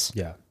follow us.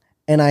 Yeah.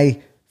 And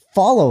I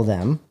follow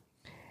them,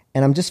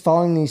 and I'm just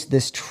following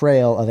this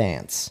trail of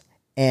ants.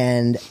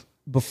 And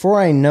before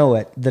I know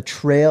it, the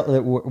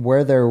trail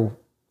where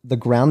the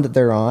ground that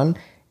they're on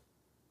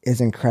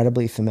is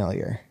incredibly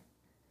familiar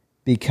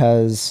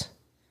because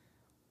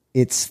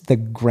it's the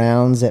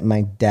grounds at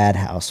my dad's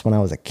house when I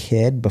was a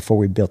kid before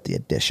we built the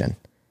addition.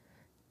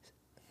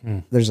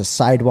 There's a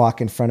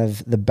sidewalk in front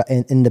of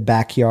in the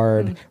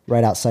backyard,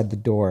 right outside the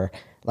door.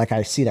 Like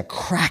I see the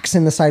cracks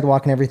in the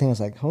sidewalk and everything. I was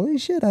like, holy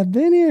shit, I've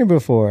been here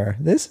before.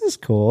 This is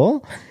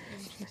cool.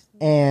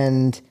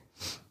 And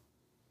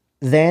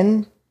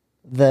then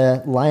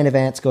the line of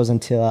ants goes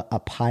into a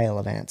pile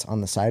of ants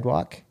on the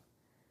sidewalk.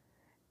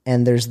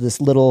 And there's this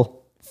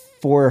little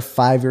 4 or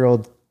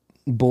 5-year-old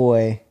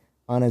boy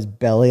on his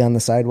belly on the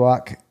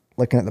sidewalk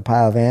looking at the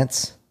pile of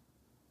ants.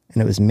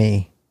 And it was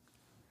me.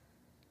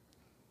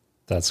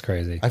 That's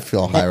crazy. I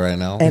feel high right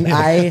now. And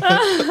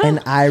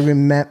I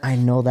remember, I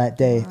know that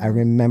day. I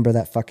remember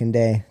that fucking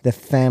day. The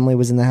family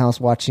was in the house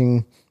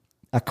watching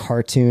a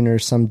cartoon or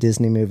some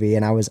Disney movie,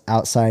 and I was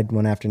outside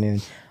one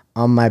afternoon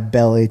on my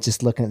belly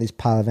just looking at these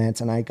pile of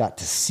ants, and I got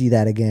to see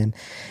that again.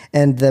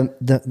 And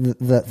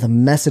the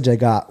message I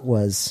got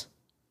was,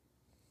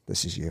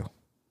 this is you.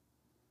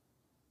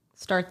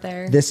 Start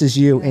there. This is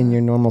you in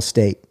your normal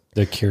state.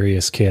 The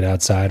curious kid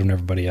outside when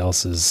everybody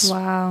else is.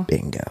 Wow.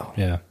 Bingo.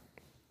 Yeah.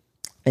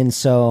 And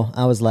so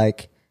I was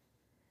like,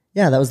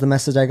 yeah, that was the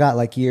message I got.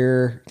 Like,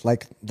 you're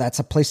like, that's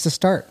a place to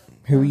start.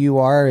 Who you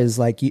are is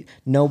like,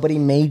 nobody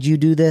made you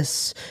do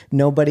this.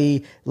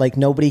 Nobody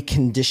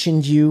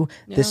conditioned you.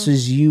 Yeah. This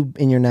was you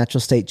in your natural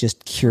state,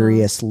 just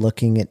curious,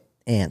 looking at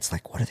ants.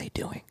 Like, what are they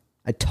doing?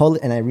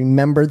 And I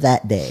remember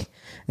that day.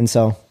 And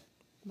so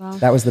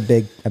that was a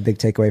big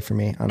takeaway for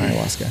me on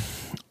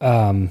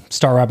ayahuasca.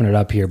 Start wrapping it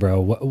up here,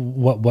 bro.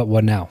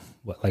 What now?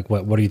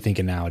 What are you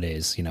thinking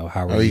nowadays? You know,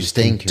 how are you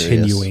staying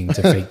continuing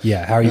to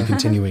how are you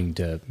continuing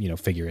to,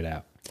 figure it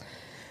out?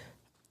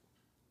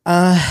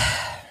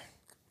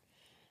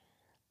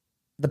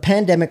 The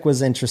pandemic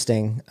was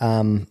interesting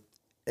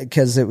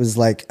because it was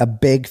like a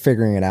big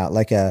figuring it out,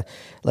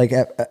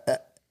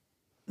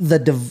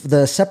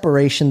 the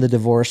separation, the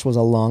divorce was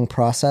a long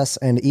process.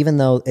 And even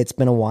though it's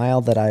been a while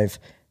that I've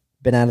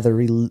been out of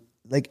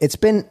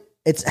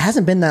it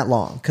hasn't been that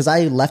long because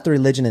I left the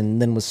religion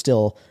and then was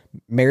still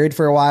married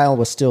for a while,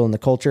 was still in the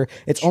culture.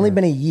 It's only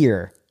been a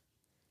year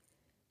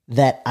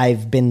that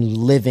I've been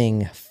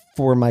living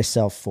for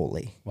myself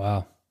fully.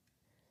 Wow.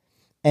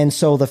 And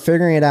so the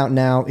figuring it out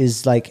now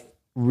is like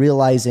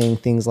realizing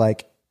things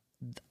like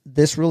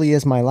this really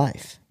is my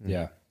life.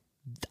 Yeah.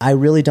 I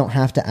really don't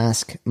have to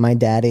ask my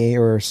daddy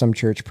or some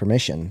church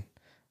permission.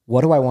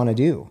 What do I want to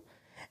do?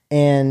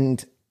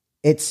 And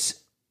it's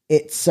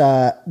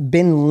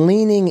been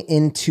leaning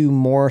into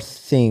more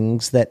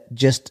things that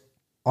just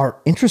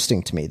are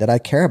interesting to me that I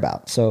care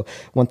about. So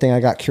one thing I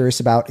got curious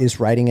about is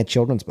writing a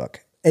children's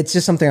book. It's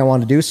just something I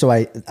want to do. So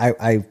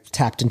I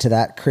tapped into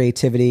that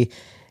creativity,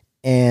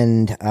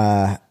 and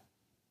I'm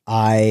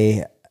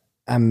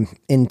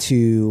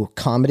into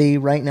comedy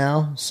right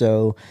now.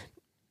 So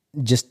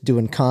just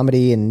doing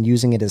comedy and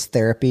using it as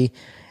therapy.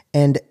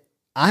 And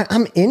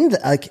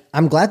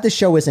I'm glad this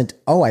show isn't,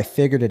 I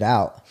figured it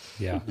out.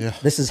 Yeah.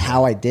 This is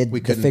how I did.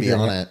 We couldn't be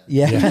on it.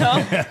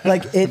 Yeah.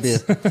 Like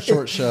it's a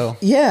short show.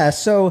 Yeah.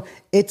 So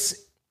it's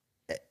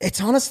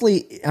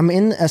honestly, I'm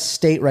in a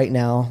state right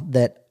now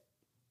that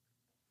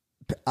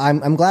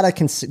I'm glad I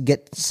can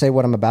say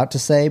what I'm about to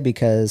say,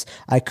 because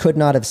I could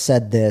not have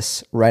said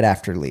this right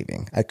after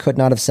leaving. I could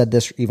not have said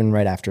this even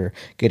right after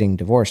getting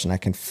divorced. And I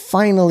can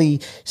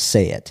finally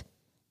say it.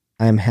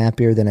 I'm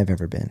happier than I've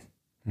ever been.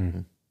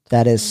 Mm-hmm.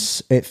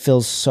 It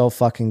feels so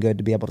fucking good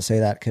to be able to say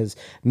that, because,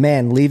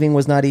 man, leaving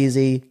was not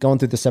easy. Going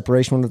through the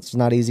separation was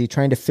not easy.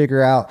 Trying to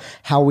figure out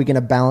how are we going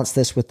to balance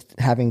this with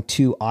having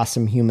 2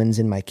 awesome humans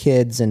in my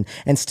kids and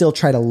still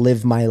try to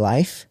live my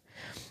life.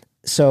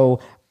 So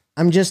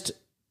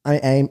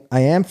I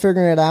am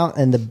figuring it out.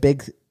 And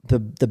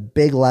the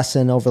big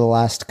lesson over the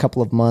last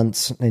couple of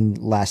months and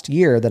last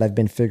year that I've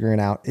been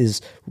figuring out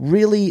is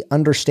really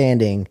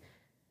understanding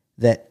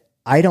that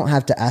I don't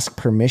have to ask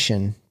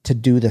permission to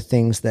do the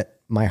things that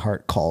my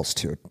heart calls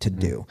to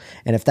do.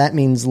 And if that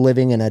means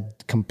living in a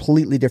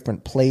completely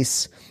different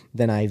place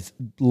than I've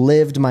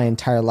lived my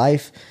entire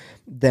life,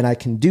 then I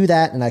can do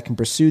that and I can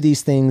pursue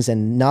these things.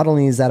 And not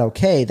only is that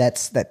okay,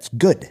 that's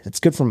good. That's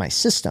good for my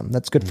system.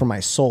 That's good for my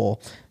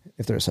soul,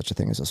 if there is such a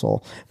thing as a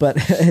soul. But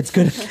it's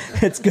good.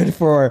 It's good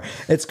for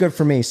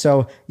me.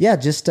 So yeah,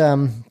 just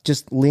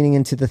leaning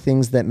into the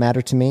things that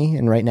matter to me.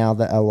 And right now,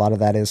 a lot of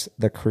that is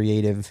the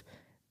creative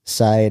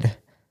side,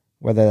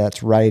 whether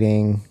that's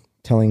writing,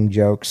 telling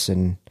jokes,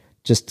 and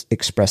just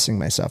expressing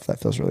myself. That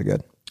feels really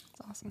good.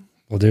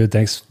 Well, dude,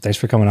 thanks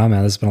for coming on,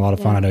 man. This has been a lot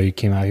of fun. I know you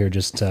came out here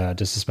just to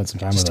spend some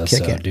time with us.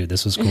 So, dude,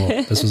 this was cool.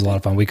 This was a lot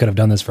of fun. We could have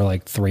done this for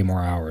like 3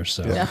 more hours.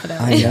 So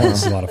Definitely. I know.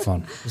 This is a lot of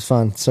fun. It's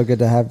fun. So good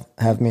to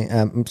have me.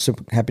 I'm so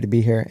happy to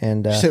be here.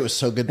 And It was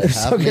so good to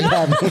have me.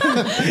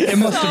 It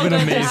must have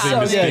been amazing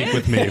to speak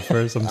with me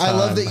for some time. I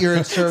love that you're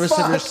in service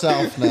of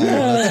yourself now.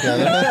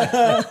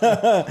 That's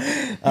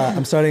good.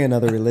 I'm starting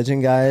another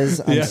religion,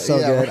 guys. I'm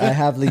good. I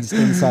have these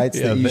insights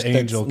that the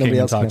angel came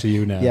and talked to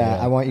you now. Yeah,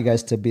 I want you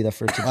guys to be the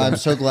first to join. I'm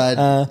so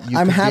glad.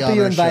 I'm happy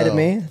you invited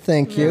me.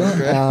 Thank you.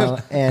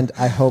 And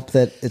I hope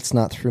that it's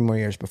not 3 more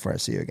years before I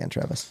see you again,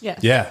 Travis.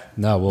 Yes. Yeah.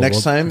 No.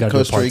 Next time, gotta do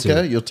Costa part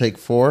Rica, 2. you'll take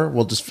 4.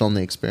 We'll just film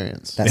the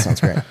experience. That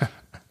sounds great.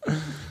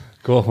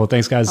 Cool. Well,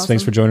 thanks, guys. Awesome.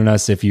 Thanks for joining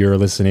us. If you're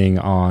listening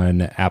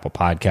on Apple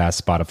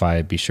Podcasts,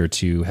 Spotify, be sure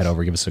to head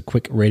over, give us a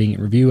quick rating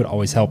and review. It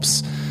always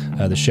helps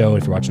the show.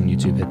 If you're watching on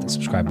YouTube, hit the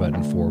subscribe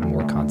button for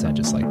more content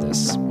just like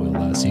this.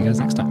 We'll see you guys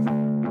next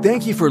time.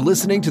 Thank you for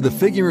listening to the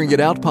Figuring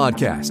It Out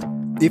podcast.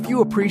 If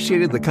you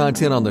appreciated the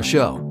content on the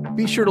show,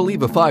 be sure to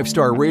leave a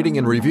 5-star rating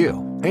and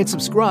review, and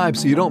subscribe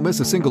so you don't miss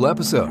a single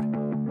episode.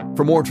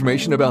 For more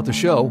information about the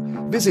show,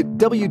 visit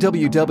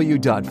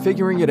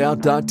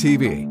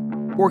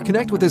www.figuringitout.tv or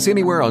connect with us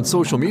anywhere on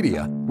social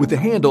media with the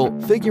handle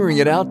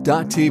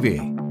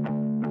figuringitout.tv.